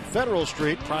party on Federal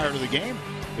Street prior to the game,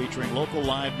 featuring local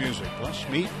live music. Plus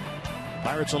meet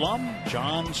Pirates alum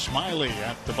John Smiley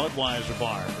at the Budweiser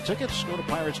Bar. For tickets, go to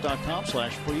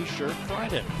pirates.com/free shirt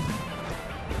Friday.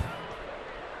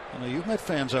 I know you've met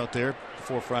fans out there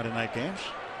before Friday night games.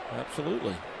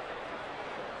 Absolutely.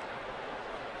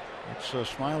 What's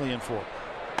Smiley in for?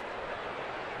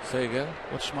 Say again?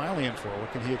 What's Smiley in for?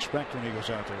 What can he expect when he goes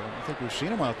out there? I don't think we've seen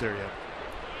him out there yet.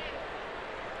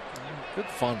 Good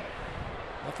fun.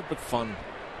 Nothing but fun.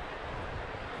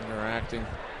 Interacting.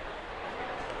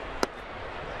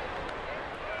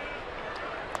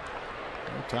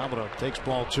 Tabata takes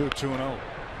ball 2, 2-0.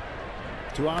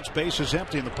 2 outs, bases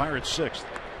empty in the Pirates' 6th.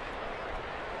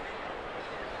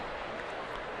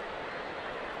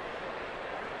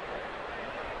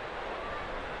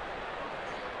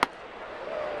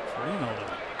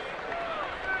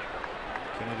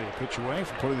 Kennedy a pitch away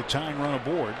from putting the tying run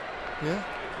aboard. Yeah,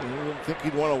 you wouldn't think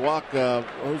he'd want to walk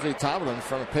Jose Tabata in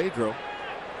front of Pedro.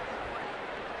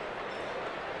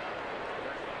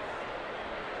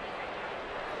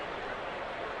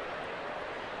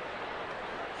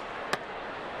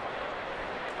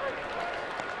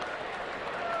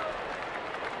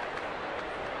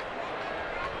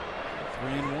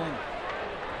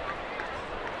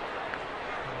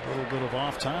 A little bit of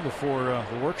off time before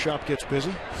the workshop gets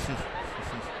busy.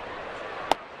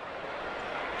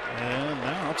 And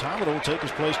now Tabata will take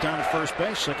his place down at first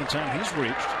base. Second time he's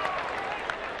reached.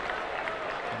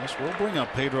 And this will bring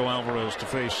up Pedro Alvarez to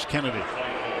face Kennedy.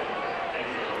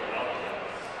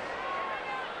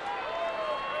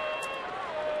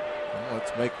 Well,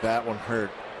 let's make that one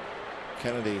hurt.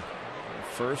 Kennedy,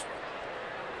 first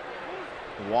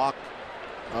walk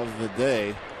of the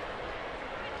day.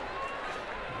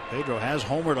 Pedro has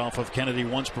homered off of Kennedy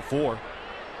once before.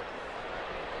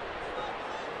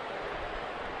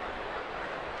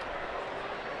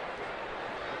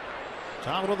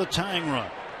 Top of the tying run.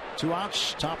 2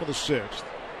 outs, top of the 6th.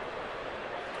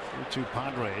 3-2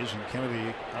 Padres, and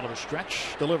Kennedy out of the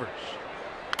stretch delivers.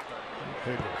 And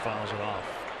Pedro fouls it off.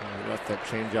 And he left that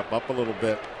changeup up a little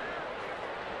bit.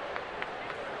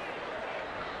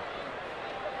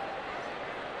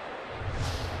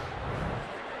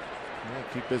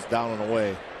 Keep this down and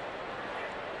away.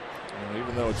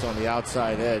 Even though it's on the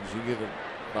outside edge, you get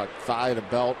about thigh to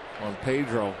belt on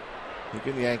Pedro. You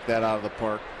can yank that out of the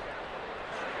park.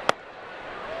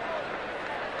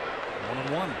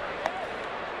 1-1.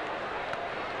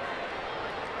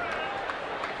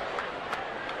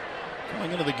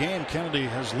 Going into the game, Kennedy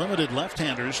has limited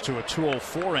left-handers to a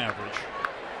 .204 average.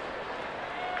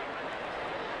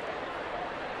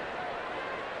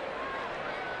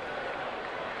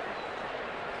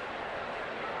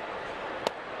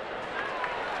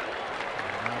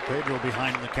 Now Pedro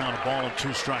behind in the count, a ball and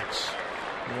 2 strikes.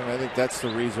 I think that's the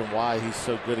reason why he's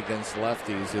so good against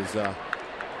lefties is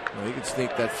he can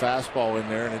sneak that fastball in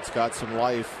there and it's got some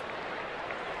life.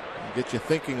 Get you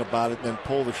thinking about it and then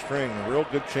pull the string. A real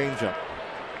good changeup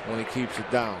when he keeps it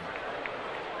down.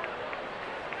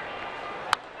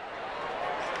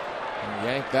 And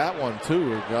yanked that one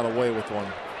too, or got away with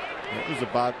one. It was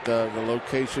about the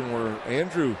location where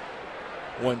Andrew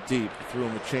went deep. Threw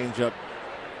him a changeup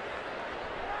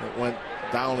that went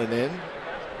down and in.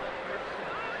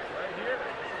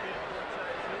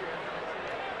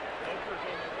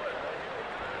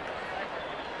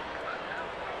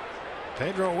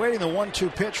 Pedro awaiting the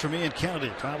 1-2 pitch from Ian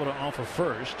Kennedy. Travel off of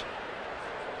first.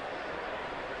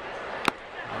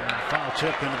 And foul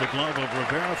tip into the glove of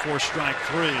Rivera for strike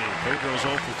 3. Pedro's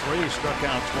 0 for 3. Struck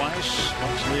out twice.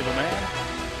 Let's leave a man.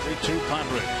 3-2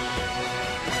 Padres.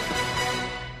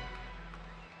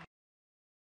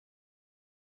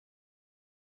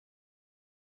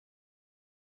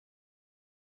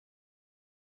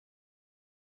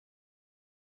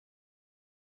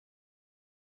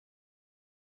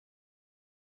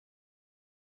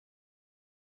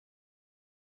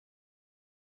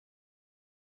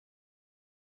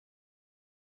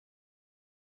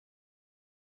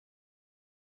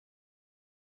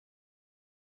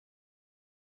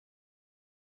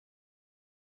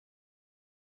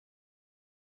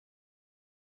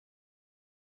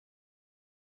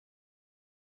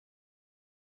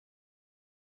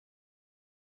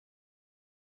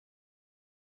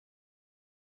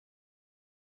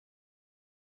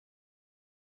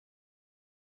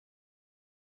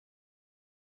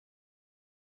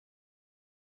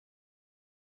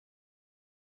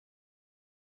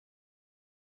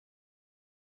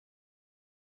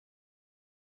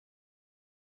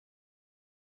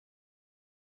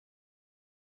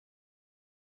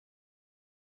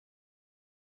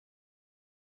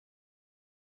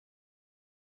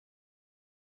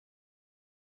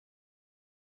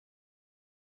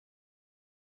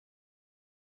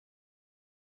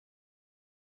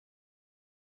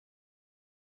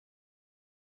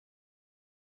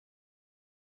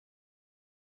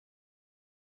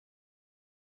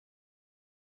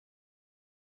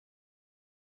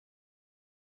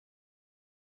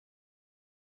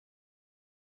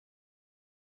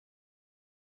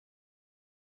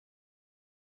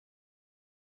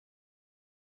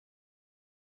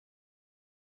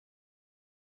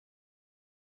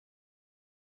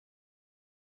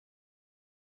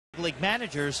 League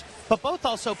managers, but both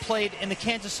also played in the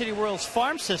Kansas City Royals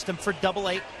farm system for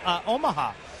AA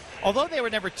Omaha. Although they were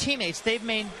never teammates, they've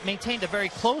maintained a very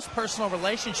close personal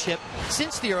relationship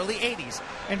since the early 80s.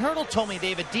 And Hurdle told me they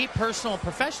have a deep personal and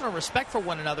professional respect for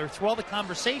one another through all the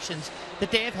conversations that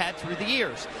they have had through the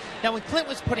years. Now, when Clint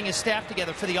was putting his staff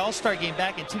together for the All-Star game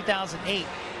back in 2008,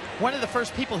 one of the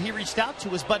first people he reached out to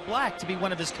was Bud Black to be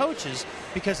one of his coaches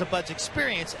because of Bud's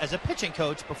experience as a pitching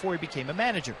coach before he became a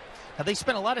manager. Now, they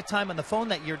spent a lot of time on the phone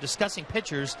that year discussing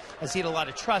pitchers as he had a lot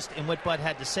of trust in what Bud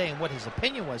had to say and what his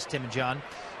opinion was, Tim and John.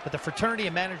 But the fraternity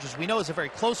of managers we know is a very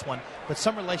close one, but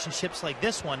some relationships like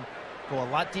this one go a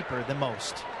lot deeper than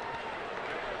most.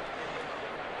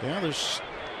 Yeah, there's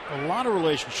a lot of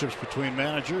relationships between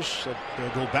managers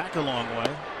that go back a long way.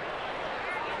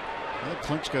 Yeah,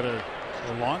 Clint's got a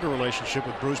longer relationship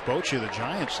with Bruce Bochy of the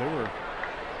Giants. They were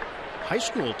high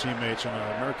school teammates on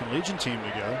an American Legion team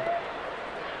together.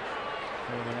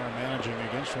 Well, they are managing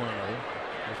against one another.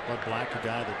 There's Bud Black, a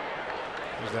guy that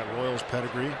has that Royals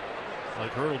pedigree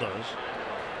like Hurdle does.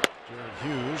 Jared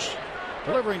Hughes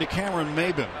delivering to Cameron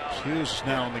Maben. Hughes is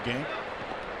now in the game.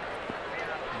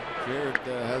 Jared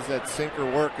has that sinker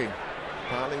working,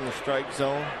 pounding the strike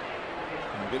zone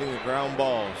and getting the ground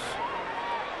balls.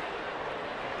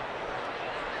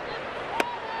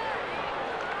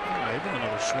 Maben,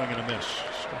 another swing and a miss.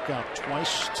 Struck out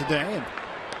twice today,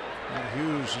 and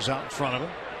Hughes is out in front of him.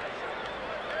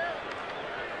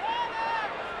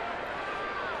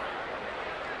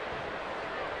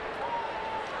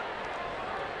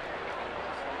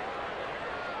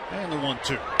 And the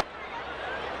 1-2.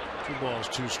 2 balls,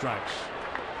 2 strikes.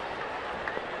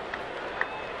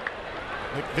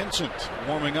 Nick Vincent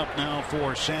warming up now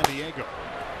for San Diego.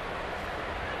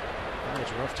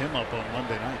 It's roughed him up on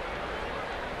Monday night.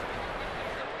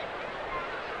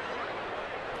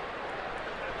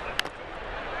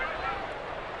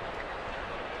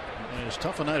 And as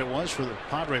tough a night it was for the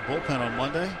Padre bullpen on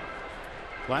Monday,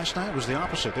 last night was the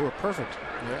opposite. They were perfect.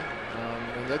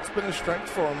 Yeah, and that's been a strength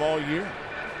for them all year.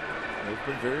 They've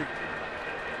been very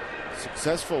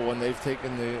successful when they've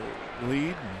taken the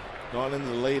lead and gone into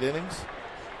the late innings.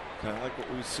 Kind of like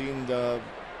what we've seen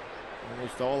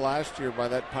almost all last year by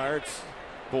that Pirates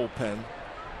bullpen.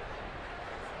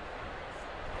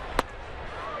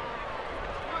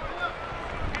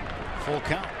 Full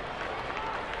count.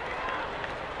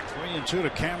 3-2 to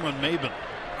Cameron Maben.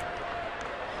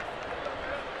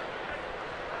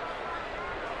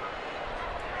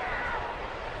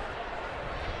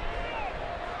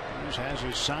 He has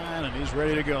his sign and he's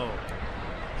ready to go.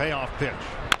 Payoff pitch.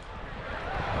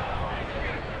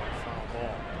 Foul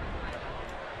ball.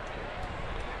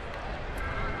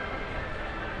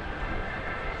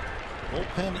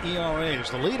 Bullpen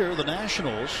ERAs. The leader, the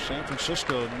Nationals. San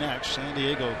Francisco next. San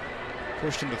Diego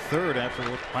pushed him to third after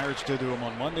what the Pirates did to him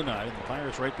on Monday night. And the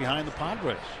Pirates right behind the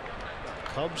Padres.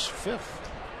 Cubs fifth.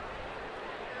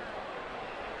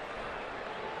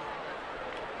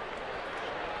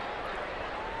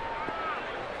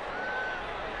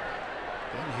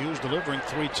 Hughes delivering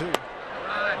 3-2.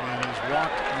 And he's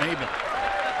walked Maben.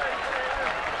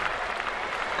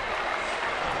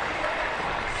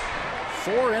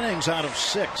 Four innings out of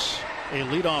 6. A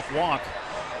leadoff walk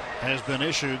has been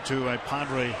issued to a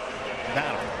Padre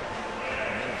batter.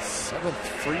 7th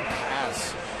free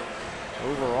pass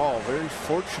overall. Very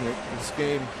fortunate this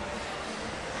game.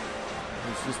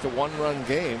 It's just a one-run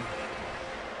game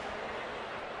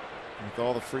with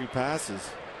all the free passes.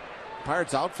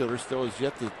 Pirates outfielder still has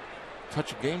yet to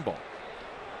touch a game ball.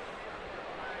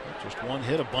 Just one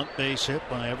hit, a bunt base hit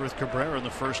by Everett Cabrera in the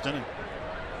first inning.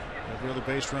 Every other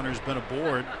base runner has been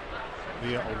aboard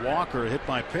via a walk or a hit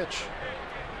by pitch.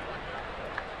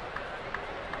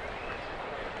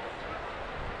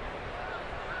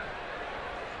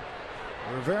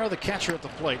 Rivera, the catcher at the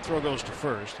plate. Throw goes to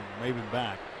first, and Maben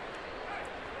back.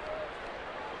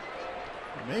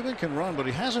 Maben can run, but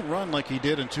he hasn't run like he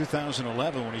did in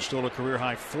 2011 when he stole a career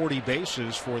high 40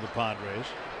 bases for the Padres.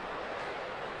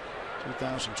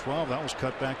 2012, that was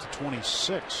cut back to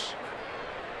 26.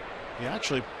 He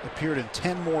actually appeared in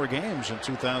 10 more games in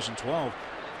 2012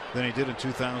 than he did in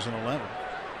 2011.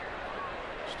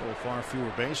 Stole far fewer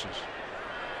bases.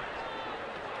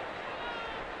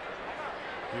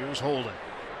 Here's holding.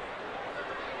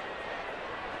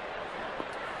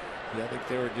 Yeah, I think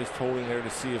they were just holding there to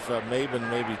see if Maben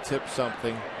maybe tipped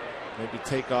something, maybe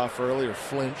take off early or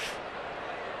flinch,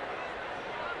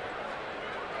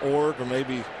 or to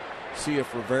maybe see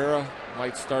if Rivera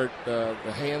might start the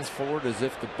hands forward as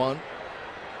if to bunt.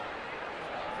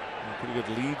 A pretty good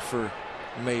lead for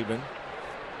Maben.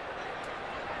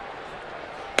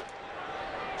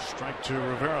 Strike to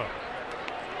Rivera.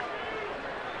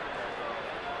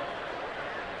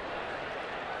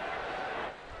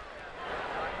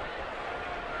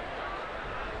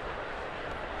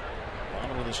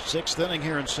 The 6th inning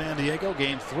here in San Diego,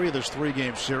 game 3 of this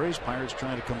 3-game series. Pirates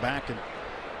trying to come back and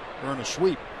earn a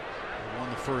sweep. They won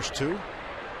the first 2.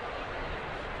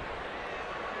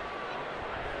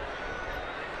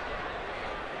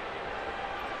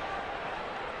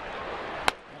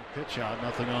 Pitch out,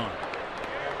 nothing on.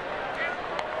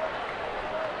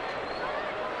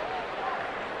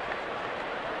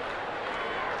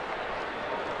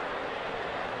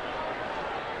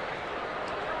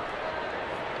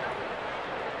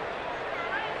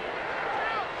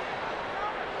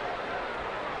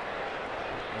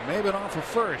 Maben off for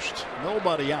first.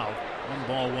 Nobody out. 1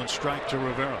 ball, 1 strike to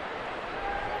Rivera.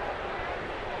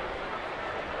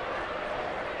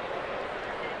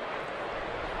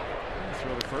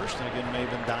 Throw to first, and again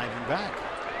Maben diving back.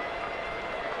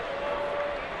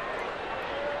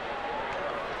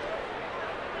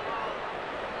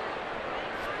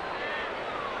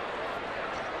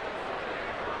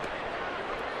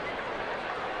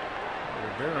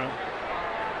 Rivera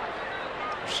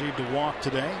received a walk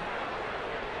today.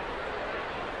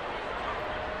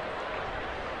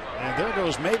 And there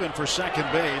goes Maben for second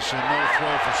base, and no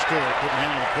throw for Stewart. Couldn't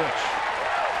handle the pitch.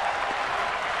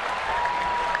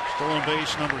 Stolen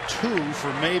base number 2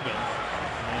 for Maben.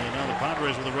 And now the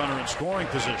Padres with a runner in scoring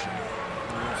position.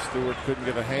 Stewart couldn't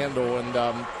get a handle, and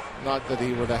not that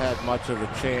he would have had much of a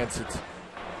chance. It's a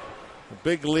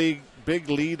big lead,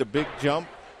 a big jump.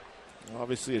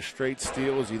 Obviously a straight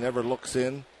steal as he never looks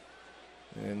in.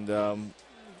 And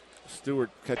Stewart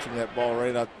catching that ball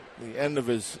right out the end of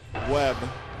his web.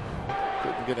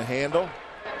 Couldn't get a handle.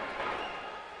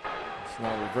 So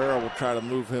now Rivera will try to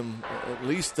move him at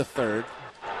least to third.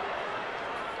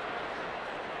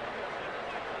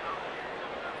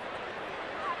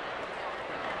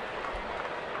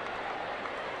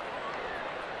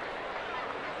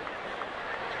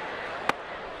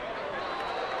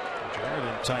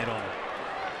 Jordan tight on it.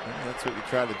 That's what you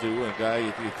try to do. A guy,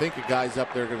 if you think a guy's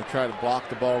up there going to try to block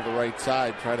the ball to the right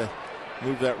side, try to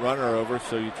move that runner over,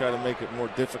 so you try to make it more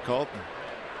difficult.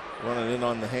 running in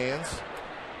on the hands.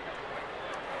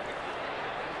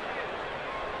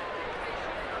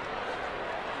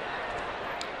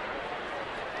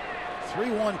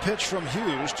 3-1 pitch from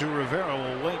Hughes to Rivera.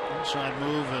 Will wait, inside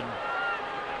move, and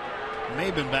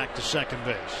Maben back to second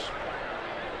base.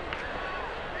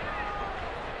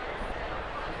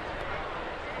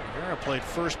 Rivera played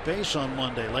first base on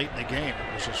Monday late in the game.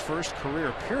 It was his first career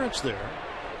appearance there.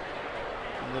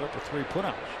 Ended up with 3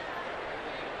 putouts.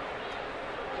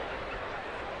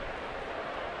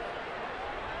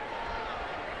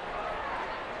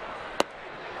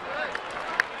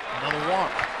 Another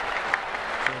walk.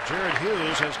 So Jared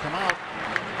Hughes has come out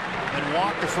and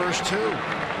walked the first 2.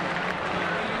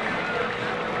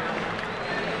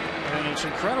 And it's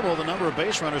incredible the number of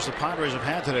base runners the Padres have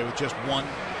had today with just 1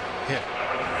 hit.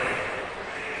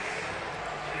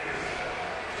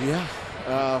 Yeah.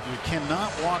 You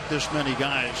cannot walk this many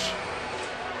guys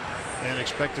and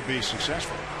expect to be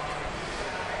successful.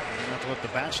 You have to let the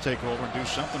bats take over and do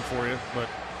something for you. But,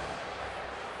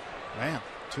 man,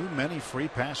 too many free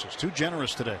passes. Too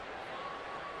generous today.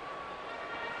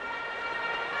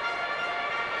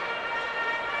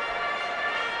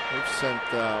 They've sent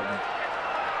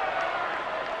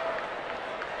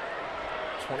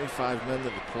 25 men to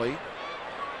the plate.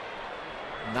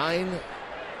 9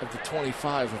 of the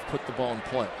 25 have put the ball in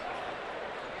play.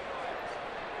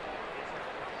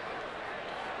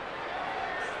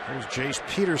 Here's Jace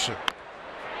Peterson.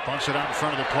 Bunts it out in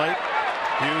front of the plate.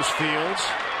 Hughes fields.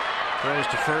 Throws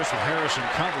to first with Harrison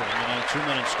covering in a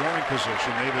 2-man in scoring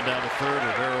position. Maben down to third.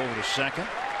 Rivera over to second.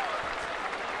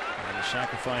 And the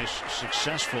sacrifice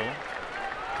successful.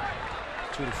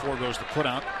 2-4 goes the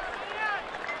putout.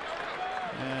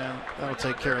 And that'll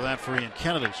take care of that for Ian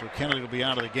Kennedy. So Kennedy will be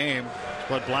out of the game.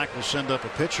 Bud Black will send up a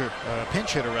pinch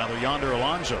hitter, Yonder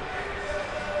Alonso.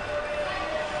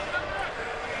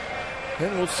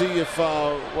 And we'll see if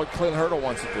what Clint Hurdle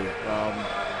wants to do.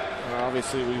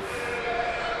 Obviously, we've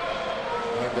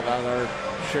handed out our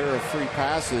share of free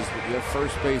passes, but you have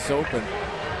first base open.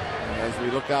 And as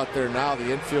we look out there now, the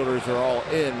infielders are all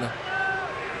in.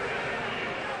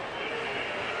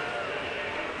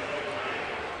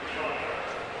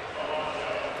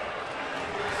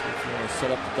 Set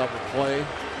up the double play.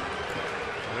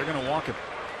 They're going to walk him.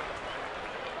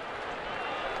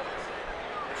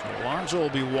 So Alonso will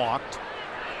be walked.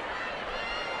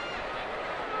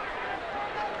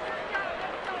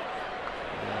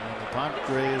 And the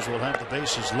Padres will have the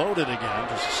bases loaded again.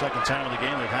 Just the second time in the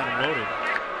game they've had them loaded.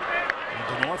 And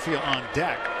Denorfia on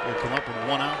deck will come up with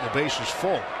 1 out and the bases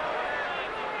full.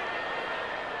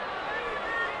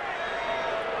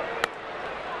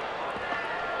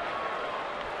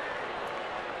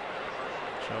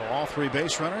 All 3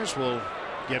 base runners will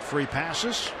get free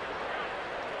passes.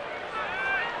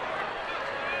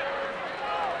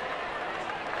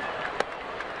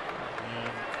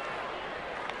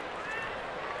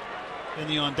 And in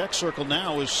the on deck circle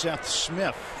now is Seth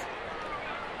Smith,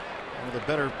 one of the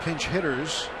better pinch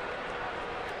hitters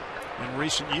in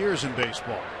recent years in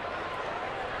baseball.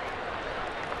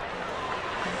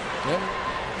 And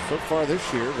so far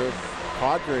this year, the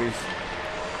Padres'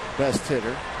 best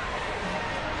hitter.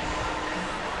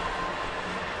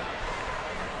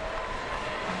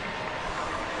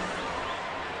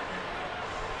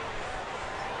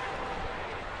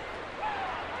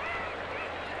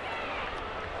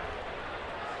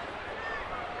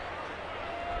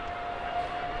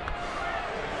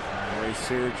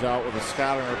 Searage out with a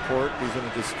scouting report. He's going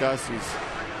to discuss. He's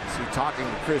talking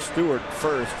to Chris Stewart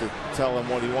first to tell him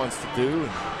what he wants to do,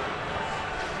 and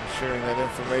sharing that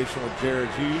information with Jared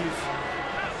Hughes.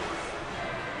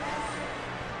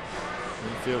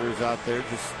 Infielders out there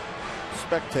just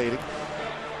spectating.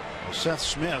 Seth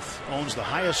Smith owns the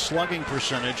highest slugging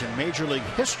percentage in Major League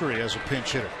history as a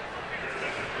pinch hitter,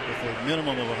 with a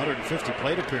minimum of 150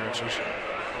 plate appearances.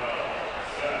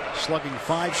 Slugging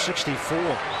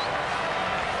 .564.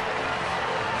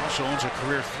 Also owns a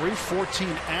career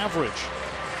 .314 average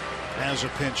as a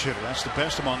pinch hitter. That's the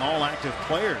best among all active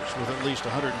players with at least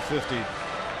 150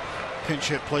 pinch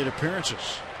hit plate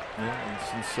appearances. Yeah,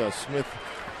 and since Smith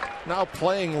now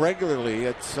playing regularly,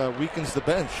 it weakens the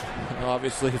bench.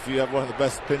 Obviously, if you have one of the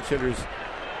best pinch hitters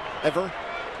ever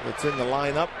that's in the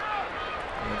lineup,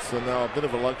 it's now a bit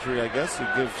of a luxury, I guess. You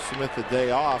give Smith a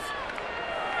day off,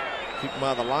 keep him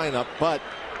out of the lineup, but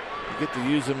you get to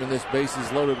use him in this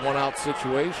bases loaded 1 out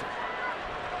situation.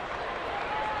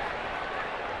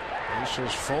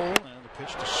 Bases full, and the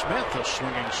pitch to Smith, a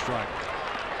swinging strike.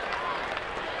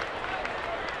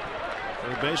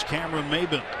 Third base, Cameron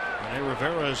Maben. Rene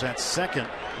Rivera is at second,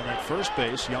 and at first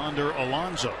base, Yonder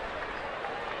Alonso.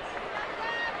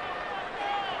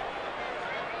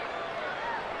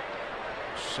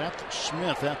 Seth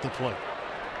Smith at the plate.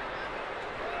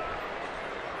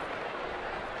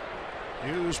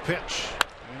 Hughes pitch.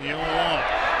 And the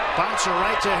 0-1. Bouncer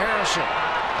right to Harrison.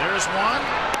 There's one.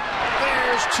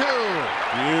 There's two.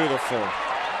 Beautiful.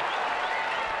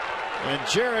 And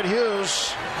Jared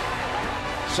Hughes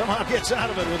somehow gets out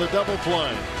of it with a double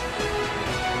play.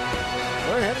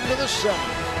 We're heading to the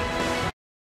 7th.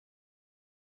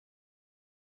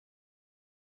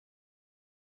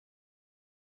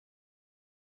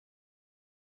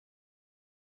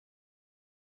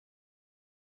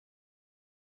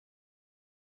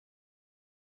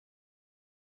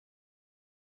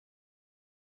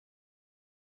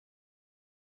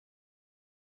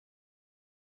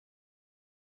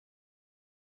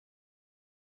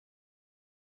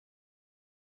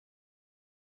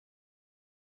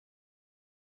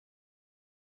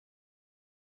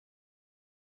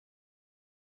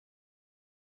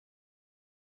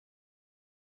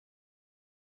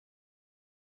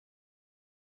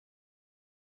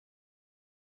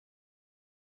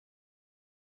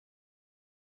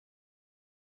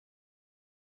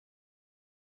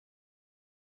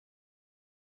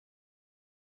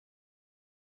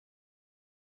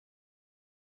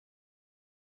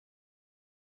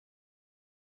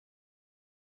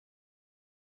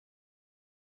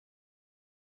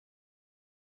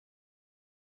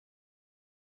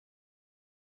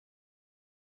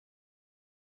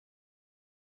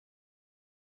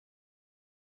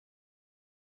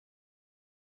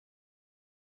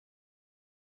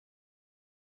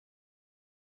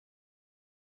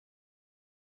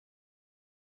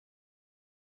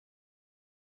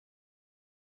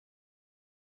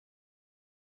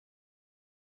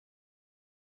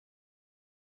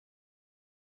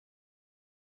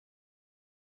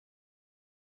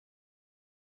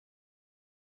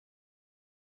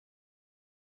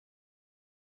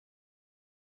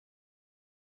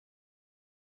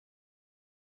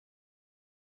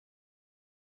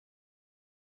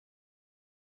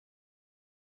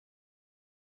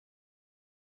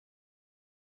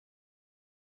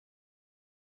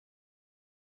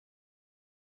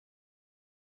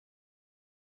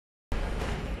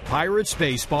 Pirates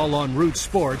Baseball on Root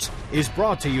Sports is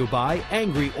brought to you by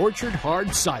Angry Orchard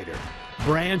Hard Cider,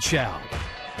 Branch Out,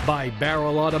 by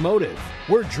Barrel Automotive,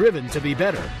 we're driven to be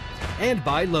better, and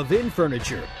by Levin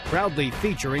Furniture, proudly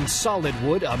featuring solid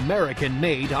wood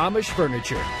American-made Amish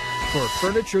furniture. For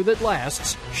furniture that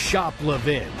lasts, shop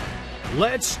Levin.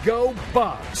 Let's go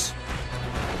Bucks!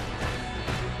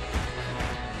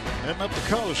 Heading up the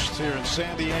coast here in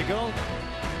San Diego.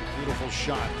 Beautiful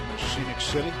shot from scenic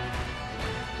city.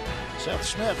 Seth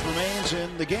Smith remains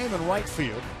in the game in right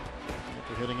field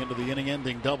after hitting into the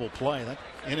inning-ending double play. That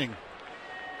inning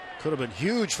could have been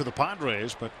huge for the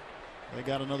Padres, but they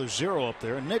got another 0 up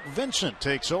there. And Nick Vincent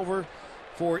takes over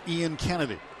for Ian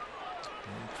Kennedy.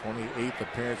 28th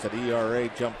appearance at ERA,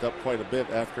 jumped up quite a bit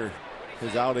after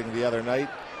his outing the other night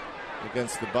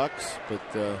against the Bucks, but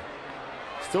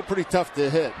still pretty tough to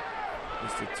hit.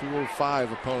 Just a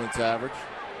 205 opponent's average.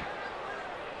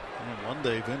 And one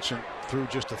day Vincent threw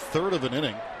just a third of an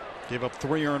inning, gave up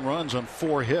 3 earned runs on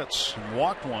 4 hits and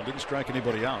walked 1, didn't strike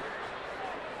anybody out.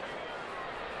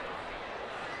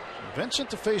 So Vincent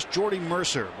to face Jordy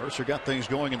Mercer. Mercer got things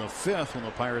going in the 5th when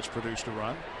the Pirates produced a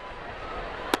run.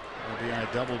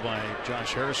 RBI double by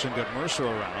Josh Harrison got Mercer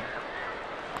around.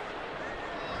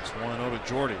 It's 1-0 to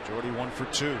Jordy. Jordy 1 for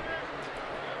 2.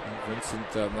 And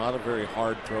Vincent, not a very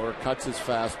hard thrower, cuts his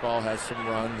fastball, has some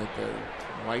run that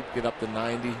might get up to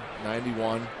 90,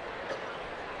 91.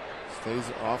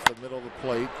 Stays off the middle of the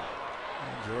plate.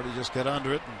 And Jordy just got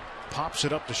under it and pops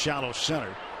it up to shallow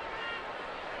center.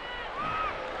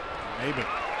 Maben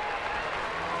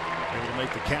able to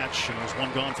make the catch, and there's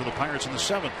 1 gone for the Pirates in the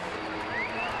 7th.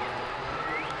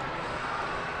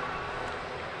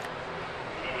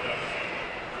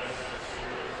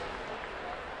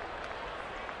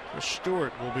 Chris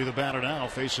Stewart will be the batter now,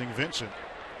 facing Vincent.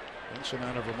 Vincent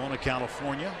out of Ramona,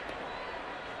 California.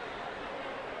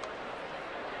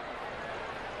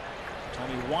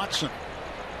 Tony Watson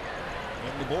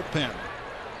in the bullpen.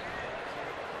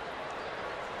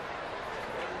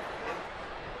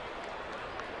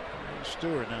 And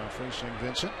Stewart now facing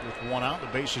Vincent with 1 out. The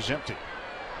base is empty.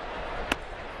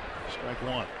 Strike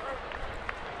 1.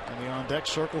 And the on deck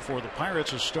circle for the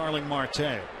Pirates is Starling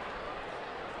Marte.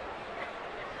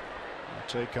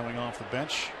 Marte coming off the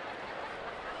bench.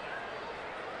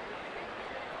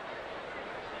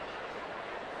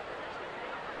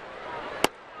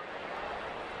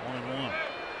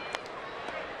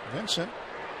 Vincent,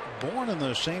 born in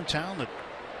the same town that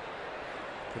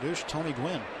produced Tony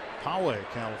Gwynn, Poway,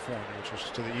 California, which is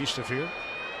to the east of here.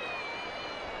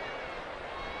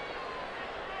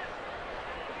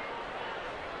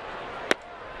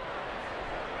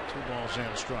 balls and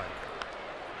a strike.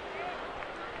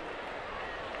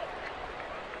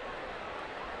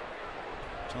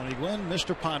 Tony Gwynn,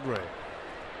 Mr. Padre.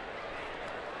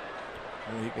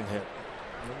 He can hit.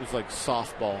 It was like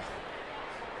softball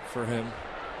for him.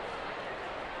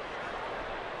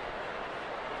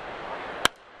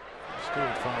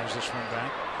 Stewart fires this one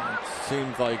back. It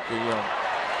seems like,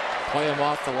 play him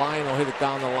off the line, he'll hit it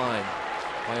down the line.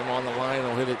 Play him on the line,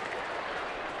 he'll hit it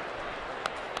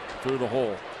through the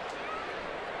hole.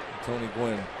 Tony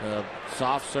Gwynn.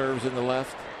 Soft serves in the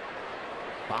left.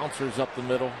 Bouncers up the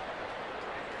middle.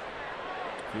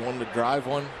 If you wanted to drive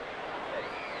one,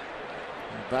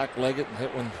 back leg it and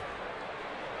hit one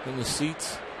in the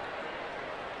seats.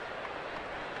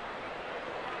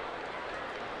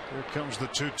 Here comes the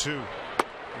 2-2.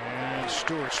 And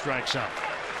Stewart strikes out.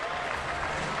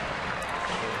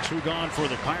 So 2 gone for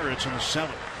the Pirates in the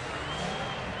 7th.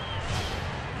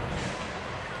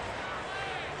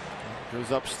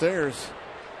 Goes upstairs.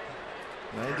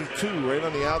 92 right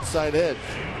on the outside edge.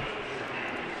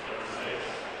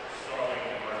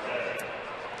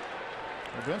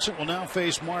 Vincent will now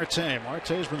face Marte.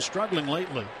 Marte's been struggling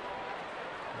lately.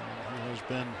 He has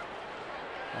been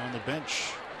on the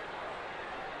bench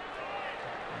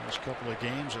the last couple of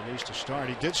games, at least to start.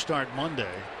 He did start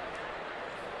Monday.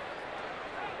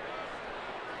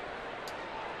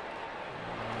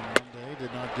 Monday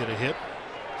did not get a hit.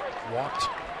 Walked.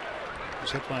 Was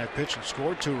hit by a pitch and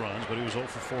scored 2 runs, but he was 0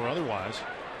 for 4 otherwise.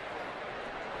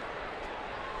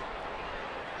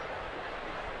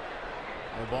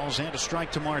 The balls and a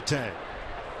strike to Marte. The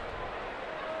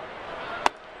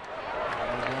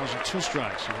balls and 2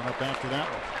 strikes. He went up after that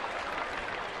one.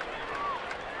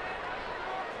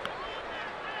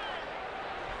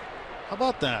 How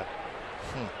about that?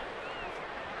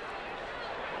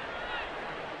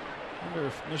 I wonder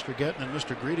if Mr. Gettin and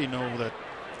Mr. Greedy know that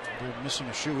they're missing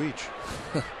a shoe each.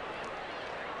 And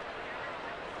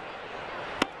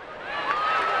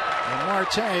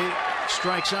Marte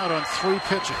strikes out on 3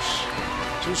 pitches.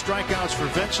 2 strikeouts for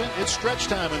Vincent. It's stretch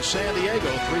time in San Diego.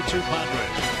 3-2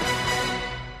 Padres.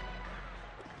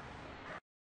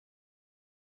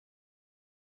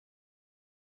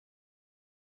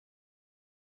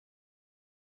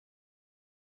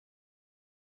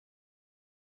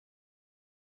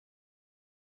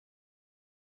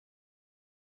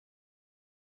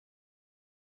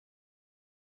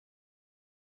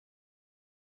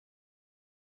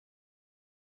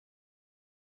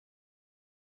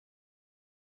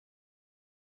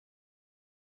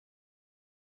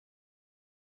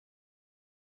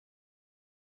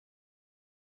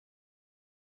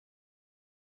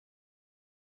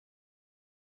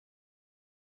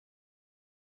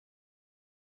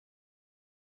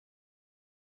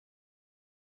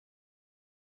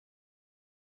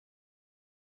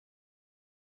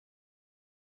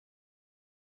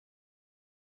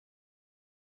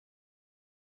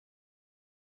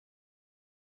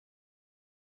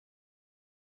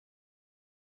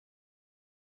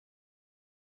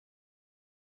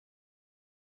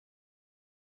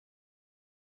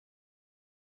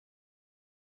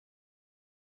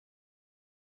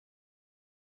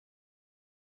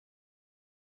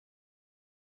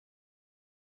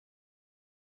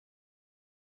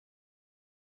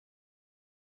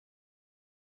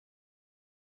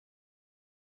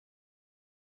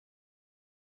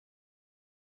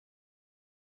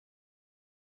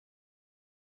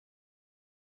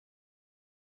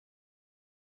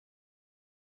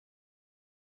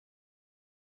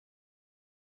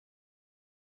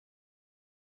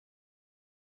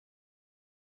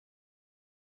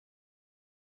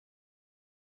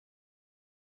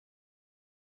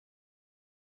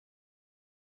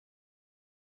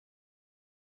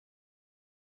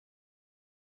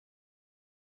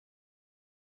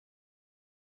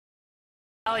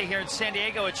 Here in San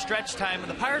Diego at stretch time, and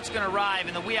the Pirates are going to arrive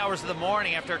in the wee hours of the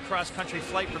morning after a cross-country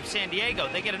flight from San Diego.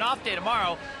 They get an off day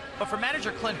tomorrow, but for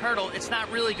manager Clint Hurdle, it's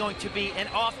not really going to be an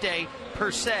off day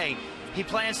per se. He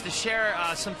plans to share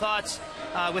some thoughts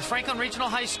with Franklin Regional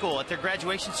High School at their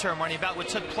graduation ceremony about what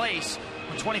took place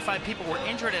when 25 people were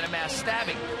injured in a mass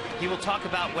stabbing. He will talk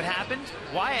about what happened,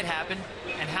 why it happened,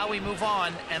 and how we move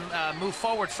on and move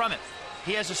forward from it.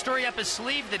 He has a story up his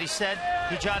sleeve that he said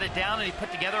he jotted down and he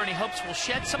put together, and he hopes will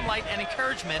shed some light and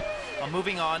encouragement on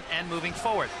moving on and moving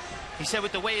forward. He said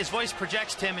with the way his voice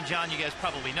projects, Tim and John, you guys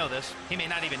probably know this, he may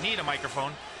not even need a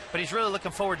microphone, but he's really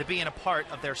looking forward to being a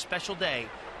part of their special day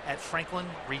at Franklin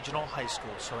Regional High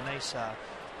School. So a nice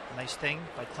thing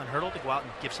by Clint Hurdle to go out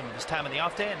and give some of his time on the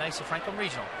off day, and nice of Franklin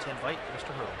Regional to invite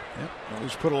Mr. Hurdle. Yep. Well,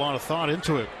 he's put a lot of thought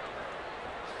into it.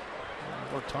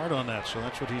 Worked hard on that, so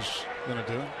that's what he's going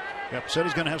to do. Yep, said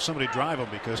he's going to have somebody drive him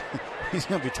because he's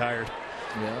going to be tired.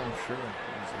 Yeah, I'm sure.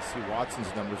 Let's see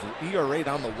Watson's numbers. ERA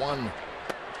down to 1.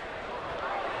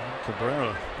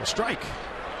 Cabrera, a strike.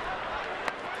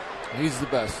 He's the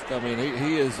best. I mean,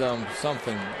 he is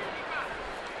something,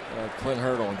 Clint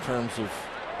Hurdle, in terms of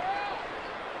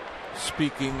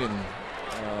speaking and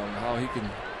how he can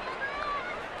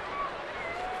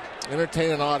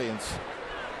entertain an audience.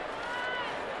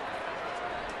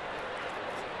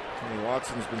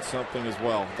 Watson's been something as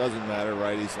well. Doesn't matter,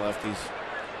 righties, lefties.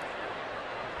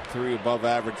 3 above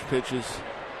average pitches.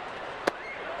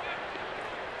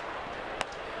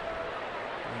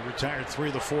 He retired 3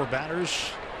 of the 4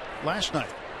 batters last night.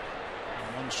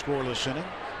 1 scoreless inning.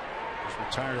 He's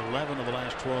retired 11 of the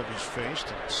last 12 he's faced.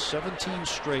 And 17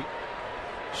 straight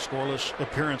scoreless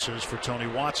appearances for Tony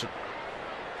Watson.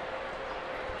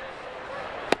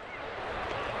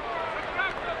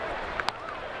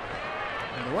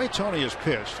 And the way Tony has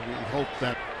pitched, we hope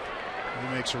that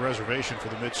he makes a reservation for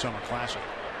the Midsummer Classic.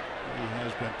 He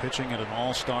has been pitching at an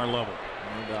all-star level.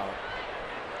 No doubt.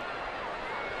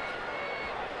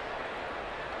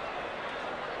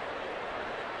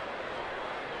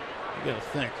 You got to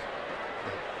think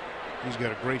that he's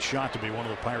got a great shot to be one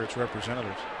of the Pirates'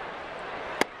 representatives.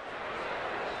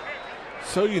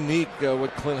 So unique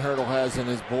what Clint Hurdle has in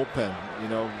his bullpen. You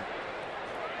know,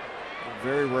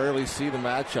 very rarely see the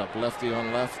matchup lefty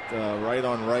on left, right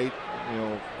on right. You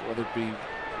know, whether it be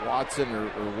Watson or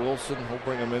Wilson, he'll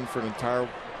bring them in for an entire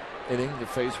inning to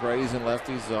face righties and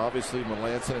lefties. Obviously,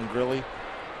 Melanson and Grilly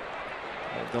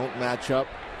don't match up.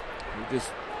 You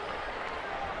just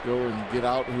go and get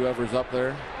out whoever's up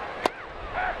there.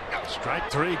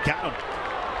 Strike 3, got him.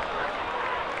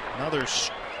 Another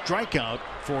strikeout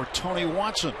for Tony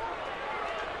Watson.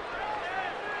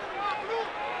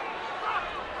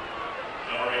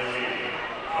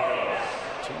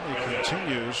 Tony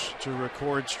continues to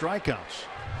record strikeouts.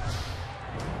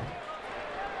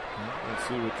 Let's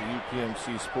see what the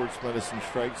UPMC Sports Medicine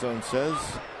Strike Zone says.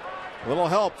 A little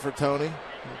help for Tony.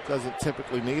 He doesn't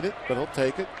typically need it, but he'll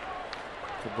take it.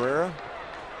 Cabrera.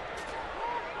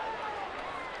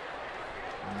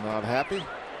 Not happy.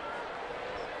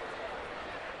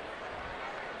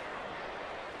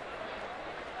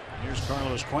 Here's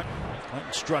Carlos Quentin.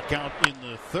 Quentin struck out in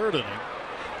the 3rd inning.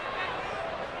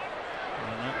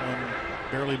 And that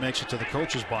one barely makes it to the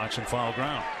coach's box in foul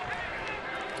ground.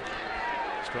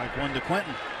 Strike 1 to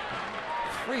Quentin.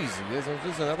 Crazy. This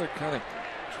is another kind of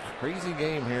crazy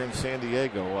game here in San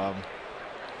Diego.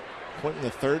 Quentin,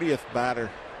 the 30th batter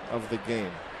of the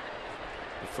game.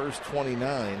 The first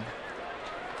 29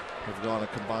 have gone a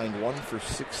combined 1 for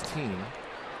 16.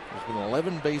 There's been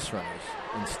 11 base runners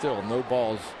and still no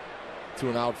balls to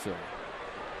an outfielder.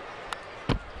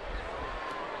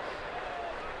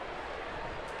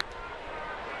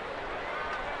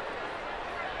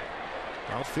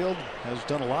 Outfield has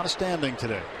done a lot of standing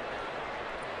today.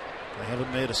 They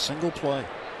haven't made a single play.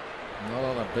 Not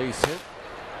on a base hit.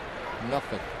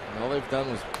 Nothing. All they've done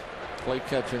was play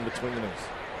catch in between innings.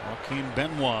 Joaquin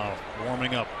Benoit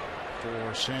warming up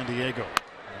for San Diego.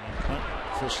 And Clinton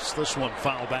fists this one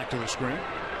foul back to the screen.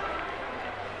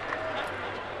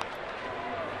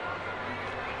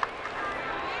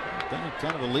 Been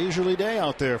kind of a leisurely day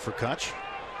out there for Kutch.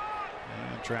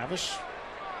 And Travis.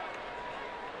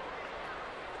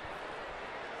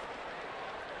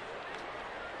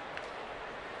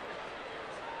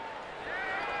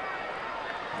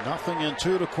 Nothing in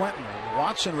 2 to Quentin.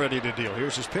 Watson ready to deal.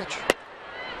 Here's his pitch.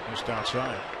 Just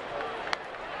outside.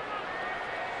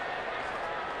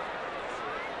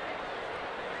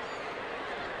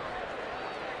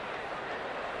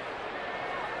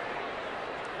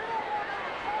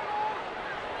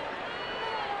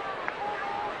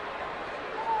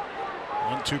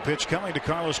 One-two pitch coming to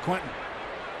Carlos Quentin.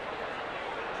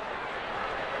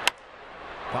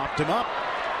 Popped him up.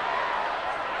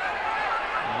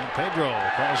 And Pedro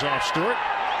calls off Stewart.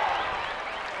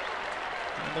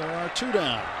 And there are 2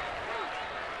 down.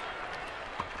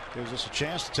 Gives us a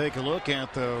chance to take a look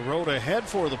at the road ahead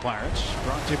for the Pirates.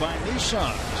 Brought to you by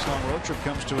Nissan. This long road trip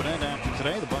comes to an end after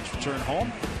today. The Bucs return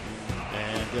home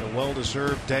and get a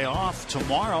well-deserved day off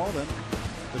tomorrow. Then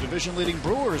the division-leading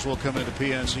Brewers will come into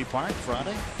PNC Park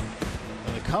Friday.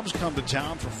 And the Cubs come to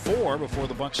town for 4 before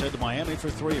the Bucs head to Miami for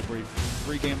 3. A brief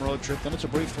 3-game road trip. Then it's a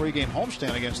brief 3-game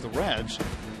homestand against the Reds.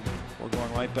 We're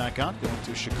going right back out, going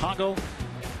to Chicago,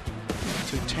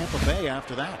 to Tampa Bay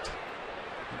after that.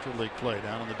 Interleague play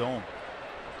down in the Dome.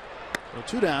 So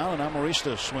 2 down, and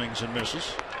Amarista swings and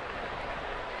misses.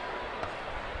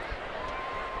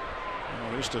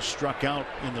 Amarista struck out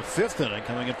in the 5th inning,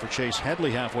 coming in for Chase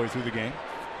Headley halfway through the game.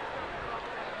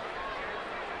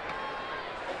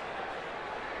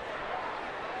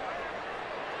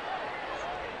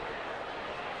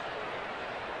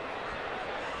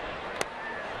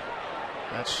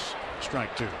 That's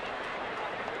strike 2.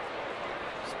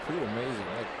 It's pretty amazing.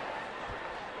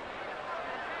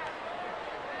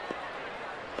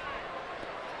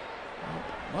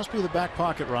 Must be the back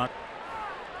pocket, Rock.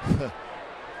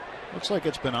 Looks like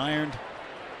it's been ironed.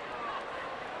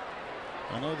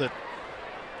 I know that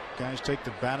guys take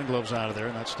the batting gloves out of there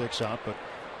and that sticks out, but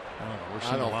I don't know. We're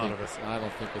seeing a lot of it. I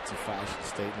don't think it's a fashion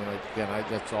statement. Again,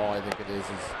 that's all I think it is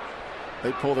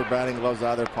they pull their batting gloves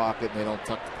out of their pocket and they don't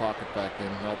tuck the pocket back in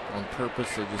on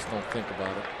purpose. They just don't think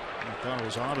about it. I thought it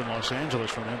was odd in Los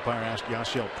Angeles when umpire asked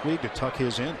Yasiel Puig to tuck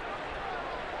his in.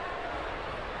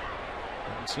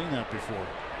 Haven't seen that before.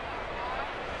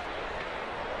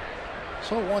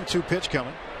 So 1-2 pitch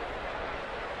coming.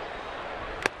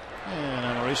 And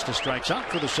Amarista strikes out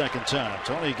for the second time.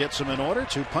 Tony gets him in order.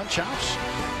 2 punch outs.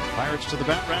 Pirates to the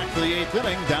bat rack for the 8th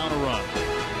inning. Down a run.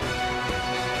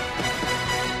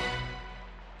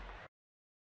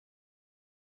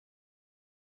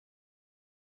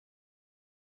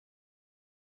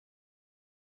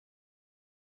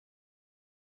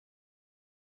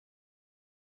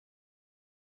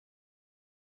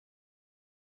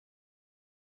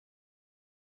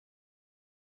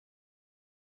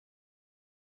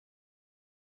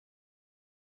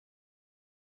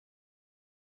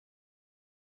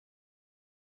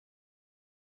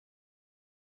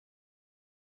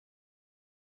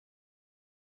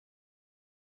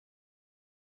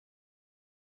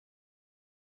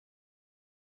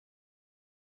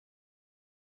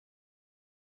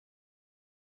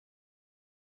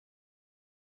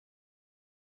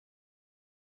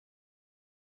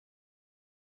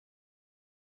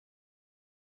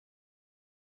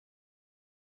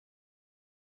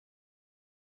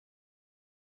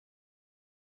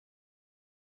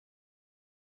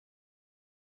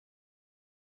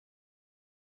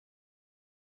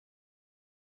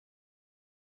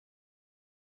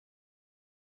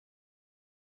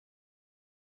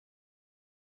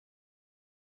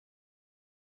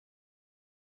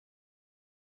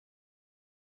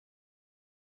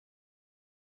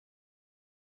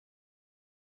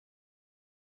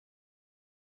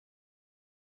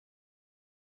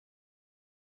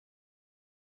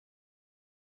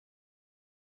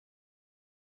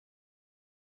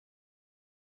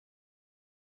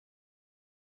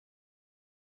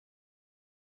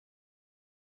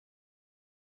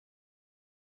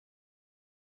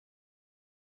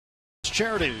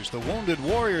 Charities, the Wounded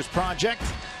Warriors Project,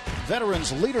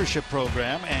 Veterans Leadership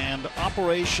Program, and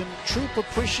Operation Troop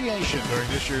Appreciation during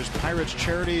this year's Pirates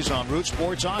Charities on Root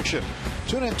Sports auction.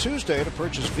 Tune in Tuesday to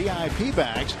purchase VIP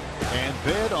bags and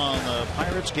bid on the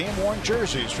Pirates game-worn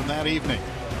jerseys from that evening.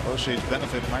 Proceeds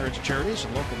benefit Pirates Charities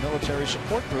and local military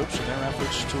support groups in their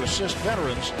efforts to assist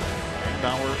veterans and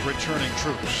our returning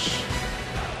troops.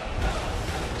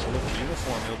 Let's look at the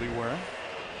uniform he'll be wearing.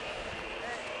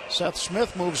 Seth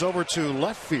Smith moves over to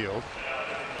left field.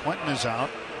 Quentin is out.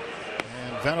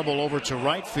 And Venable over to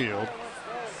right field.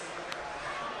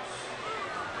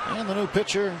 And the new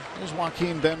pitcher is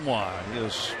Joaquin Benoit. He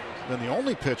has been the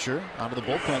only pitcher out of the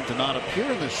bullpen to not appear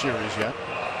in this series yet.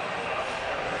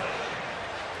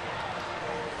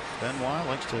 Benoit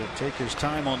likes to take his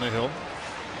time on the hill.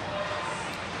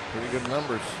 Pretty good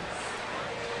numbers.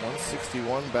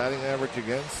 161 batting average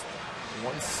against,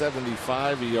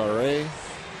 175 ERA.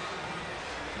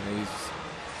 And he's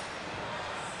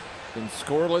been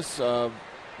scoreless,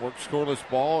 worked scoreless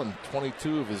ball in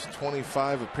 22 of his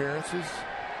 25 appearances.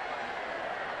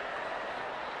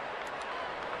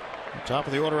 Top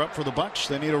of the order up for the Bucks.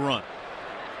 They need a run.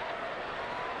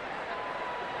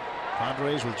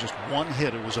 Padres with just one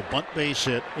hit. It was a bunt base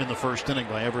hit in the first inning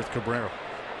by Everett Cabrera.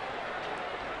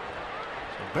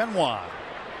 So Benoit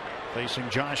facing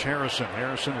Josh Harrison.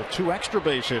 Harrison with 2 extra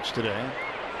base hits today.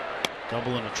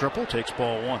 Double and a triple, takes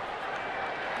ball 1.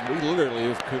 We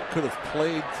literally could have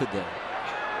played today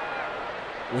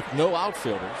with no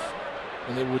outfielders,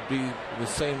 and it would be the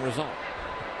same result.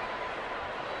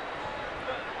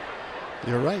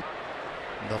 You're right.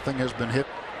 Nothing has been hit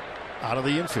out of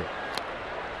the infield.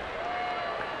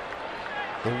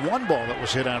 The one ball that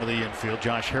was hit out of the infield,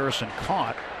 Josh Harrison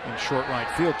caught in short right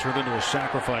field, turned into a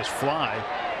sacrifice fly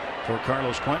for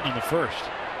Carlos Quentin in the first.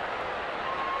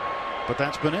 But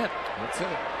that's been it. That's it.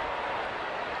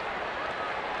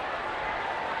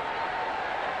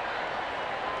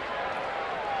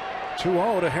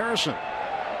 (2-0) to Harrison.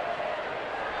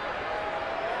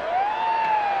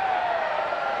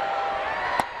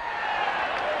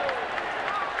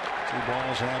 Two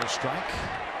balls and a strike.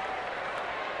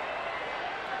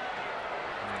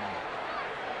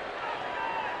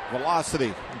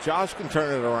 Velocity. Josh can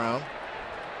turn it around.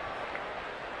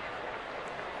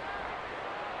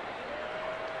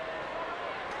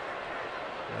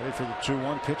 Ready for the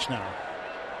 2-1 pitch now.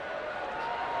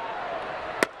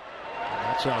 And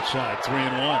that's outside.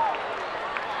 3-1.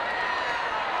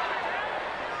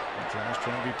 Jones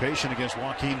trying to be patient against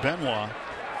Joaquin Benoit.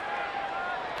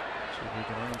 See if he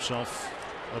can earn himself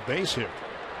a base here.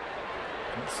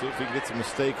 Let's see if he gets a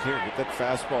mistake here. Get that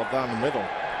fastball down the middle.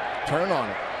 Turn on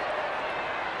it.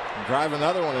 And drive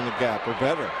another one in the gap or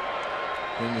better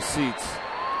in the seats.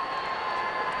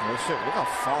 Look how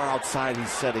far outside he's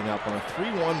setting up on a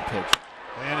 3-1 pitch.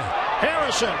 And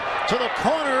Harrison to the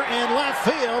corner in left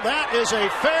field. That is a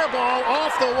fair ball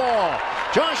off the wall.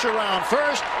 Josh around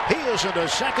first. He is into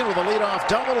second with a leadoff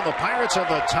double, and the Pirates have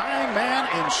the tying man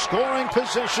in scoring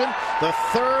position. The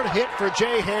third hit for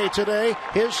Jay Hay today,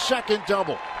 his second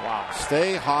double. Wow.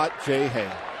 Stay hot, Jay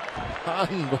Hay.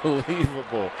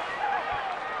 Unbelievable.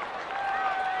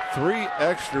 3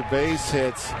 extra base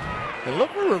hits. And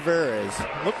look where Rivera is.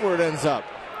 Look where it ends up.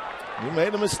 He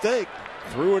made a mistake.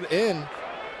 Threw it in.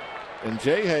 And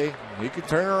Jay Hay, he can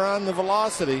turn around the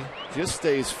velocity. Just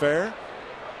stays fair.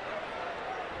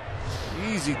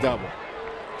 Easy double.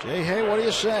 Jay Hay, what do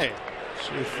you say?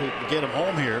 See if we can get him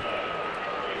home here.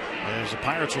 As the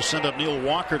Pirates will send up Neil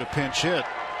Walker to pinch hit.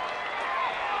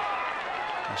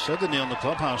 I said to Neil in the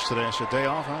clubhouse today, I said, day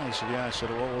off, huh? He said, yeah. I said,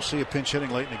 well, we'll see you pinch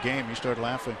hitting late in the game. He started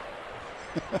laughing.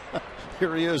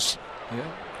 Here he is. Yeah.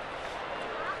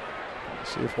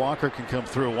 Let's see if Walker can come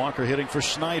through. Walker hitting for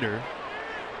Snyder.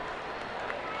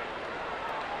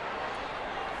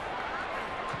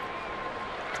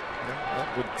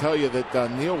 That would tell you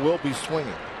that Neil will be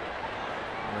swinging.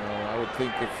 I would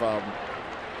think if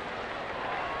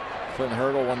Clint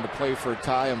Hurdle wanted to play for a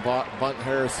tie and bunt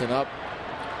Harrison up,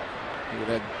 he would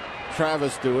have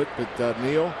Travis do it. But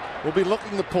Neil will be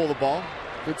looking to pull the ball.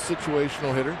 Good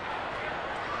situational hitter.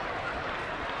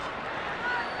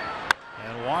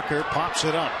 And Walker pops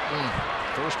it up.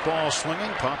 First ball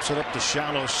swinging, pops it up to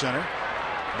shallow center.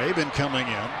 Maben coming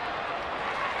in.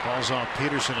 Calls off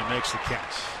Peterson and makes the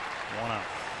catch. 1 out.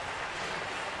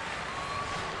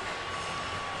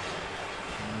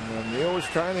 And Neil was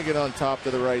trying to get on top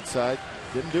to the right side.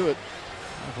 Didn't do it.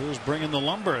 Who's bringing the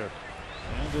lumber?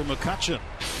 Andrew McCutchen.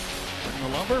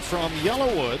 Bringing the lumber from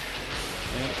Yellowwood.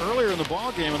 And earlier in the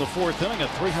ball game in the 4th inning, a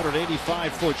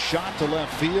 385-foot shot to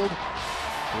left field.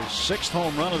 His 6th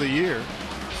home run of the year.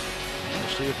 We'll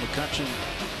see if McCutchen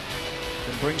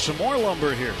can bring some more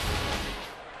lumber here.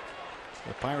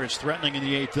 The Pirates threatening in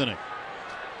the 8th inning.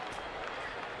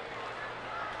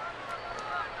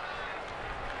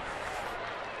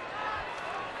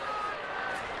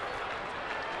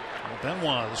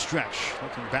 Benoit the stretch,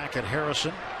 looking back at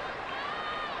Harrison.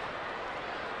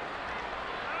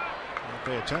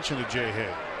 Pay attention to Jay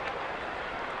Hay.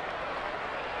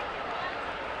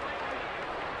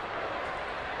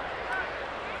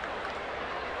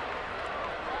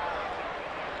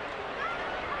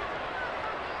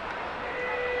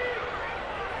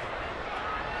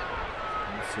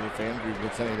 Let's see if Andrew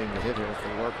gets anything to hit here, if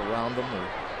they work around him or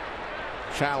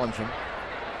challenge him.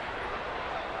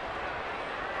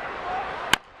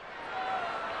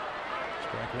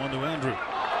 Strike 1 to Andrew.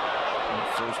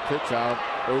 First pitch out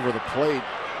over the plate.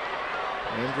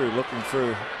 Andrew looking for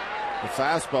the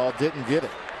fastball, didn't get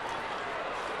it.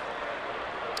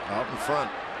 Out in front.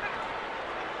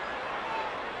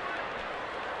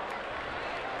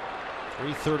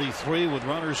 3:33 with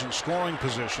runners in scoring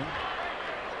position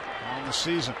on the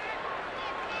season.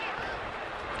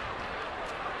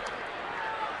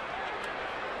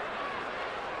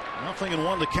 Nothing in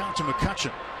 1 to count to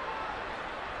McCutchen.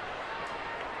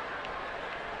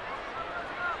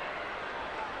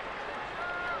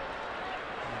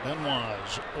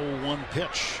 Benoit's 0-1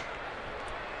 pitch.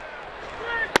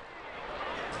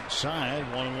 Inside,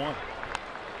 1-1.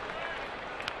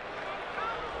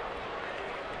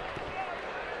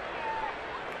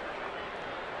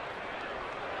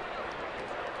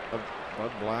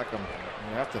 Bud Blackham,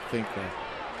 you have to think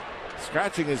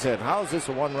scratching his head. How is this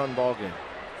a 1-run ball game?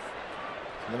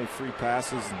 So many free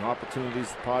passes and opportunities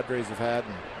the Padres have had,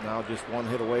 and now just 1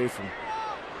 hit away from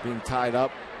being tied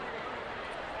up.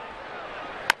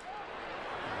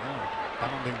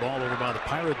 Pounding ball over by the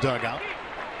Pirate dugout.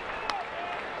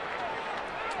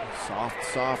 Soft,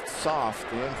 soft,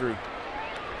 soft. Andrew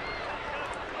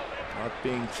not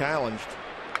being challenged.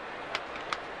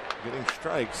 Getting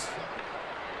strikes,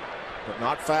 but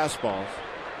not fastballs.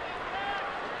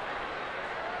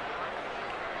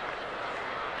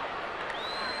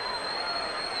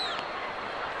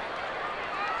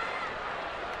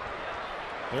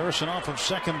 Harrison off of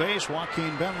second base.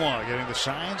 Joaquin Benoit getting the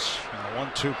signs. And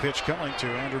a 1-2 pitch coming to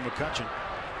Andrew McCutchen.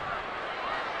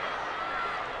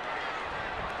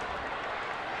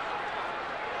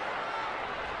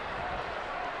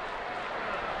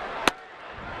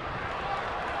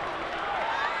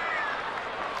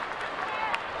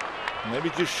 Maybe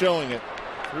just showing it.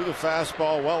 Threw the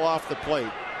fastball well off the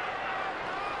plate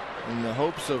in the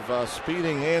hopes of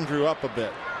speeding Andrew up a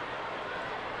bit.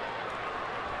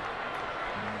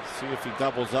 See if he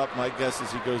doubles up. My guess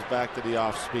is he goes back to the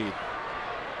off speed.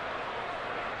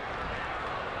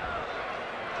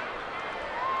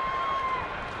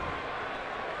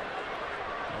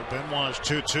 Benoit's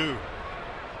 2-2.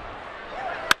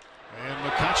 And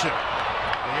McCutcheon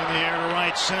in the air to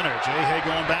right center. J-Hay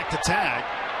going back to tag.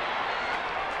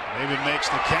 David makes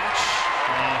the catch,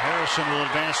 and Harrison will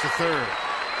advance to third.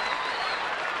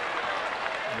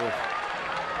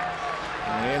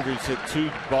 And Andrews hit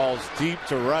 2 balls deep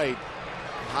to right.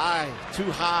 High,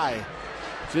 too high,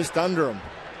 just under him.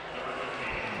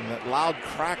 And that loud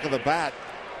crack of the bat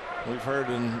we've heard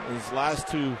in his last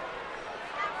 2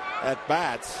 at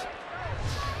bats,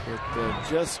 but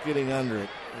just getting under it.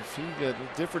 If he got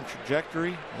a different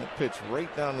trajectory, that pitch right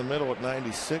down the middle at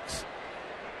 96.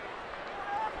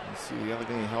 You see the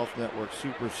Allegheny Health Network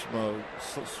Super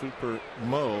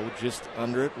Mo just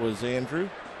under it was Andrew.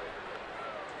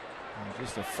 And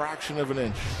just a fraction of an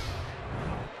inch.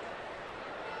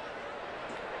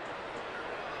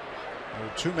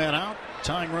 Well, 2 men out.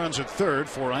 Tying runs at third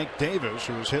for Ike Davis,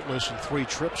 who was hitless in 3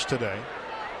 trips today.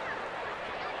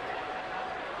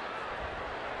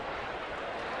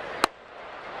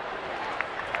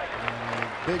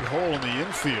 Big hole in the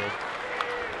infield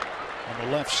on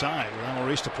the left side with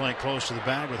Amarista playing close to the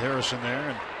bag with Harrison there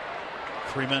and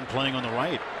 3 men playing on the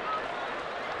right.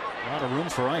 A lot of room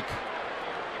for Ike.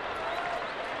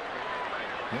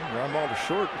 Yeah, ground ball to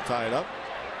short to tie it up.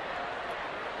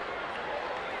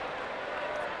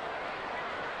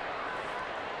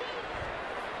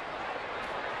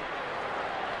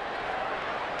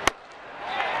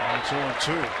 It's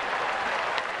 0-2.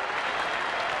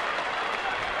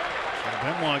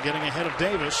 Benoit getting ahead of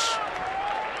Davis.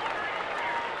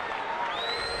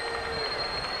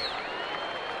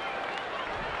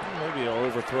 Maybe he'll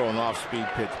overthrow an off-speed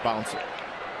pitch, bounce it.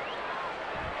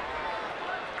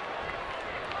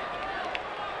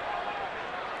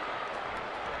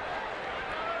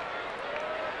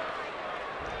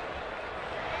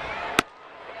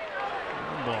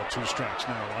 One ball, 2 strikes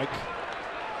now, Mike.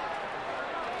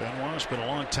 Benoit spent a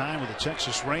long time with the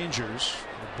Texas Rangers,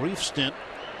 a brief stint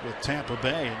with Tampa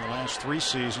Bay in the last 3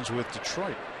 seasons with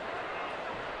Detroit.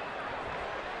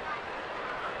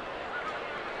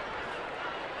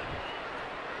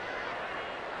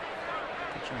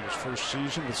 Pitching his first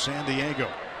season with San Diego.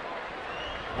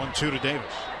 1-2 to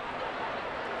Davis.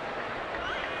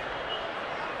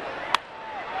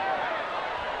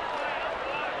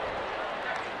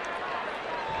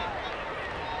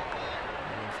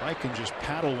 If I can just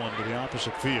paddle one to the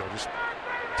opposite field, just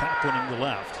tap one in the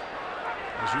left.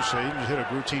 As you say, you just hit a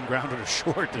routine grounder to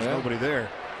short. There's nobody there.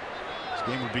 This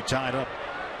game would be tied up.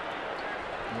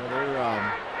 Well,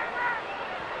 they're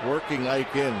working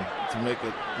Ike in to make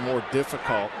it more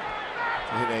difficult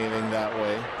to hit anything that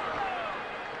way.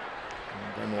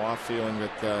 And Benoit feeling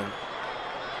that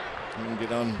he can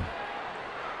get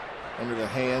under the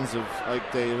hands of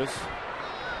Ike Davis.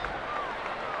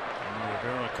 And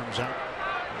Rivera comes out.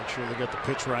 Make sure they get the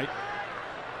pitch right.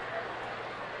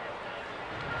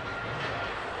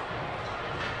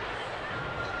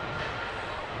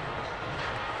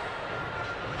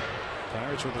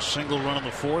 Pirates with a single run in the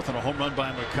 4th and a home run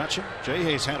by McCutcheon.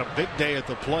 J-Hay's had a big day at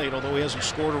the plate, although he hasn't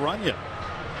scored a run yet.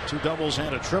 2 doubles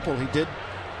and a triple. He did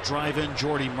drive in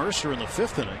Jordy Mercer in the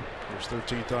 5th inning, his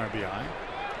 13th RBI.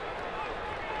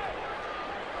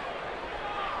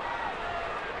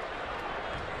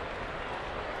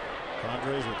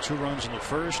 Padres with 2 runs in the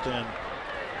 1st and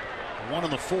 1 in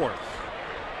the 4th.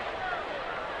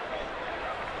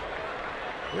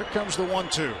 Here comes the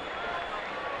 1-2.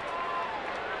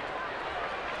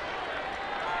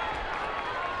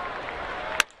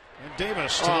 And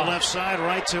Davis to the left side,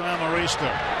 right to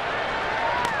Amarista.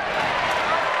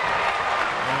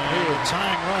 And the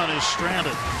tying run is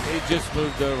stranded. He just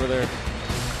moved over there.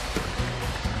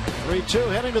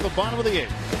 3-2 heading to the bottom of the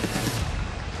 8th.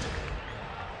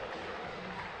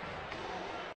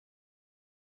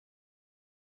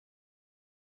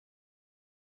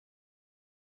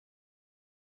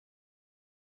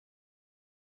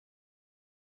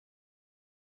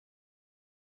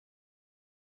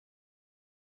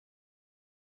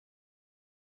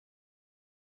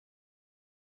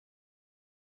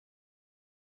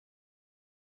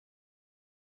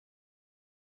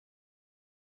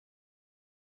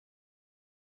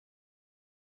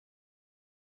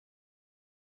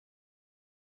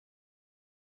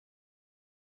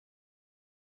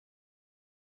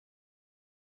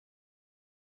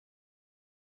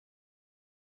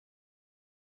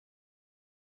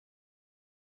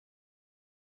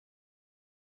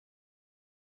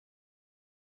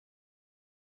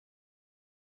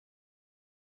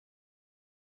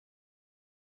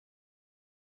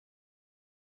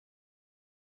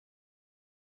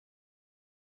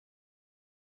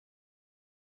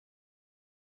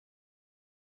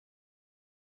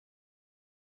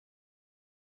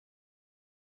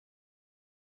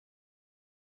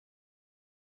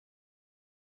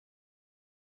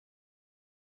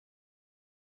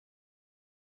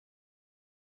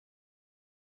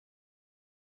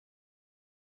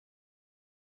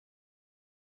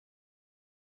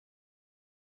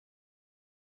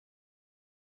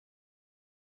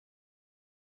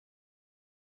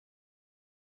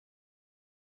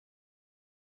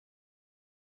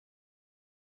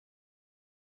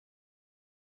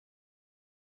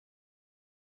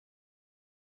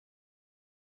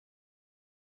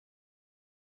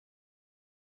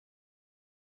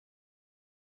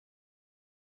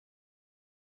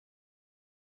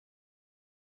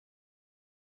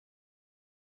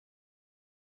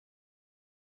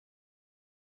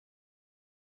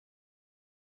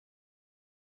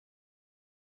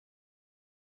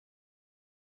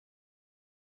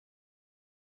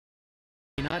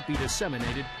 cannot be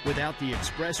disseminated without the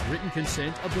express written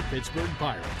consent of the Pittsburgh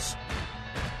Pirates.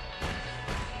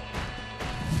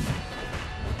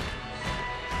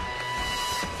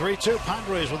 Three-two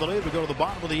Padres with the lead. We go to the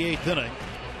bottom of the 8th inning.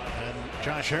 And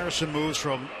Josh Harrison moves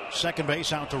from second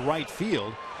base out to right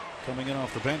field. Coming in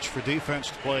off the bench for defense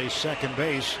to play second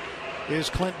base is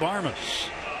Clint Barman.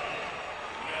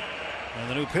 And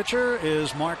the new pitcher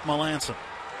is Mark Melancon.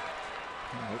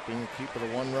 Hoping to keep it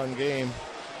a one-run game.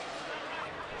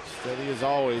 Steady as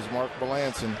always, Mark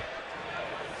Melancon.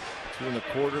 2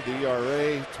 1/4 the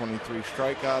ERA, 23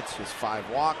 strikeouts, just 5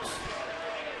 walks.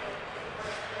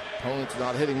 Opponent's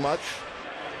not hitting much.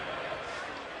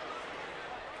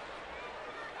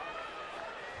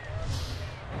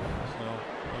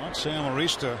 So, Sam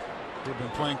Arista, who'd been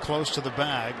playing close to the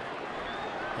bag,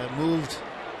 had moved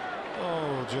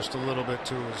just a little bit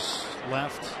to his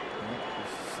left.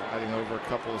 Sliding over a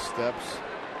couple of steps.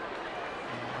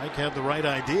 Mike had the right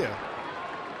idea.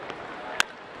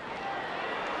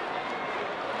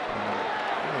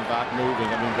 Back moving.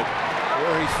 I mean, but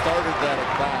where he started that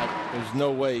at bat, there's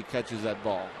no way he catches that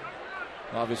ball.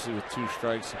 Obviously, with 2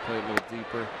 strikes, he played a little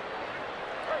deeper.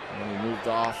 And then he moved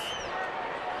off.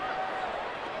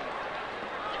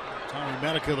 Tommy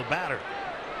Medica, the batter.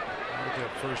 Medica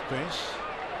at first base.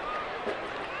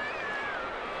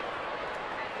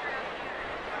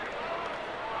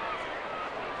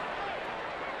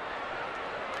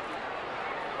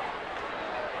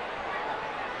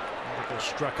 Medica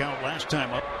struck out last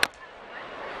time up.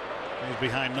 He's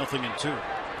behind 0-2.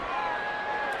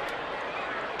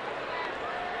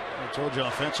 I told you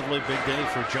offensively, big day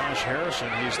for Josh Harrison.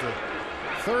 He's the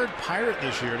 3rd Pirate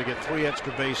this year to get 3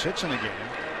 extra base hits in a game.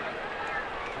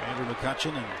 Andrew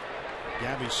McCutchen and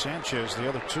Gabby Sanchez, the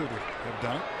other 2 have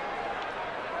done it.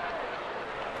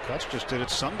 Cutch just did it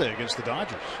Sunday against the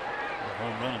Dodgers. A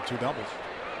home run and 2 doubles.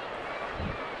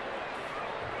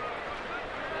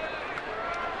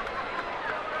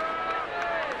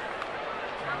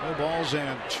 No balls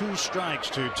and 2 strikes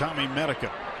to Tommy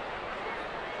Medica.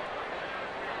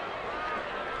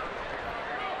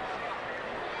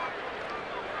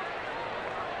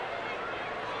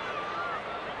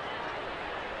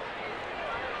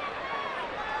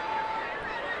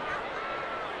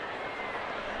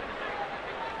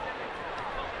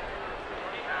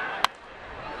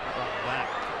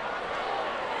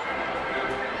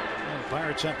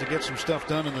 Pirates have to get some stuff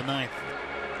done in the 9th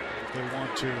if they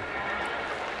want to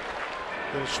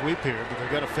get a sweep here, but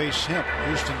they've got to face him,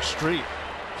 Houston Street.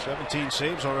 17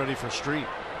 saves already for Street.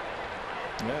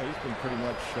 Yeah, he's been pretty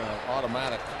much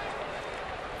automatic.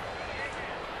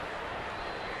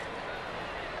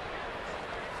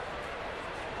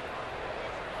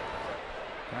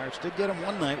 Pirates did get him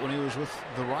one night when he was with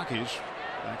the Rockies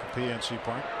back at PNC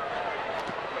Park.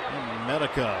 And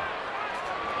Medica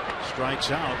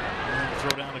strikes out and then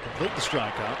throw down to complete the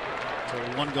strikeout. So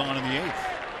 1 gone in the 8th.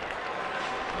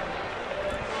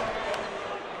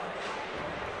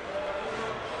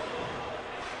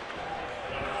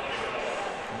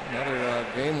 Another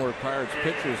game where Pirates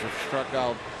pitchers have struck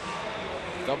out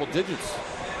double digits.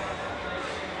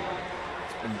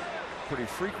 It's been pretty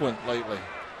frequent lately.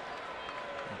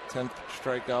 10th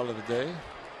strikeout of the day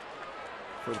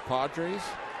for the Padres.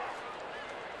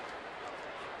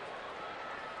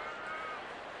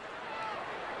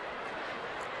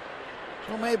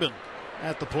 So Maben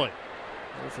at the plate.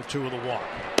 0 for 2 with a walk.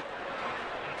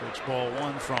 Takes ball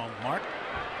 1 from Mark.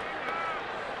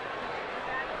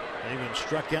 Maben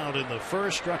struck out in the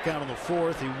 1st, struck out in the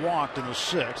 4th. He walked in the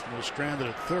 6th and was stranded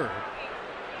at 3rd.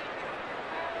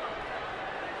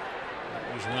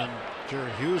 That was when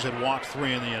Jerry Hughes had walked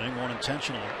 3 in the inning, 1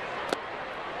 intentionally.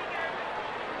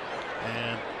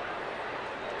 And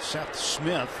Seth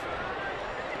Smith,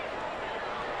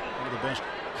 one of the best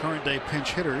current day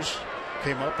pinch hitters,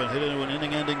 came up and hit into an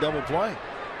inning-ending double play.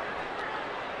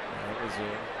 That was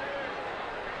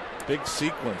a big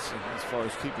sequence as far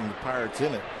as keeping the Pirates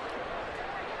in it.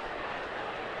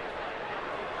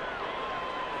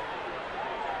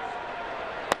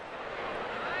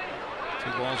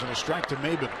 Two balls and a strike to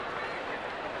Maben.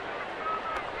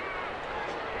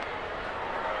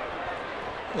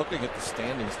 Looking at the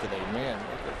standings today, man,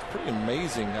 it's pretty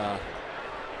amazing how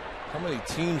many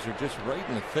teams are just right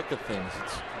in the thick of things.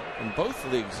 It's in both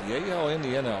leagues, the AL and the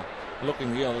NL.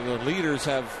 Looking, the leaders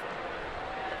have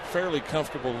fairly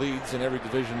comfortable leads in every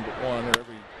division but one, or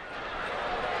every.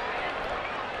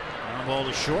 Ground ball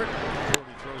to short.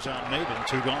 He throws out Maben,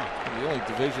 2 gone. The only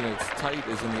division that's tight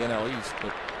is in the NL East,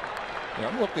 but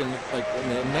I'm looking like in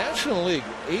the National League,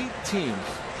 8 teams,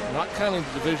 not counting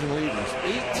the division leaders,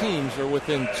 8 teams are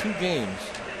within 2 games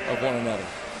of one another.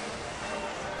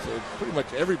 So pretty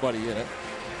much everybody in it.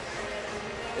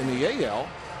 In the AL,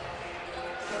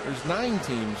 there's 9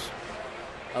 teams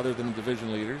other than the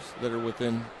division leaders that are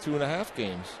within 2.5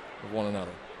 games of one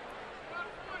another.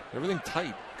 Everything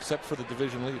tight except for the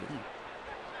division leader.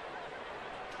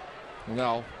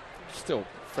 Now, still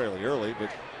fairly early, but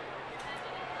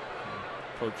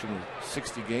approaching the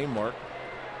 60-game mark.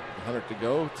 100 to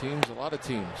go. Teams, a lot of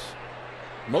teams.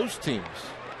 Most teams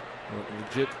with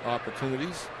legit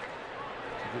opportunities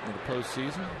to get into the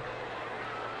postseason.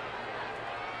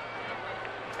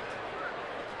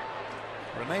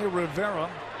 Rene Rivera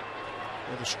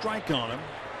with a strike on him.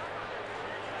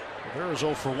 Rivera's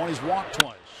 0 for 1. He's walked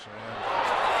twice.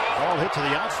 Ball hit to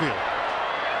the outfield.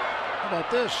 How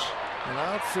about this? An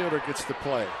outfielder gets to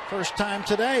play. First time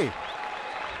today.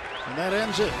 And that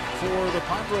ends it for the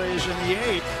Padres in the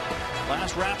 8th.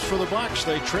 Last wraps for the Bucks.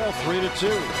 They trail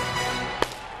 3-2.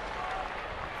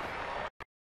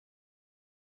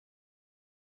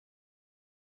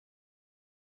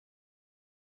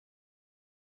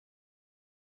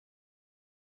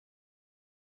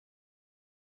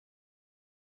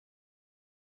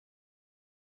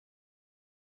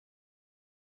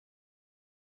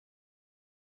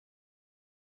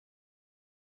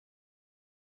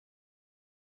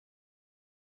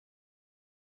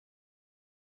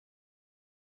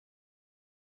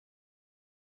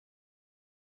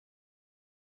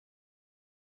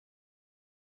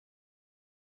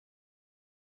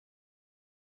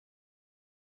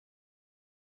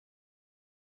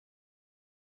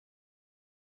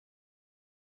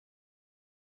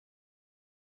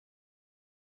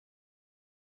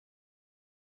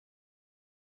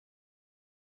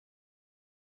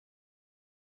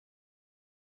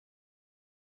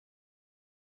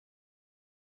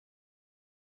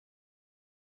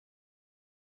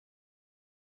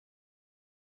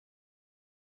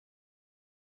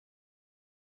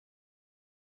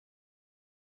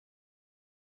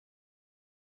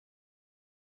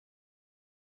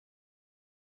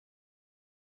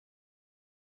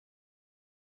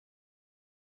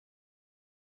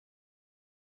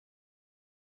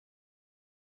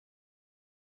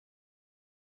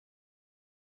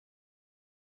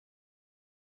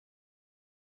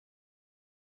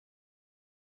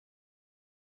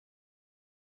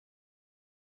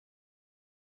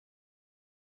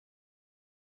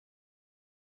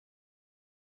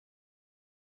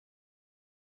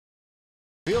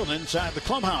 Field inside the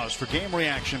clubhouse for game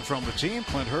reaction from the team.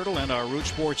 Clint Hurdle and our Root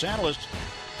Sports analyst.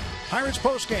 Pirates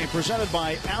postgame presented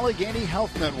by Allegheny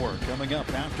Health Network. Coming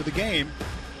up after the game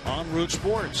on Root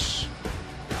Sports.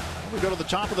 We go to the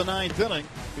top of the 9th inning.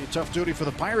 Be a tough duty for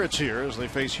the Pirates here as they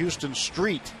face Houston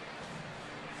Street,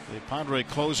 the Padre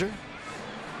closer.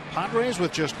 Padres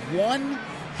with just 1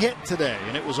 hit today,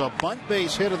 and it was a bunt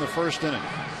base hit in the first inning.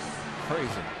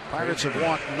 Crazy. Pirates have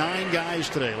walked 9 guys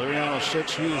today. Liriano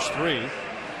 6, Hughes 3.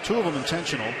 2 of them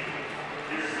intentional.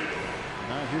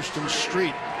 Now Houston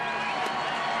Street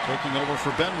taking over for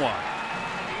Benoit.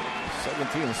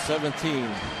 17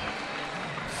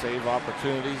 save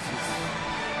opportunities.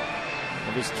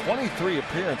 Of his 23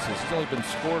 appearances, he's only been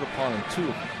scored upon in 2 of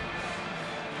them.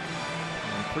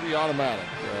 And pretty automatic.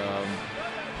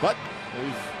 But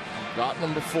we've gotten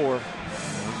them before, and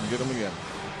we can get them again.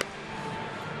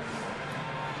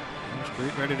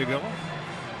 Street ready to go.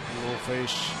 We will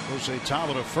face Jose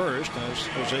Tabata first. As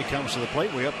Jose comes to the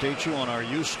plate, we update you on our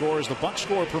U Scores the Buck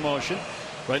Score promotion.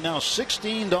 Right now,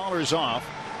 $16 off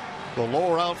the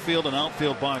lower outfield and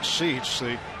outfield box seats.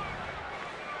 The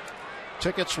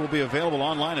tickets will be available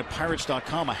online at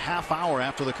Pirates.com a half hour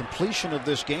after the completion of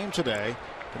this game today. You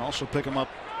can also pick them up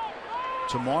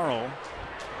tomorrow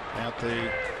at the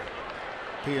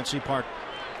PNC Park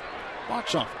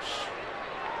box office.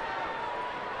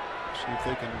 See if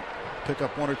they can pick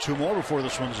up 1 or 2 more before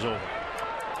this one's over.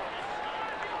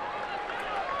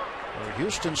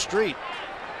 Houston Street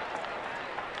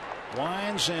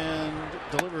winds and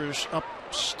delivers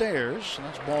upstairs, and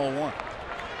that's ball 1.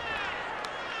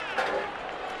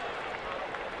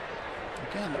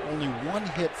 Again, only 1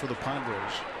 hit for the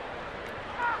Padres.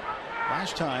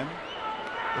 Last time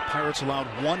the Pirates allowed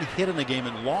 1 hit in a game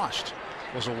and lost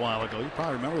was a while ago. You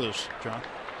probably remember this, John.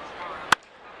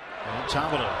 And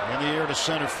Tabata in the air to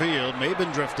center field. May have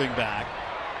been drifting back.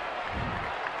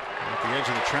 At the edge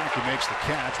of the track, he makes the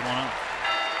catch. 1 out.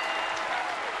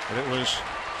 But it was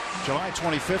July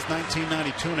 25th,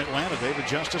 1992 in Atlanta. David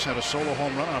Justice had a solo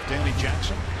home run off Danny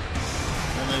Jackson.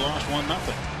 And they lost 1-0.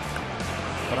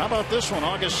 But how about this one?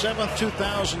 August 7th,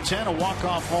 2010, a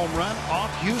walk-off home run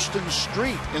off Houston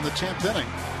Street in the 10th inning.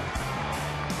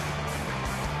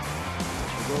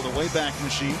 We go to the Wayback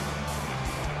Machine.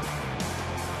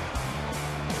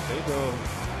 Diego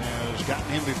has gotten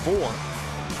him before.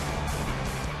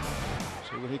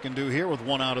 See what he can do here with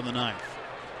 1 out in the 9th.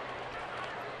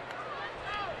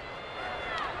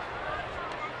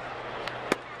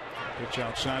 Pitch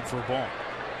outside for a ball.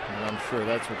 And I'm sure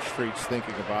that's what Street's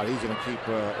thinking about. He's going to keep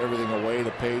everything away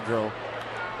to Pedro.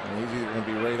 And he's either going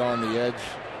to be right on the edge,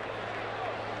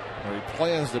 or he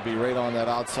plans to be right on that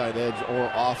outside edge or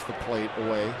off the plate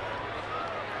away.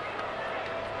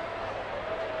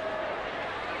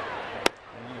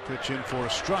 And the pitch in for a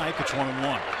strike. It's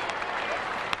 1-1.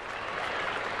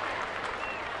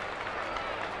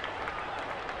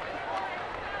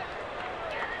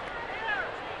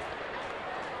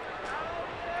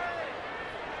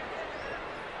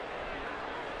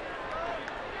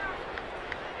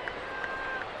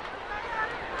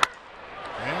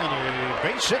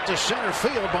 Hit to center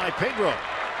field by Pedro.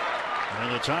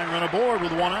 And the tying run aboard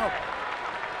with 1 out.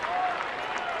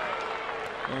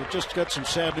 Well, we just got some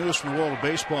sad news from the world of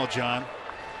baseball, John.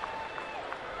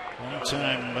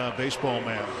 Long-time baseball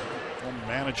man, former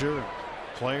manager,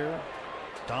 player,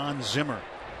 Don Zimmer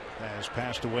has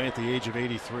passed away at the age of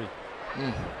 83.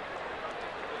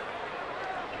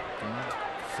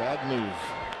 Sad news.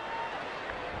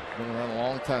 Been around a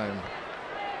long time.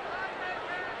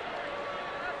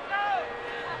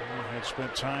 Had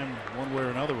spent time one way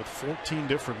or another with 14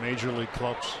 different major league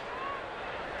clubs.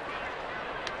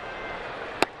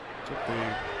 Took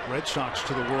the Red Sox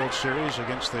to the World Series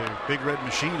against the Big Red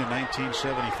Machine in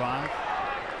 1975.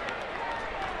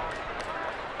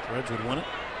 Reds would win it.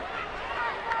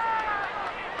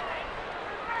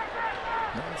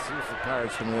 Let's see if the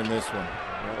Pirates can win this one.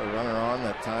 Got a runner on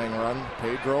that tying run.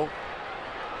 Pedro.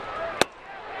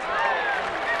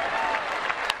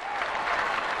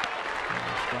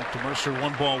 To Mercer,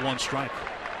 1 ball, 1 strike.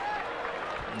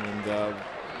 And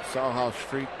saw how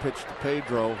Street pitched to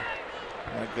Pedro.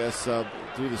 I guess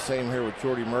do the same here with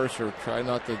Jordy Mercer. Try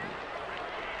not to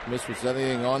miss with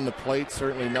anything on the plate.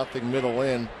 Certainly nothing middle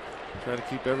in. Try to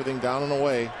keep everything down and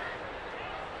away.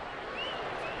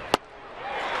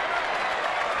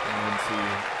 And see.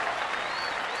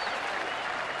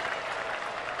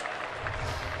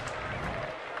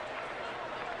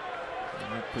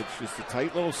 And that pitch, just a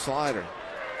tight little slider.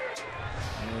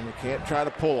 And you can't try to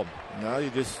pull them. Now you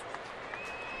just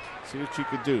see what you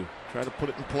could do. Try to put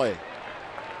it in play.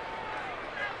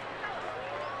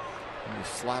 And you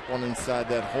slap one inside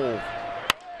that hole.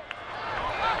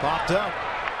 Popped up.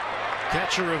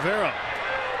 Catcher Rivera.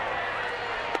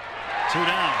 2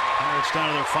 down. Pirates down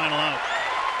to their final out.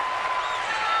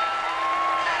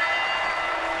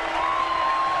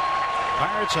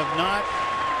 Pirates have not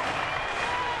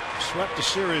swept the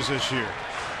series this year.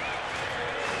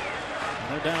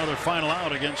 They're down to their final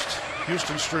out against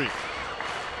Houston Street.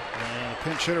 And a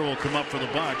pinch hitter will come up for the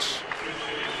Bucks.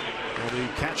 Will be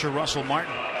catcher Russell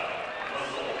Martin.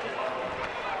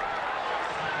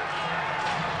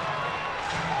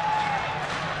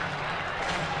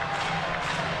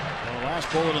 The last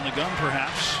bullet in the gun,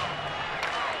 perhaps.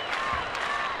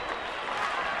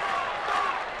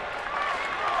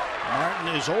 Martin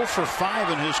is 0 for 5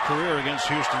 in his career against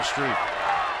Houston Street.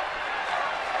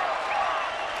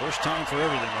 First time for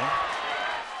everything, though.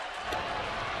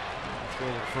 Throw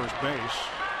to first base.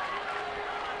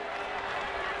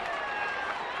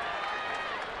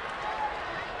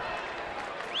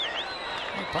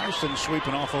 The Pirates didn't sweep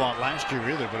an awful lot last year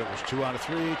either, but it was 2 out of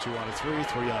 3, 2 out of 3,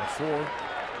 3 out of 4.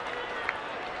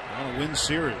 They want to win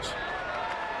series.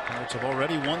 Pirates have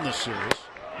already won this series.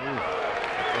 Ooh. They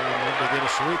need to get a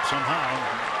sweep somehow.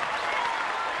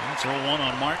 That's 0-1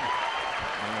 on Martin.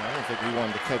 I don't think he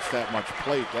wanted to catch that much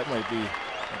plate. That might be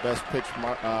the best pitch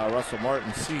Russell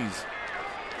Martin sees.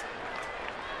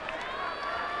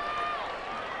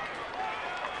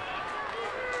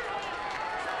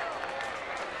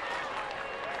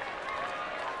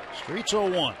 Streets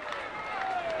 0-1.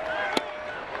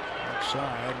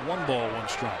 Outside, 1 ball, 1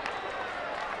 strike.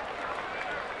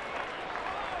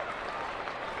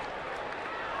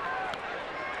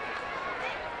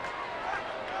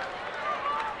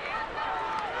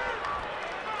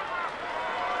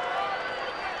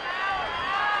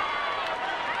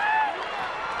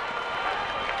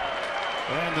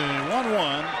 And the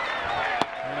 1-1.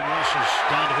 And this is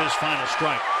down to his final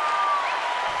strike.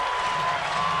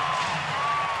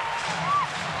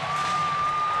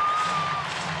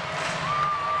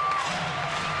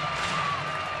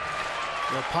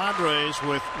 The Padres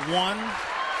with 1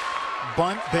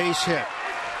 bunt base hit.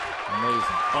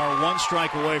 Amazing. Are 1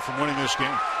 strike away from winning this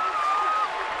game.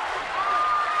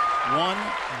 1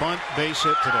 bunt base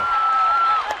hit today.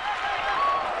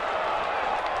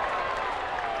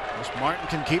 Martin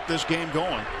can keep this game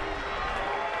going.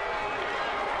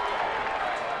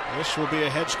 This will be a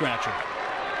head scratcher.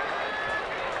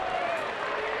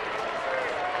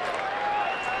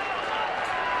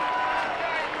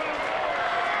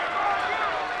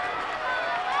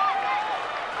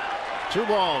 Two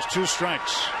balls, two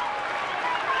strikes.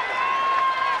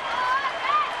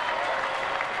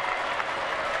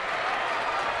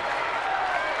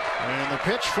 And the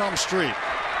pitch from Street.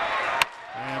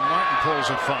 And Martin pulls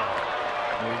a foul.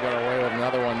 He got away with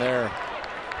another one there.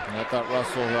 And I thought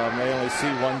Russell may only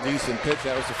see one decent pitch.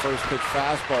 That was the first pitch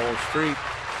fastball with Street.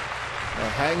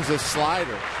 Hangs his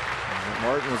slider. And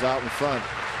Martin was out in front.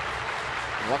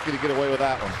 Lucky to get away with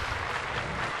that one.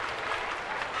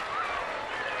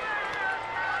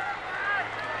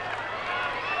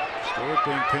 Stewart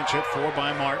being pinch hit for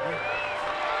by Martin.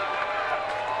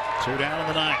 2 down in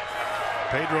the ninth.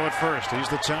 Pedro at first. He's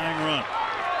the tying run.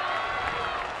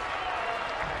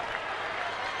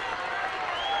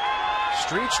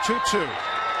 Street's 2-2. Did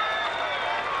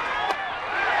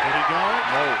he go?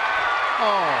 No.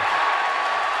 Oh.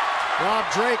 Rob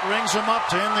Drake rings him up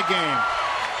to end the game.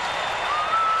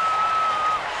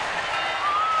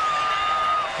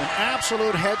 An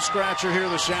absolute head scratcher here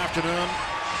this afternoon.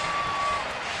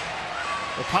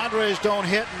 The Padres don't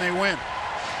hit and they win.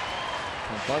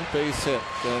 A bunt base hit.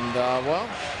 And, well,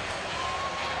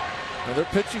 their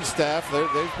pitching staff,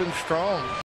 they've been strong.